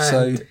 Yeah.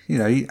 So, he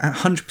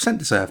 100%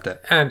 deserved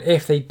it. And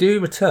if they do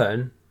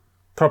return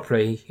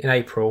properly in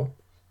April,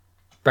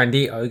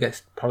 Bandito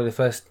gets probably the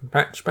first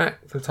match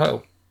back for the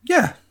title.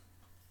 Yeah.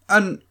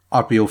 And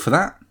I'd be all for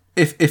that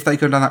if they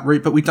go down that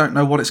route, but we don't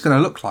know what it's going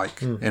to look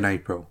like in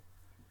April.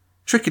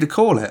 Tricky to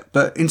call it,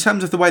 but in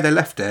terms of the way they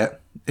left it,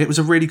 it was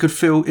a really good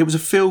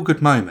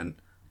feel-good moment.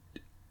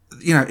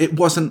 You know, it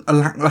wasn't a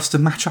lackluster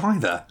match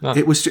either. No.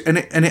 It was,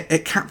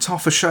 it capped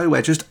off a show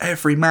where just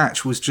every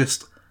match was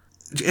just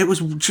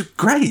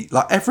great.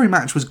 Like, every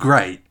match was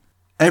great.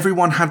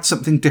 Everyone had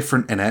something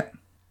different in it.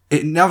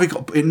 It never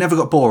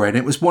got boring.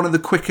 It was one of the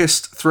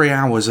quickest 3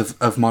 hours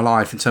of my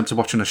life in terms of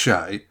watching a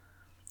show.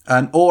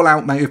 And All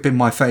Out may have been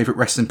my favourite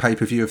wrestling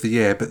pay-per-view of the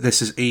year, but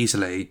this is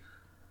easily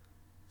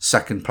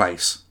second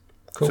place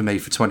for me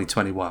for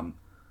 2021.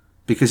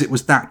 Because it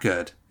was that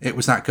good. It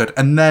was that good.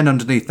 And then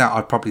underneath that,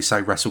 I'd probably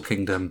say Wrestle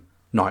Kingdom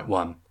Night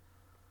 1.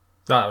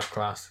 That was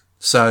class.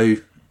 So,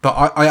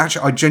 but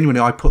I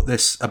genuinely put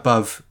this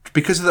above,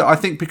 because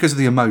of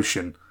the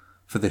emotion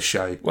for this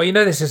show. Well, you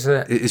know, this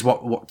is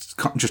what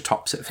just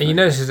tops it for me. You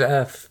know, this is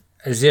a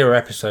 0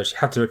 episode. You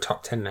have to do a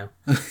top 10 now.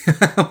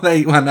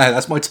 Well, no,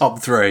 that's my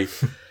top 3.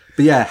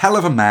 But yeah, hell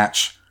of a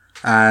match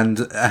and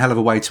a hell of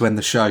a way to end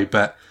the show.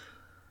 But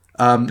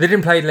they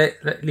didn't play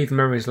Leave the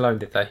Memories Alone,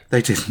 did they?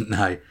 They didn't,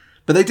 no.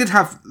 But they did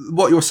have,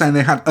 what you're saying,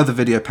 they had other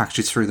video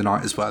packages through the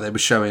night as well. They were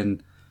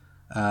showing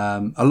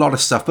a lot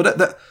of stuff.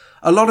 But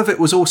a lot of it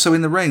was also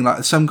in the ring.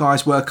 Like, some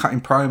guys were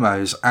cutting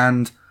promos.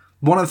 And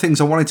one of the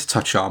things I wanted to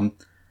touch on,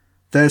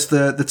 there's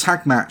the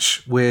tag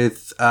match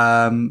with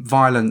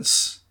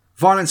Violence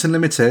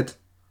Unlimited,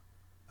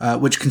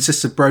 which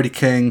consists of Brody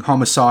King,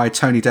 Homicide,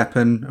 Tony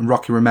Deppen, and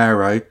Rocky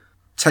Romero,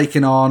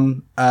 taking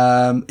on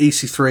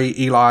EC3,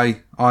 Eli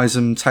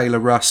Isom, Taylor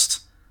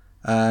Rust,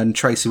 and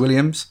Tracy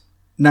Williams.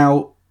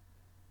 Now,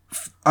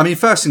 I mean,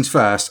 first things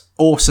first,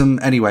 awesome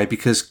anyway,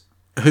 because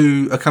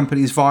who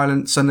accompanies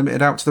Violence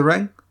Unlimited out to the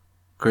ring?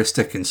 Chris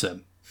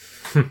Dickinson.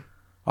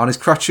 On his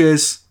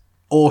crutches,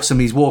 awesome.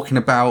 He's walking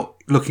about,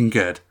 looking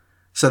good.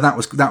 So that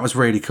was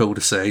really cool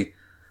to see.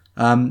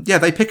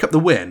 They pick up the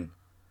win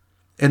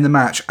in the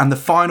match, and the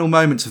final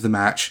moments of the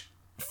match,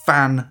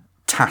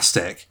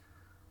 fantastic.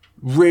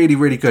 Really,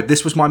 really good.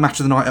 This was my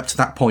match of the night up to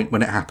that point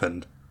when it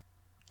happened.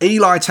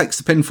 Eli takes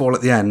the pinfall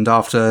at the end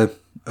after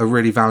a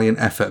really valiant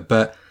effort,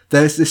 but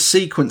there's this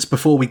sequence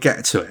before we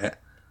get to it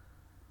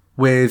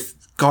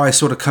with guys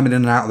sort of coming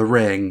in and out of the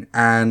ring,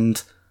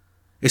 and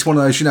it's one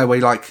of those, you know, where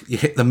you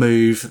hit the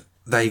move,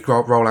 they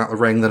roll out the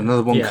ring, then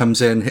another one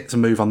comes in, hits a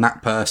move on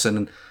that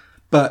person.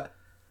 But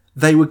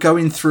they were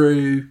going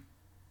through,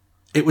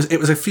 it was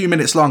a few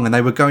minutes long, and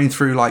they were going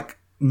through like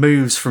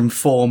moves from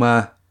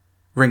former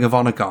Ring of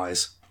Honor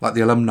guys, like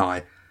the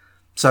alumni.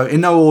 So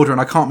in no order, and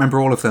I can't remember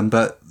all of them,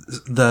 but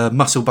the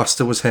Muscle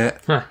Buster was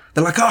hit. Huh.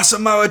 They're like,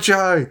 Samoa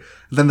Joe!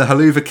 And then the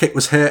Haluva kick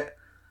was hit.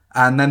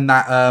 And then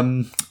that, I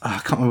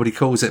can't remember what he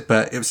calls it,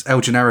 but it was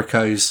El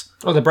Generico's.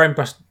 Oh, the Brain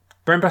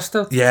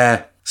Buster?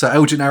 Yeah. So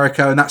El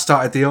Generico, and that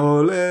started the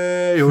ole,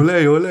 ole,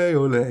 ole,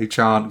 ole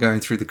chant going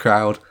through the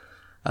crowd.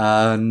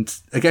 And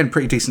again,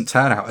 pretty decent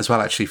turnout as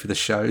well, actually, for the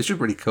show. It was just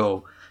really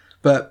cool.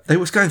 But they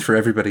was going through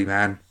everybody,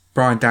 man.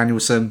 Bryan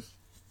Danielson,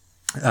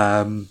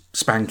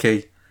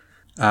 Spanky.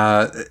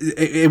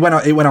 It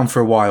went on for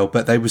a while,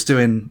 but they was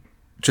doing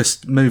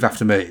just move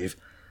after move.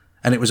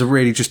 And it was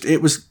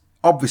it was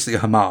obviously a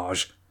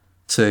homage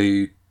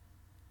to,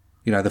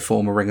 you know, the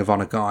former Ring of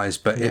Honor guys,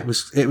 but it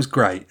was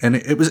great. And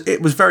it was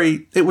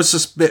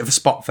just a bit of a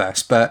spot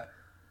fest, but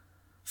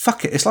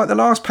fuck it. It's like the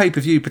last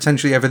pay-per-view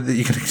potentially ever that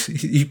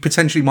you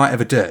potentially might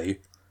ever do.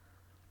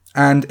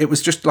 And it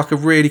was just like a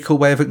really cool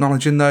way of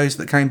acknowledging those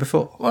that came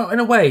before. Well, in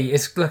a way,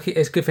 it's a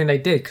good thing they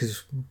did,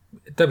 because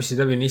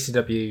WCW and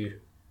ECW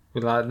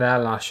with their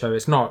last show,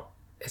 it's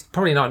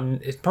probably known,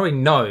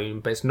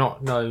 but it's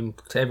not known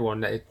to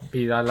everyone that it'd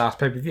be their last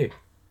pay-per-view.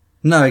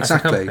 No,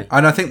 exactly.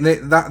 And I think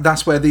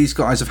that's where these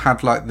guys have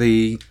had like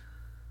the,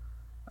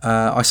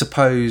 I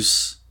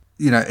suppose,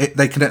 you know,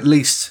 they can at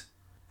least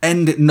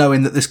end it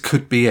knowing that this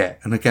could be it.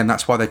 And again,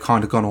 that's why they've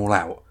kind of gone all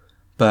out.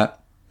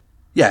 But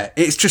yeah,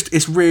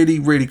 it's really,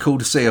 really cool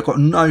to see. I've got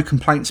no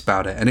complaints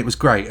about it, and it was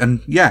great.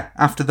 And yeah,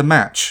 after the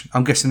match,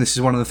 I'm guessing this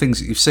is one of the things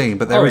that you've seen,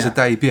 but there is a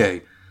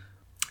debut.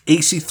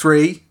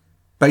 EC3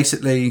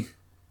 basically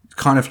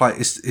kind of like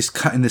is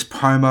cutting this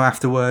promo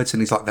afterwards,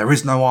 and he's like, there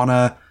is no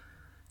honor.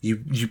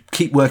 You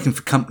keep working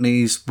for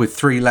companies with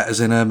 3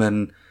 letters in them,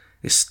 and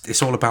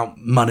it's all about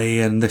money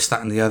and this,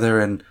 that, and the other,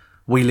 and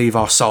we leave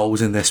our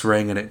souls in this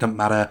ring, and it doesn't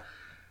matter.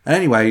 And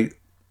anyway,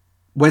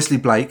 Wesley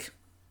Blake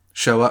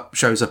shows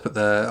up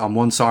on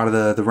one side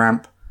of the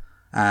ramp,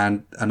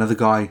 and another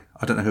guy,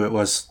 I don't know who it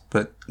was,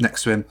 but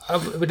next to him.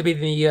 Would it be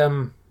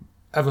the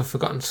other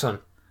Forgotten Son?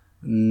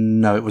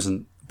 No, it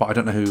wasn't. But I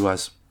don't know who he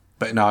was.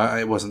 But no,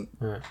 it wasn't.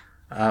 Right.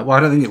 Well, I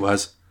don't think it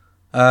was.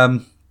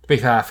 To be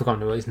fair, I've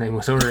forgotten what his name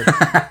was already.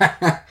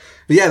 But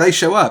yeah, they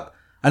show up.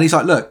 And he's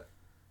like, look,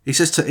 he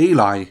says to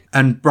Eli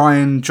and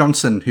Brian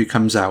Johnson, who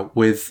comes out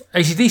with...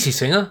 AC/DC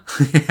singer?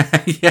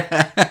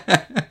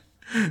 Yeah.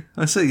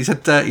 I see, he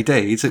said Dirty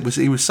Deeds.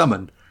 He was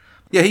summoned.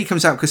 Yeah, he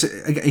comes out because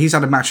he's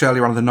had a match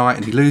earlier on in the night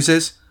and he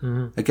loses.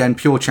 Mm-hmm. Again,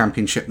 pure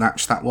championship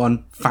match, that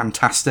one.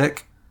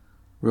 Fantastic.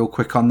 real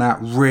quick on that.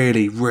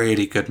 Really,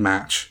 really good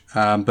match.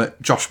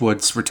 But Josh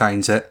Woods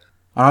retains it.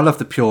 And I love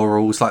the pure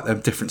rules, like the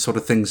different sort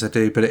of things they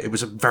do, but it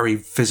was a very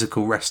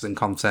physical wrestling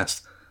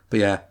contest. But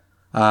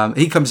yeah,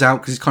 he comes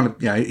out because he's kind of,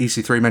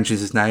 EC3 mentions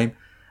his name,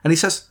 and he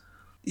says,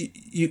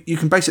 you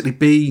can basically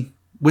be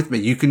with me.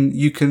 You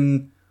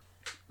can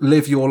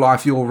live your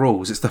life, your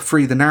rules. It's the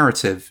free the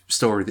narrative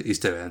story that he's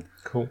doing.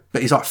 Cool.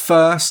 But he's like,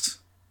 first,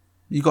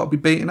 you got to be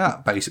beaten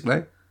up,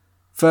 basically.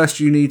 First,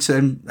 you need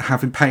to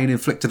have pain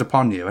inflicted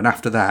upon you, and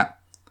after that,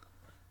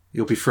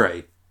 you'll be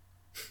free.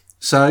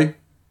 So,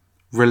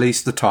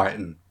 release the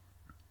Titan.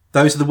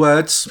 Those are the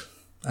words,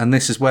 and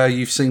this is where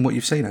you've seen what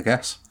you've seen, I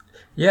guess.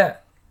 Yeah,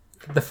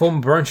 the former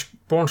Braun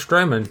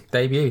Strowman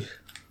debuted.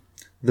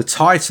 The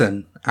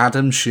Titan,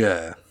 Adam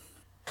Scherr,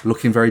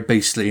 looking very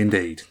beastly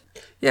indeed.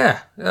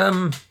 Yeah,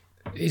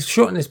 he's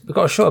got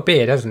a shorter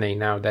beard, hasn't he,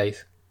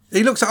 nowadays?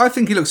 I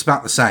think he looks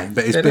about the same,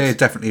 but his beard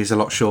definitely is a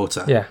lot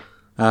shorter. Yeah.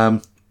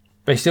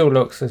 But he still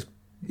looks as...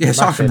 Yeah,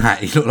 aside from that,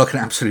 he looked like an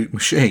absolute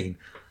machine.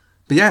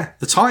 But yeah,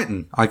 the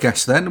Titan, I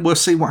guess then. We'll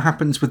see what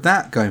happens with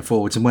that going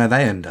forwards and where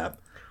they end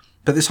up.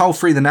 But this whole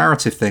free the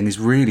narrative thing is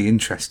really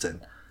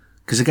interesting.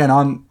 Because again,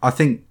 I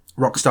think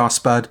Rockstar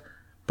Spud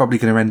probably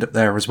going to end up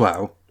there as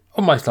well.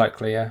 Almost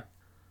likely, yeah.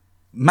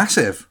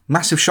 Massive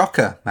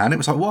shocker, man. It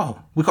was like, whoa,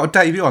 we got a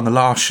debut on the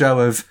last show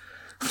of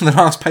the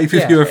last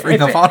pay-per-view of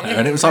Ring of Honor.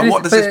 And it was like,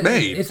 what does this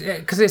mean?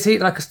 Because it's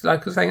like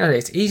I was saying earlier,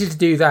 it's easy to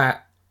do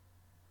that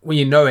when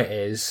you know it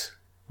is,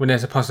 when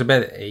there's a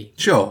possibility.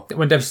 Sure.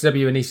 When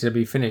WCW and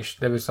ECW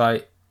finished, there was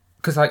like...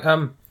 Because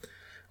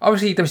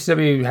obviously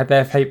WCW had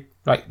their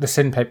the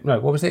Sin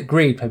what was it?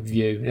 Greed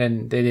pay-per-view. And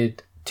then they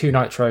did 2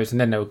 Nitros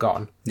and then they were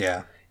gone.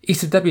 Yeah.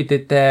 ECW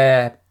did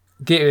their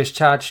Gears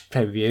Charged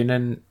pay-per-view and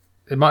then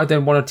they might have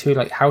done 1 or 2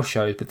 house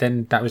shows, but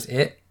then that was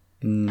it.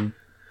 Mm.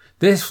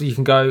 This, you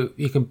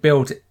can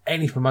build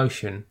any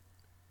promotion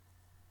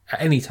at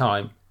any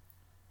time.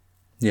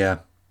 Yeah.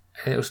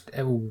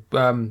 It will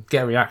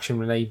get a reaction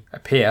when they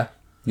appear.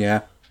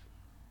 Yeah.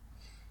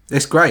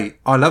 It's great.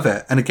 I love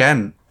it. And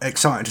again,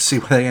 excited to see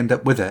where they end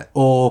up with it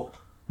or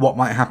what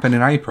might happen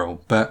in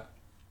April. But,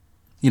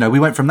 we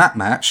went from that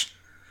match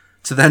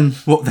to then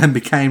what then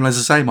became, as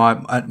I say,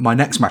 my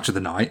next match of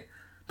the night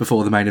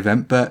before the main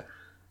event, but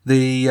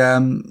the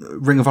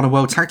Ring of Honor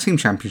World Tag Team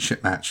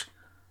Championship match.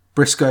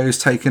 Briscoe's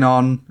taking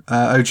on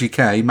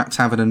OGK, Matt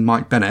Taven and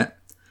Mike Bennett,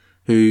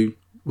 who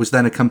was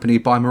then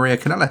accompanied by Maria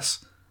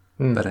Kanellis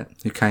Bennett,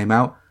 who came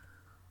out.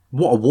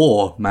 What a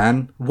war,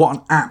 man. What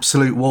an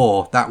absolute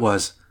war that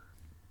was.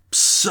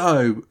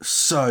 So,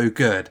 so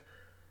good.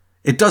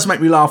 It does make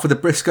me laugh with the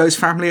Briscoes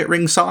family at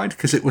ringside,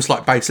 because it was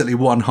basically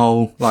one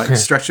whole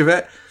stretch of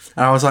it.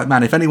 And I was like,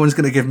 man, if anyone's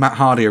going to give Matt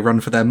Hardy a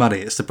run for their money,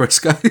 it's the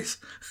Briscoes.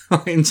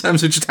 In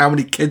terms of just how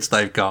many kids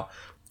they've got.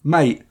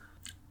 Mate,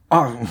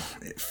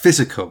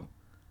 physical.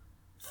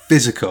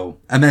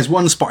 And there's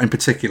one spot in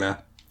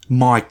particular,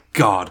 my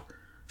God.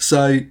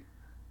 So,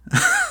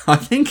 I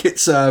think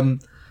it's...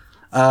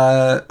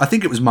 I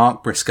think it was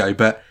Mark Briscoe,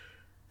 but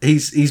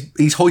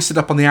he's hoisted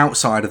up on the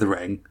outside of the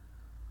ring,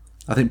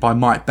 I think by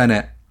Mike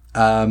Bennett,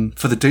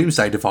 for the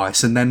Doomsday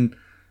device, and then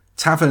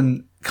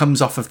Taven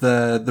comes off of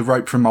the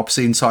rope from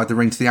obviously inside the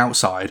ring to the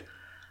outside,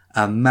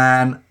 and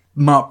man,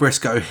 Mark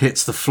Briscoe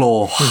hits the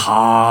floor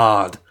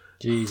hard.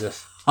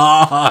 Jesus.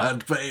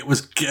 Hard, but it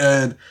was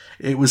good.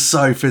 It was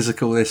so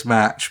physical, this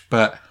match,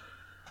 but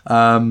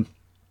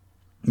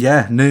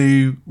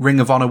new Ring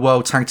of Honor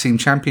World Tag Team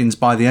Champions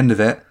by the end of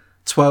it.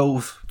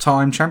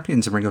 12-time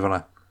champions in Ring of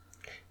Honor.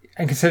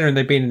 And considering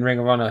they've been in Ring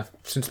of Honor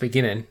since the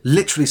beginning.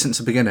 Literally since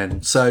the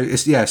beginning. So,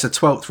 it's a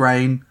 12th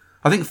reign.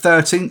 I think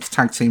 13th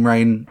tag team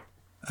reign.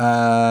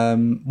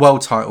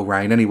 World title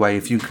reign, anyway,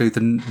 if you include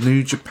the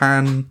New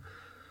Japan.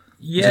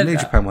 Yeah. The New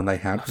Japan one they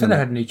had. I think they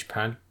had New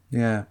Japan.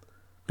 Yeah.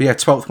 But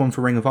 12th one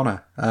for Ring of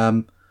Honor.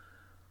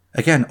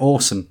 Again,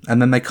 awesome.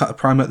 And then they cut a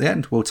promo at the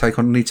end. We'll take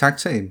on a new tag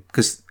team.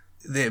 Because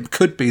it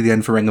could be the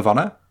end for Ring of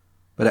Honor,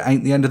 but it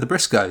ain't the end of the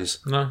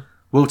Briscoes. No.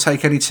 We'll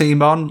take any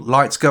team on,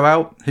 lights go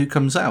out, who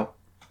comes out?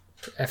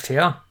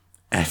 FTR.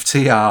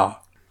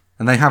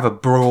 And they have a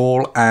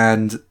brawl,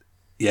 and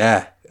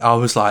I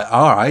was like,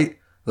 all right,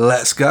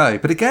 let's go.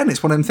 But again,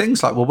 it's one of them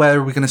things where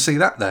are we going to see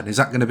that then? Is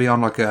that going to be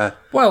on a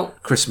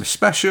Christmas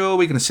special? Are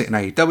we going to see it in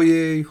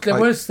AEW?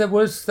 There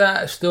was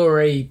that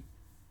story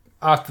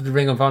after the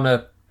Ring of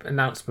Honor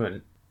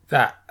announcement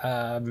that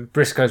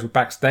Briscoes were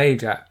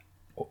backstage at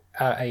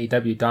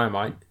AEW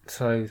Dynamite,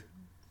 so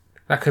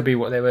that could be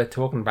what they were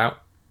talking about.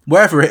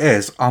 Wherever it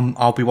is,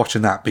 I'll be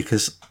watching that,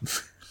 because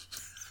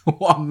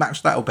what a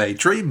match that'll be.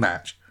 Dream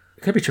match.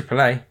 It could be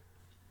AAA.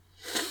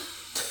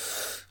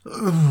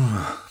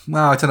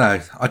 Well, I don't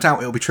know. I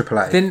doubt it'll be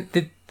AAA.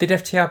 Did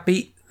FTR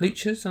beat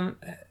Luchas on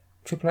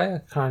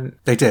AAA?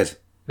 They did.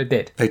 They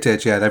did? They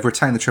did, yeah. They've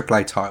retained the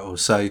AAA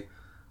titles. So,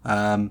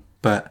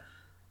 but,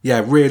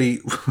 yeah, really,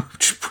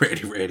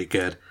 really, really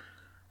good.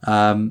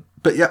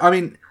 But, yeah, I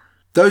mean,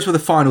 those were the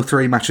final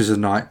 3 matches of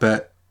the night,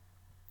 but...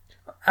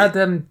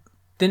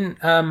 Didn't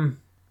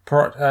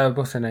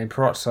what's her name?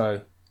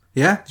 Perazzo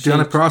Yeah,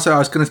 Deonna Purrazzo. I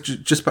was going to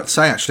just about to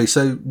say, actually,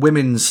 so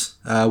women's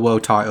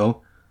world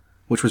title,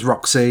 which was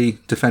Roxy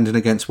defending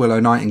against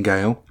Willow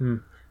Nightingale.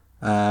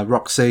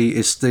 Roxy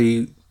is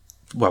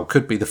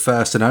could be the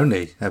first and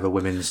only ever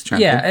women's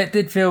champion. Yeah, it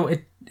did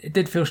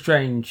feel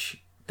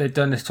strange. They'd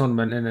done this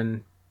tournament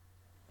and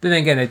then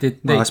again they did.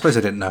 I suppose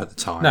they didn't know at the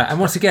time. No, and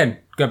once again,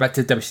 going back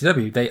to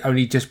WCW, they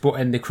only just brought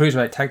in the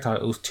Cruiserweight tag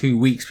titles 2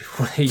 weeks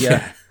before they...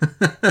 Yeah.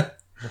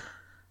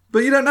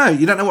 But you don't know.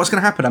 You don't know what's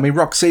going to happen. I mean,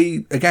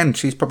 Roxy, again,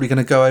 she's probably going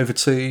to go over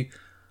to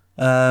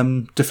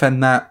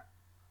defend that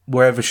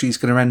wherever she's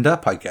going to end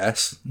up, I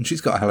guess. And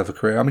she's got a hell of a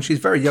career. I mean, she's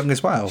very young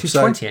as well. She's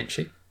 20, isn't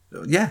she?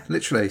 Yeah,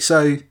 literally.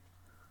 So,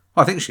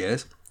 I think she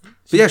is.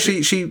 But yeah,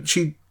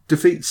 she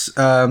defeats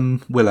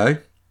Willow.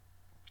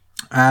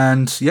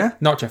 And, yeah.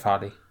 Not Jeff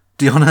Hardy.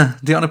 Deonna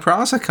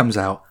Purrazzo comes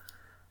out.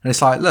 And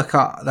it's like, look,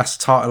 that's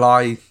the title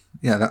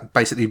that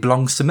basically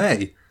belongs to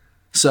me.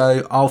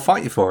 So, I'll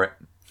fight you for it.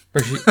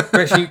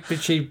 But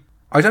she.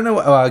 I don't know.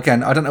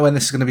 Again, I don't know when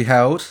this is going to be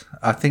held.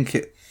 I think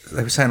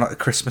they were saying like the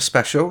Christmas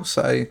special.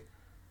 So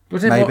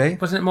maybe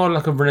wasn't it more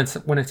like a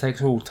winner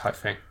takes all type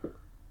thing?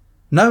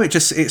 No, it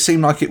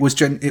seemed like it was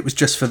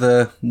just for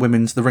the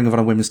Ring of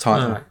Honor women's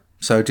title. Oh, right.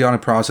 So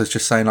Deonna Purrazzo's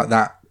just saying like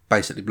that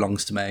basically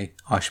belongs to me.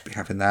 I should be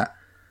having that.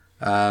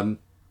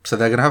 So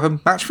they're going to have a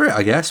match for it,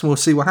 I guess. We'll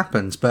see what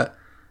happens. But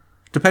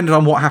depending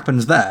on what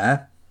happens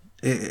there,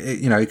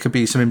 it could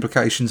be some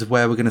implications of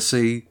where we're going to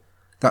see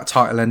that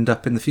title end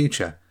up in the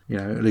future,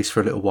 at least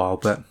for a little while.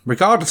 But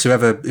regardless,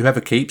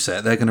 whoever keeps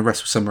it, they're going to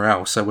wrestle somewhere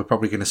else. So we're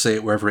probably going to see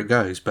it wherever it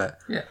goes. But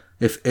yeah,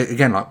 if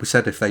like we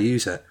said, if they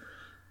use it,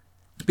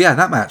 but yeah,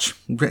 that match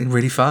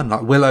really fun.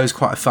 Like Willow's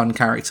quite a fun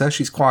character.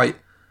 She's quite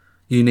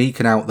unique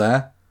and out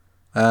there.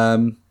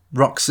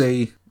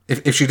 Roxy,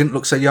 if she didn't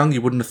look so young,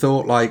 you wouldn't have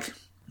thought like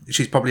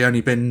she's probably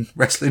only been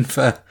wrestling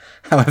for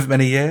however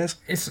many years.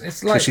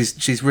 It's like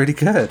she's really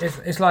good.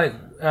 It's like.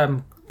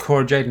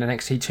 Cora Jade in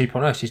NXT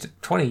 2.0. She's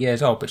 20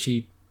 years old, but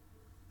she'd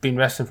been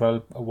wrestling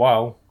for a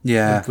while.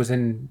 Yeah. Was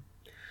in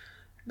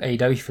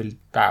AEW for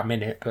about a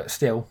minute, but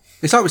still.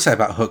 It's like we say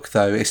about Hook,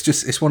 though.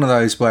 It's one of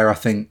those where I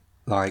think,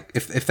 like,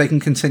 if they can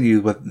continue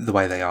with the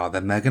way they are,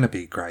 then they're going to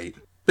be great.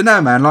 But no,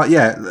 man, like,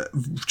 yeah,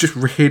 just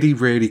really,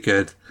 really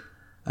good.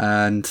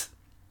 And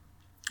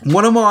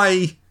one of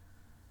my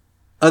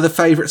other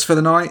favourites for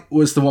the night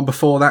was the one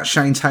before that,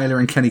 Shane Taylor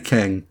and Kenny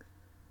King.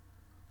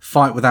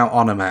 Fight Without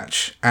Honor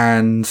match.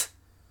 And...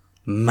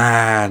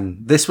 man,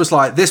 this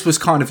was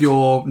kind of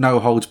your no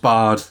holds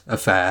barred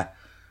affair.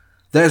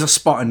 There's a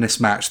spot in this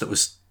match that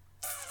was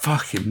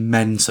fucking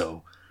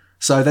mental.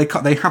 So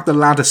they have the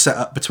ladder set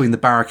up between the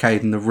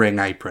barricade and the ring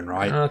apron,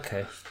 right?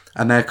 Okay.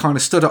 And they're kind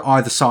of stood at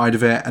either side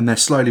of it, and they're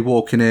slowly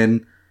walking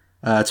in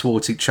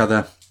towards each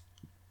other.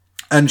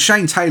 And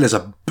Shane Taylor's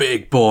a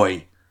big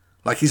boy,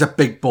 like he's a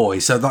big boy.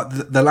 So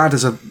the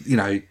ladders are,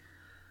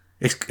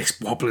 It's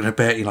wobbling a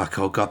bit. You're like,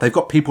 oh god. They've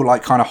got people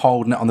like kind of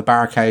holding it on the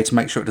barricade to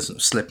make sure it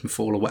doesn't slip and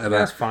fall or whatever.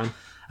 That's fine.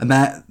 And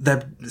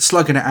they're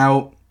slugging it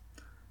out.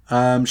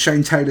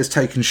 Shane Taylor's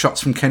taking shots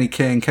from Kenny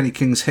King. Kenny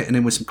King's hitting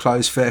him with some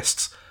closed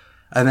fists,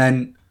 and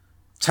then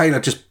Taylor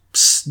just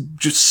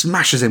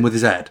smashes him with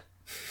his head.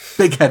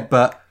 Big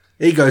headbutt.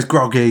 He goes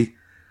groggy,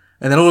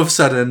 and then all of a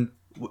sudden,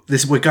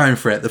 we're going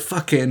for it. The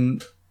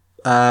fucking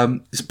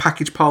this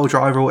package pile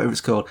driver or whatever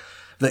it's called.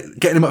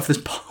 Getting him up for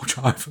this pile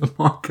driver, oh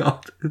my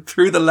god,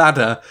 through the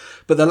ladder.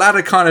 But the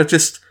ladder kind of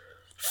just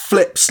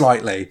flips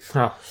slightly.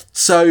 Oh.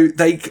 So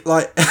they,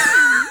 like...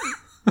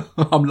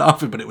 I'm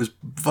laughing, but it was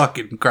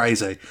fucking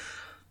crazy.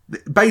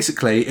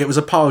 Basically, it was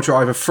a pile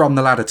driver from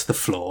the ladder to the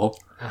floor.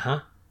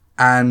 Uh-huh.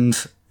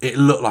 And it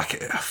looked like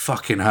it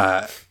fucking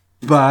hurt.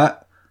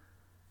 But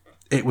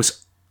it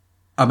was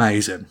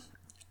amazing.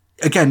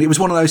 Again, it was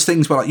one of those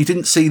things where like, you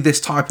didn't see this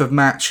type of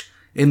match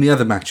in the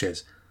other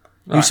matches.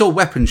 Right. You saw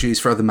weapons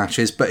used for other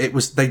matches, but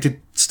they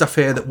did stuff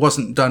here that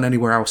wasn't done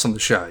anywhere else on the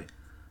show.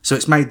 So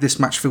it's made this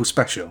match feel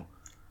special.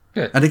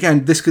 Good. And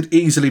again, this could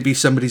easily be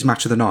somebody's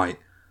match of the night.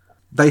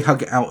 They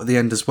hug it out at the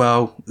end as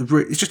well.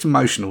 It's just an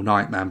emotional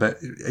night, man. But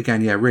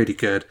again, yeah, really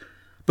good.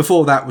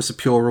 Before that was the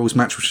Pure Rules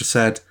match, which I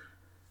said,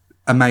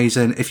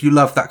 amazing. If you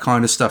love that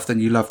kind of stuff, then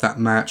you love that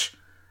match.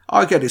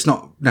 I get it's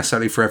not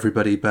necessarily for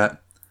everybody,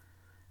 but,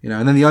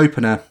 and then the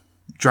opener,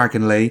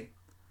 Dragon Lee.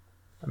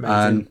 Amazing.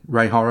 And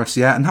Ray Horace,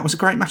 yeah, and that was a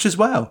great match as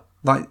well.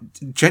 Like,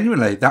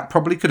 genuinely, that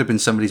probably could have been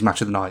somebody's match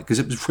of the night because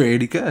it was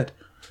really good.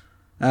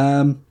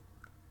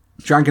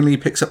 Dragon Lee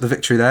picks up the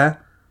victory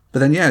there, but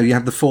then yeah, you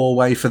have the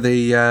four-way for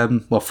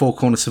the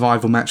four-corner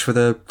survival match for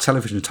the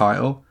television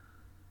title.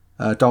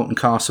 Dalton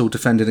Castle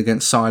defending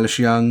against Silas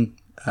Young,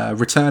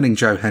 returning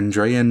Joe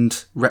Hendry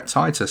and Rhett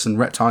Titus, and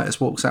Rhett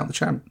Titus walks out the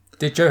champ.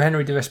 Did Joe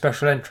Hendry do a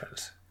special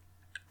entrance?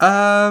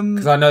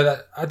 Because I know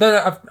that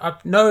I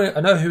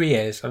know who he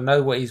is. I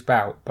know what he's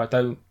about, but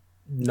I don't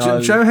know.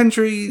 Joe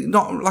Hendry,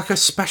 not like a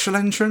special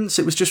entrance.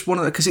 It was just one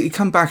of the, because he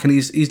come back and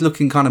he's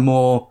looking kind of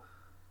more,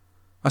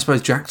 I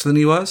suppose, jacked than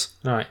he was.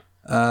 Right.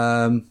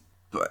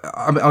 But,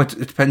 I mean,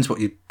 it depends what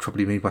you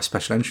probably mean by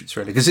special entrance,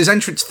 really, because his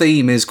entrance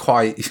theme is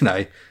quite,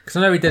 Because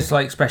I know he does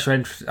like special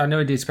entrance. I know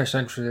he did special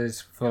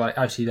entrances for like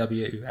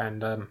ICW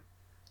and.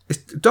 It's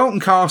Dalton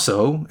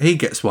Castle, he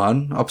gets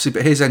one, obviously,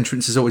 but his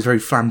entrance is always very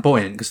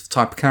flamboyant because of the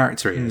type of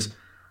character he is.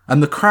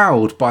 And the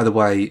crowd, by the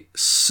way,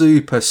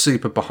 super,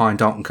 super behind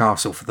Dalton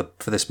Castle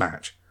for this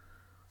match.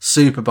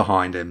 Super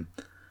behind him.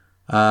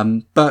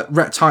 But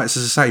Rhett Titus,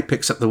 as I say,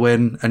 picks up the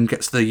win and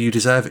gets the "You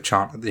Deserve It"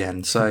 chant at the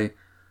end. So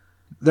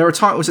there are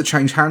titles that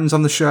change hands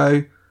on the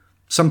show.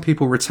 Some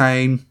people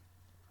retain.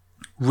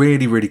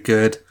 Really, really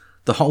good.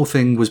 The whole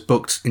thing was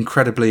booked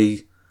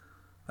incredibly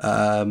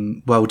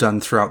well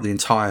done throughout the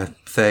entire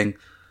thing.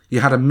 You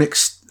had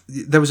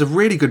there was a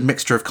really good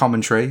mixture of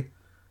commentary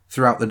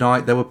throughout the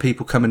night. There were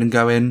people coming and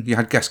going. You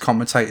had guest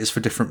commentators for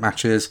different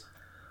matches.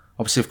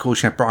 Obviously, of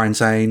course, you had Brian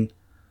Zane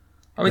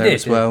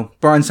as well.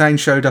 Brian Zane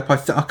showed up. I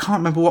can't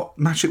remember what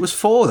match it was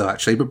for, though,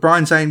 actually, but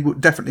Brian Zane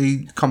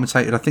definitely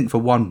commentated, I think, for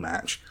one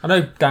match. I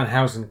know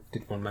Danhausen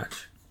did one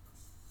match.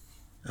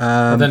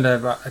 I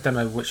don't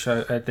know which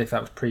show, if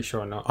that was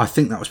pre-show or not. I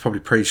think that was probably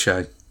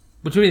pre-show.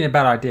 Which would be a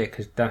bad idea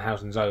because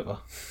Danhausen's over.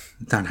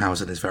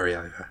 Danhausen is very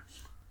over.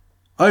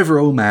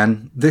 Overall,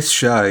 man, this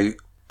show,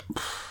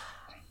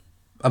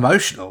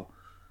 emotional.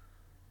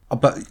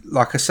 But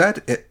like I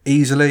said, it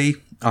easily,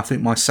 I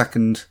think, my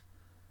second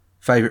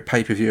favourite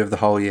pay-per-view of the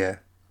whole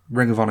year.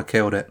 Ring of Honor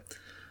killed it.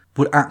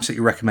 Would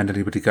absolutely recommend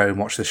anybody go and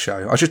watch this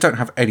show. I just don't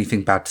have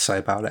anything bad to say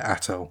about it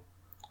at all.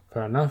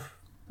 Fair enough.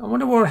 I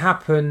wonder what would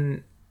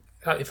happen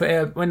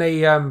when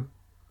they...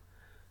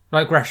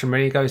 Like Gresham,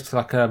 when he goes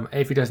to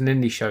if he does an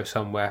indie show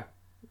somewhere,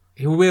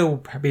 he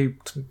will be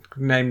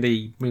named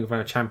the Ring of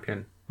Honor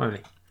champion, won't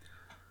he?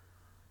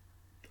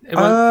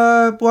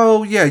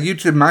 Well, yeah,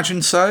 you'd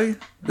imagine so.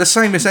 The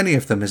same as any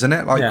of them, isn't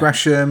it? Like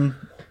Gresham.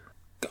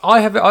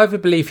 I have a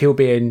belief he'll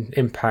be in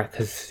Impact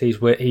because he's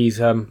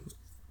in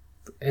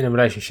a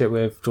relationship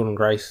with Jordan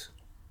Grace.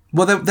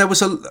 Well, there was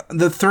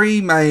the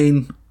three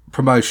main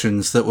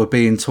promotions that were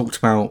being talked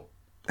about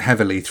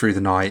heavily through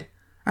the night.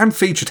 And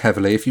featured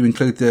heavily, if you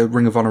include the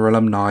Ring of Honor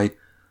alumni,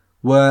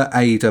 were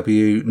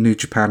AEW, New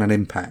Japan and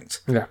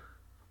Impact. Yeah.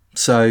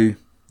 So,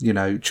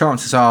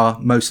 chances are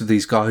most of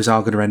these guys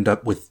are going to end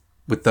up with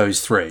those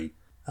three.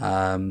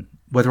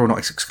 Whether or not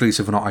it's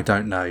exclusive or not, I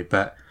don't know.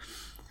 But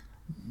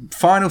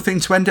final thing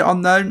to end it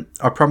on, though,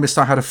 I promised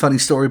I had a funny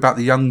story about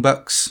the Young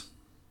Bucks.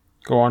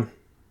 Go on.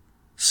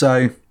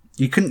 So,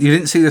 you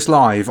didn't see this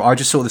live. I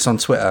just saw this on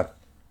Twitter.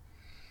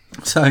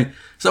 So,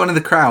 someone in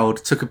the crowd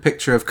took a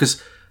picture of...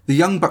 because the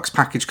Young Bucks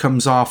package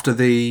comes after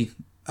the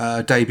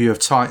debut of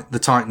the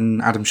Titan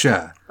Adam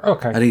Scherr.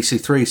 Okay. An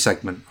EC3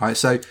 segment, right?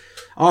 So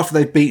after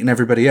they've beaten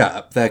everybody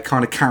up, they're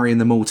kind of carrying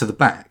them all to the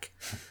back.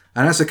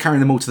 And as they're carrying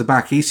them all to the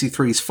back,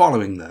 EC3 is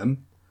following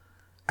them.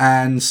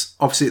 And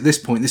obviously at this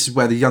point, this is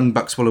where the Young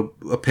Bucks will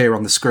appear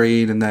on the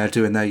screen and they're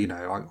doing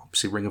their,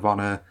 obviously Ring of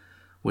Honor,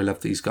 we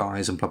love these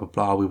guys and blah, blah,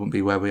 blah. We wouldn't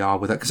be where we are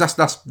with it. Because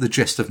that's the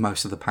gist of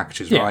most of the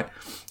packages, right?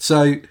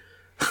 So...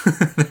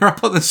 they're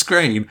up on the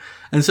screen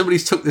and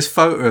somebody's took this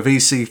photo of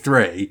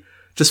EC3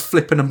 just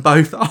flipping them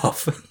both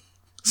off.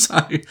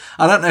 So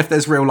I don't know if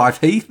there's real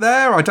life Heath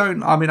there.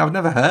 I've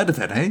never heard of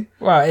any.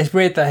 Well, it's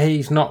weird that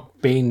he's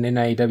not been in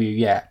AEW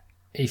yet.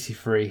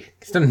 EC3.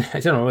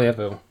 He's done all the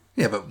other.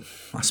 Yeah, but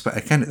I suppose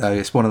again though,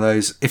 it's one of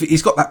those, if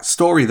he's got that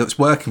story that's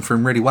working for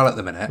him really well at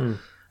the minute,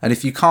 and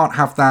if you can't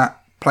have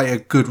that play a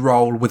good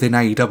role within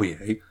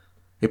AEW,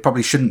 it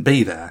probably shouldn't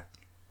be there.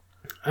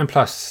 And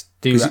plus,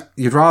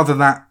 you'd rather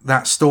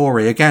that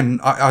story, again,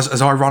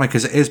 as ironic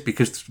as it is,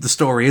 because the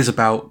story is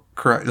about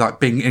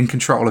being in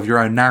control of your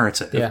own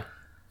narrative. Yeah.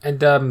 And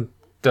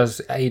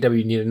does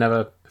AEW need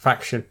another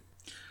faction?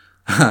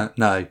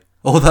 No.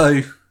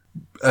 Although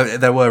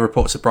there were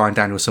reports that Bryan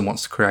Danielson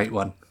wants to create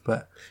one,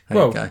 but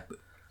there you go.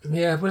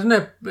 Yeah,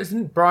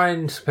 isn't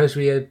Bryan supposed to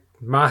be a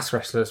masked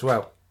wrestler as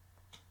well?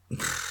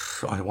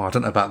 I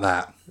don't know about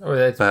that.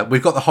 Oh, but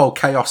we've got the whole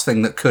chaos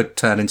thing that could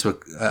turn into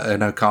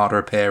an Okada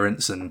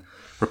appearance, and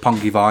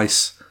Roppongi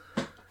Vice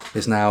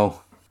is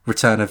now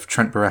return of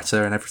Trent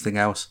Beretta and everything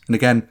else. And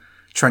again,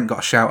 Trent got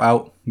a shout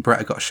out,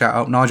 Beretta got a shout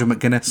out, Nigel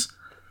McGuinness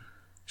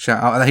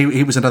shout out.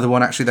 He was another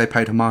one actually they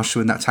paid homage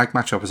to in that tag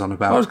match I was on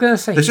about. I was going to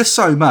say, there's just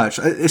so much.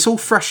 It's all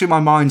fresh in my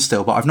mind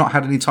still, but I've not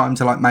had any time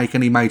to make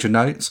any major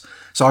notes.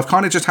 So I've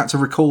kind of just had to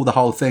recall the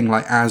whole thing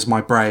as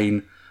my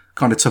brain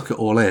kind of took it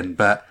all in.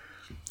 But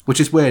which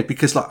is weird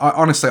because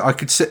honestly, I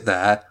could sit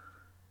there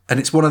and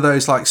it's one of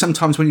those,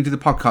 sometimes when you do the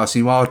podcast,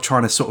 you are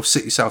trying to sort of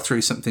sit yourself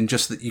through something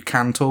just that you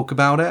can talk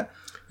about it.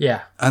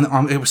 Yeah. And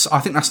I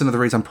think that's another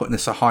reason I'm putting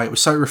this so high. It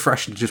was so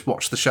refreshing to just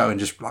watch the show and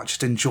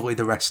just enjoy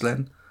the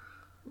wrestling.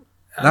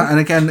 And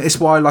again, it's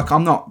why,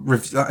 I'm not,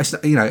 it's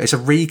a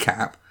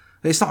recap.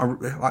 It's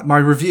not my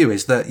review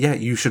is that, yeah,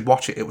 you should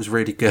watch it. It was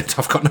really good.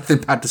 I've got nothing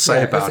bad to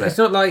say about it. It's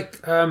not like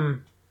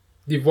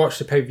you've watched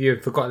the pay-per-view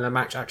and forgotten the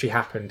match actually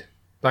happened,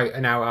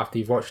 an hour after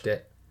you've watched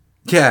it.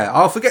 Yeah,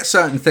 I'll forget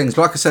certain things.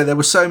 But like I say, there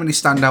were so many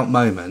standout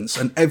moments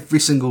and every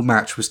single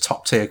match was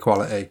top-tier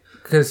quality.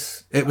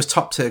 Because it was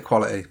top-tier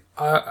quality.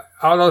 I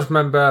always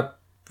remember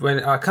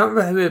when I can't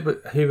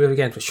remember who we were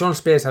against, but Sean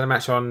Spears had a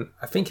match on.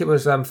 I think it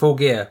was Full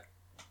Gear.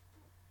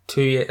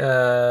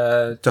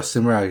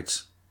 Dustin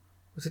Rhodes.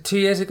 Was it 2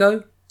 years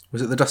ago?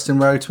 Was it the Dustin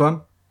Rhodes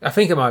one? I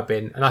think it might have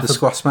been. And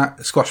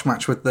squash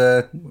match with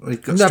the. I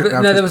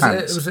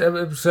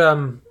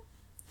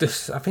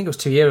think it was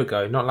 2 years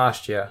ago, not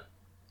last year.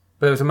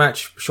 But there was a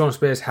match Sean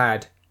Spears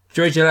had.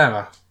 Joey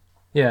Janela.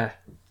 Yeah.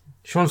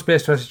 Sean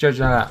Spears versus Joey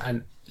Janela,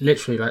 and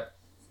literally like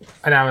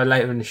an hour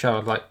later in the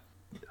show,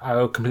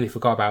 I completely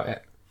forgot about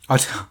it.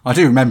 I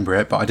do remember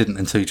it, but I didn't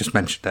until you just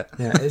mentioned it.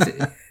 Yeah.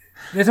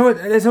 There's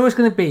always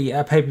going to be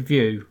a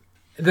pay-per-view.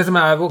 It doesn't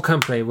matter what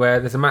company where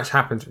there's a match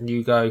happens and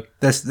you go.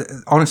 There's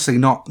honestly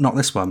not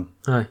this one.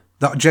 No.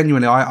 That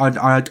genuinely,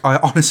 I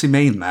honestly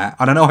mean that.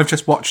 I don't know. I've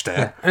just watched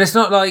it, and it's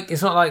not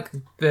like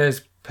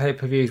there's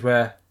pay-per-views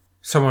where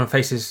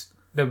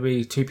there'll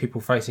be two people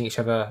facing each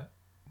other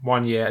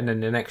 1 year, and then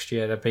the next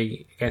year they'll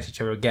be against each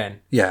other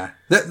again. Yeah.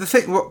 The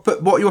thing,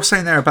 but what you're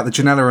saying there about the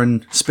Janela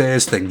and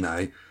Spears thing,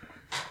 though,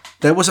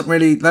 there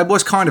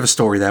was kind of a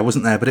story there,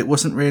 wasn't there? But it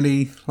wasn't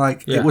really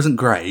it wasn't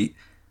great.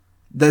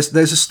 There's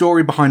a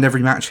story behind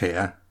every match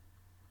here.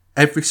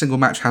 Every single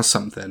match has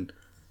something,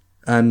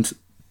 and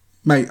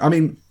mate, I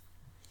mean,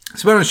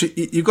 to be honest,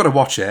 you've got to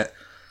watch it.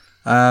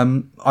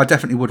 I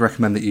definitely would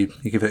recommend that you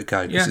give it a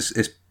go because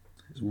it's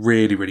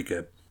really, really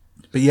good.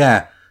 But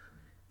yeah,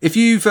 if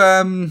you've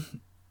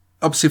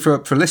obviously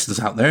for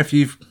listeners out there, if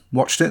you've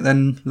watched it,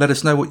 then let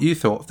us know what you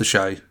thought of the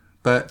show.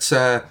 But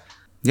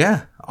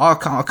yeah, I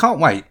can't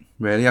wait.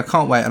 Really, I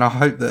can't wait, and I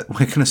hope that we're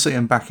going to see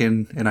him back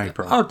in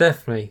April. Oh,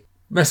 definitely.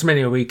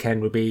 WrestleMania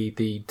weekend would be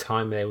the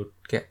time they would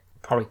get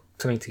probably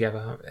something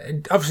together.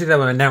 And obviously, they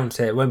will announce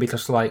it. It won't be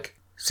just like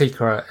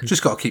secret.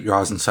 Just got to keep your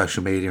eyes on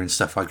social media and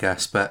stuff, I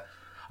guess. But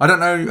I don't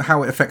know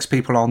how it affects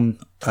people on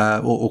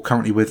or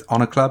currently with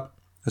Honor Club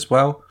as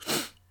well.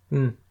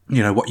 You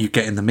know, what you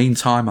get in the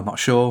meantime, I'm not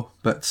sure.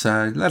 But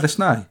let us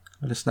know.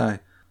 Let us know.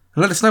 And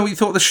let us know what you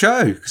thought of the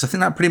show, because I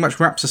think that pretty much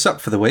wraps us up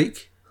for the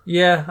week.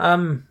 Yeah.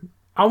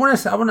 I want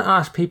to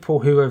ask people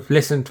who have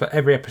listened to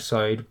every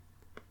episode,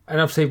 and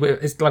obviously,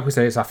 it's like we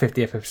said, it's our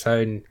 50th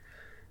episode, and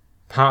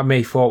part of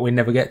me thought we'd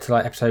never get to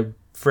like episode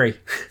 3.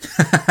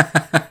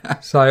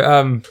 So,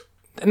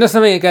 and that's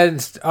something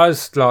against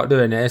us like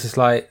doing it. It's just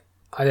like,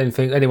 I didn't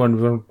think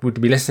anyone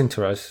would be listening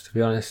to us, to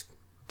be honest.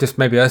 Just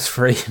maybe us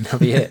 3, and that'll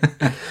be it.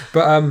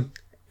 But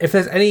if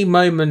there's any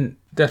moment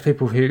that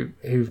people who've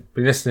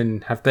been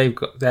listening, they've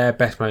got their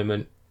best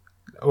moment,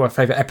 or a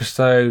favourite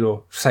episode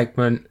or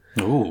segment.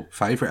 Oh,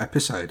 favourite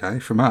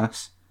episode, from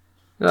us?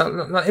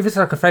 Like if it's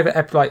like a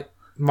favourite like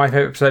my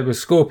favourite episode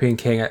was Scorpion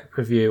King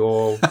review,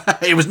 or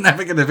it was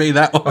never going to be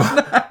that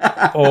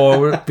one,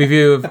 or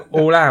review of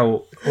All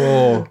Out,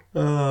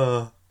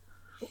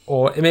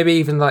 or maybe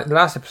even like the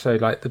last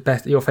episode, like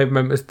your favourite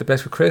moment was the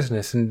best for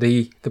Christmas and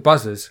the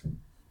buzzers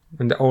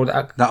and all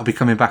that. That'll be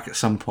coming back at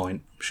some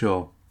point,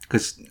 sure,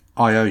 because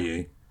I owe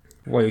you.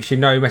 Well, you should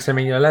know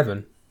WrestleMania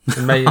 11.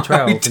 And May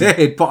 12. I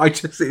did, but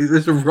it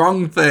was the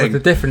wrong thing. The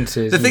difference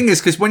is... The thing is,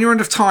 because when you're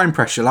under time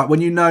pressure, like when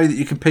you know that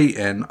you're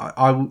competing,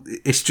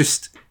 it's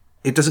just...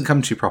 It doesn't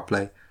come to you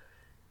properly.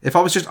 If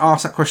I was just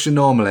asked that question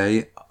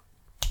normally,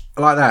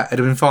 like that, it'd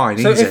have been fine,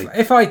 so easy.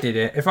 If I did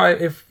it,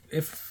 because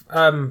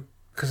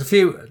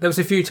there was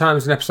a few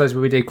times in episodes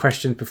where we did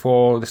questions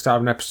before the start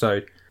of an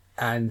episode,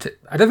 and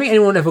I don't think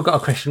anyone ever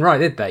got a question right,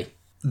 did they?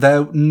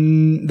 There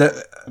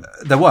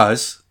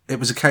was... It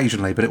was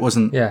occasionally, but it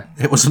wasn't. Yeah,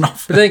 it wasn't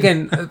often. But then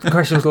again, the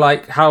question was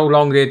like, how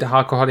long did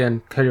Hardcore Holly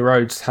and Cody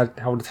Rhodes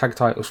hold the tag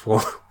titles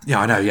for? Yeah,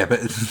 I know. Yeah, but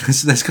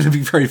there's going to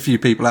be very few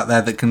people out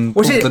there that can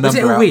pull the number out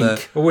there. Was it a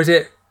week, or was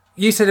it?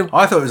 You said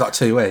I thought it was like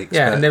 2 weeks.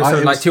 Yeah, and there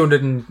was like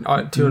 200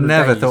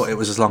 Never days. thought it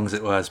was as long as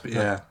it was, but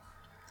yeah.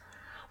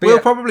 But we'll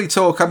probably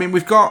talk. I mean,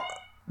 we've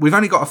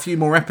only got a few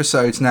more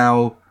episodes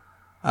now.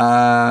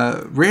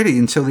 Really,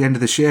 until the end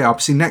of this year.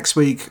 Obviously, next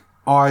week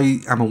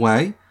I am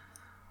away.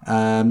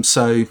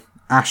 So.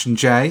 Ash and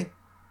Jay,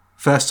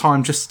 first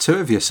time just the two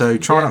of you, so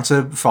try not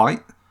to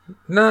fight.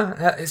 No,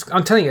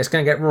 I'm telling you, it's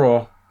going to get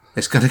raw.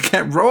 It's going to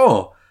get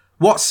raw.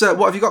 What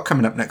have you got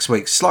coming up next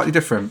week? Slightly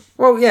different.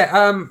 Well,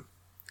 yeah,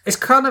 it's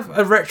kind of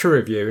a retro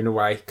review in a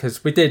way,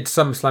 because we did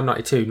SummerSlam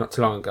 92 not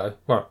too long ago.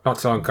 Well, not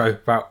too long ago,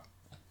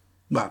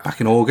 back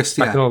in August,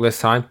 back in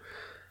August time.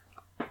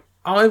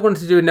 I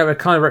wanted to do another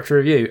kind of retro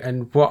review,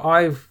 and what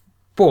I've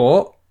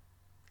bought,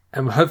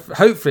 and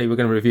hopefully we're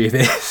going to review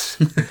this,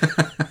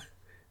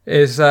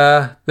 is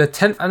the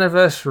 10th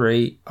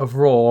anniversary of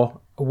Raw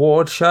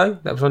award show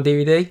that was on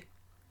DVD.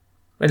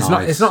 And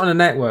it's not on the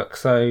network,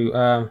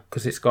 so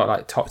because it's got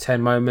like top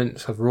 10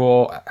 moments of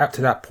Raw up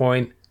to that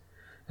point,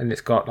 and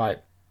it's got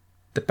like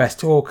the best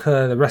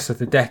talker, the rest of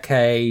the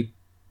decade,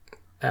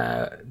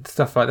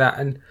 stuff like that.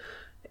 And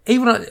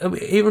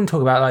even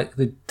talk about like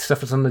the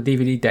stuff that's on the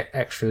DVD deck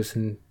extras,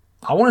 and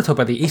I want to talk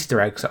about the Easter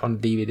eggs on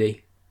the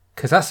DVD,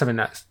 because that's something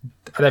that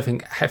I don't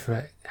think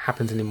ever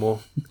happens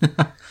anymore.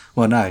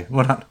 Well, no, it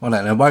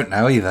won't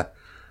now either.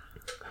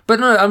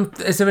 But no, I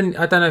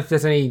don't know if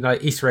there's any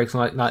like Easter eggs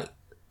on like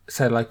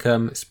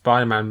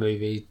Spider-Man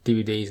movie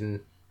DVDs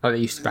and like they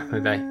used to back in the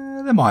day.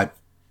 There might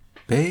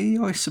be,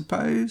 I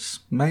suppose.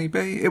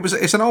 Maybe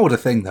it's an older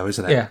thing though,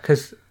 isn't it? Yeah,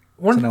 because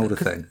it's an older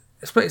thing.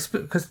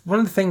 Because one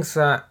of the things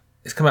that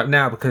is come up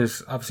now,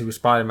 because obviously with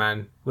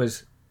Spider-Man,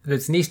 was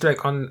there's an Easter egg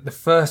on the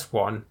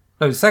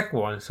second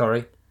one,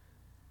 sorry,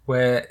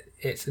 where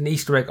it's an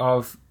Easter egg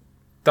of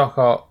Doc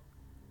Ock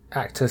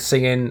actor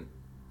singing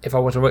 "If I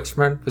Was a Rich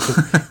Man,"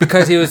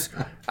 because he was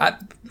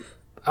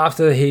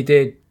after he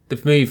did the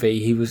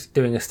movie, he was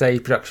doing a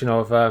stage production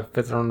of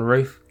Fiddler on the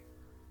Roof.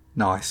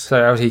 Nice.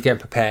 So obviously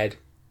getting prepared.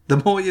 The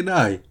more you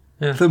know.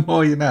 Yeah. The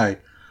more you know.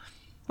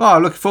 Well,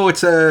 I'm looking forward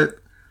to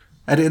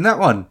editing that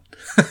one.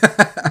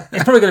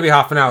 It's probably going to be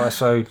half an hour,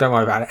 so don't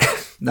worry about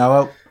it. No,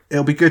 well,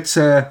 it'll be good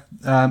to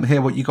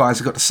hear what you guys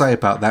have got to say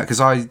about that, because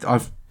I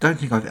don't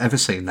think I've ever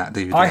seen that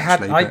DVD.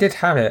 I did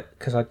have it,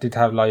 because I did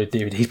have a lot of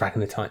DVDs back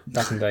in the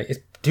day.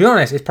 To be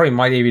honest, it's probably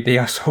my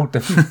DVD. I sold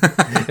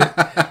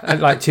them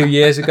like 2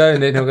 years ago,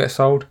 and they didn't get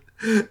sold.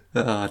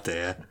 Oh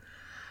dear.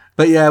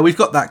 But yeah, we've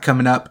got that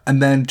coming up,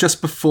 and then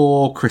just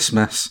before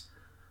Christmas,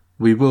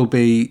 we will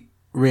be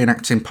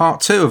reenacting part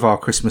 2 of our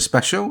Christmas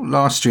special.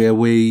 Last year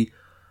we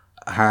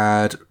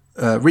had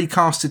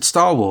recasted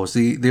Star Wars,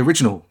 the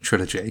original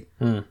trilogy,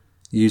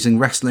 using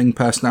wrestling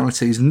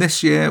personalities, and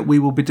this year we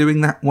will be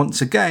doing that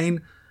once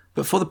again,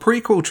 but for the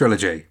prequel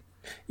trilogy.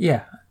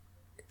 Yeah.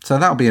 So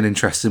that'll be an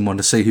interesting one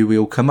to see who we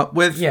all come up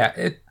with. Yeah,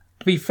 to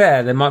be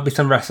fair, there might be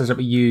some wrestlers that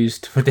we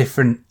used for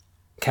different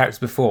characters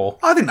before.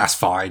 I think that's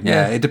fine.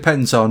 Yeah, it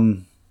depends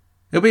on.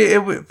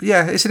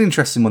 It's an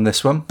interesting one,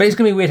 this one. But it's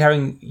gonna be weird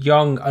having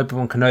young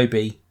Obi-Wan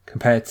Kenobi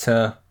compared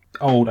to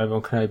old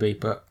Obi-Wan Kenobi.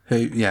 But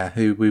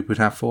who we would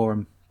have for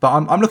him. But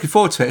I'm looking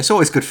forward to it. It's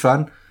always good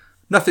fun.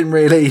 Nothing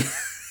really,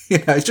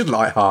 it's just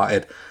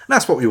light-hearted. And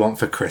that's what we want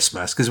for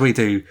Christmas, because we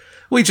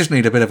just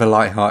need a bit of a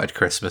light-hearted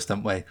Christmas,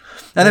 don't we?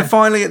 And then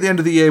finally, at the end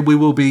of the year, we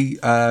will be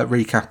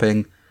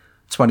recapping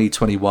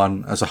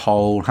 2021 as a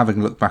whole, having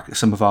a look back at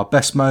some of our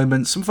best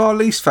moments, some of our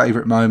least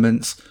favourite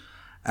moments,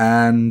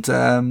 and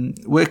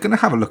we're going to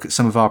have a look at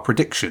some of our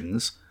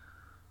predictions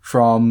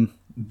from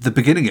the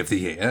beginning of the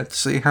year to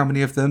see how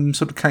many of them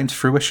sort of came to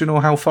fruition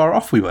or how far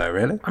off we were,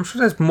 really. I'm sure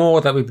there's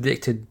more that we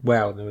predicted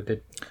well than we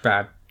did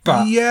bad.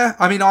 But yeah,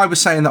 I mean, I was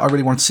saying that I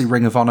really want to see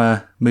Ring of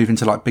Honor move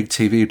into like big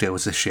TV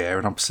deals this year,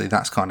 and obviously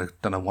that's kind of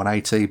done a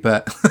 180,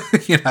 but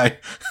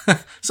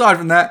aside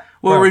from that,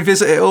 we'll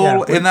revisit it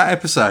all in that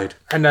episode.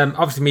 And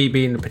obviously me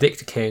being the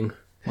predictor king.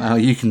 Well,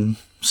 you can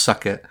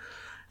suck it.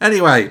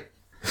 Anyway,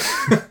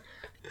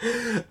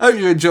 hope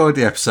you enjoyed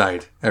the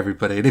episode,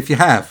 everybody. And if you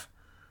have,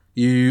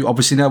 you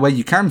obviously know where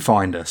you can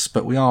find us,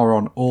 but we are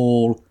on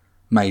all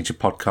major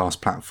podcast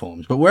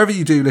platforms. But wherever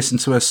you do listen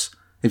to us,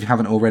 if you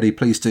haven't already,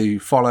 please do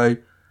follow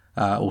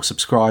or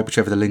subscribe,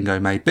 whichever the lingo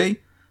may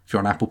be. If you're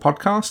on Apple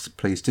Podcasts,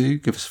 please do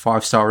give us a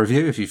 5-star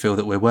review if you feel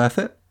that we're worth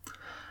it.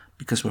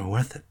 Because we're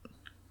worth it.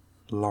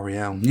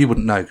 L'Oreal. You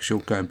wouldn't know because you're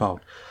going bald.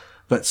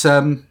 But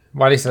well,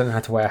 at least I don't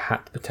have to wear a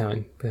hat at the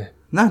time. Yeah.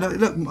 No,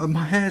 look,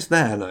 my hair's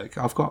there. Look,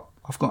 I've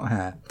got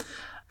hair.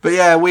 But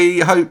yeah, we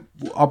hope,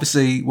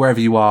 obviously,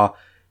 wherever you are,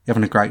 you're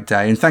having a great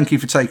day. And thank you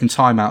for taking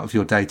time out of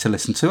your day to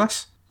listen to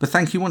us. But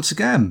thank you once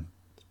again.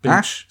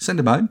 Ash, send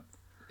him home.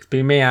 It's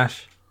been me,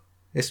 Ash.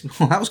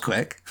 Well, that was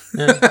quick.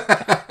 Yeah.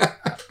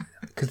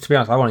 Because to be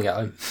honest, I want to get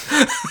home.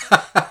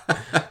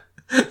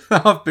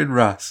 I've been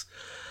Russ.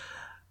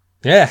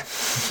 Yeah.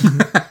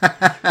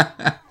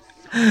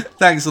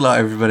 Thanks a lot,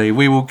 everybody.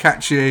 We will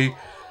catch you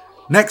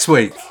next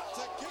week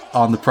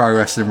on the Pro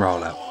Wrestling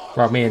Roll-Up.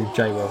 Well, me and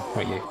Jay will,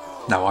 not you.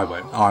 No, I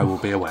won't. I will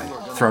be away.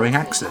 Throwing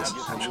axes,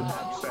 actually.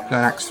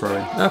 Going axe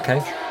throwing. Okay.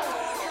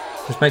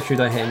 Just make sure you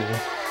don't hit anyone.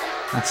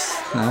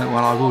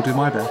 Well, I will do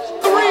my best.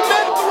 3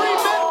 men.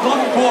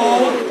 One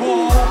ball.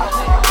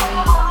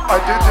 I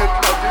did it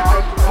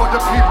for the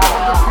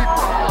people.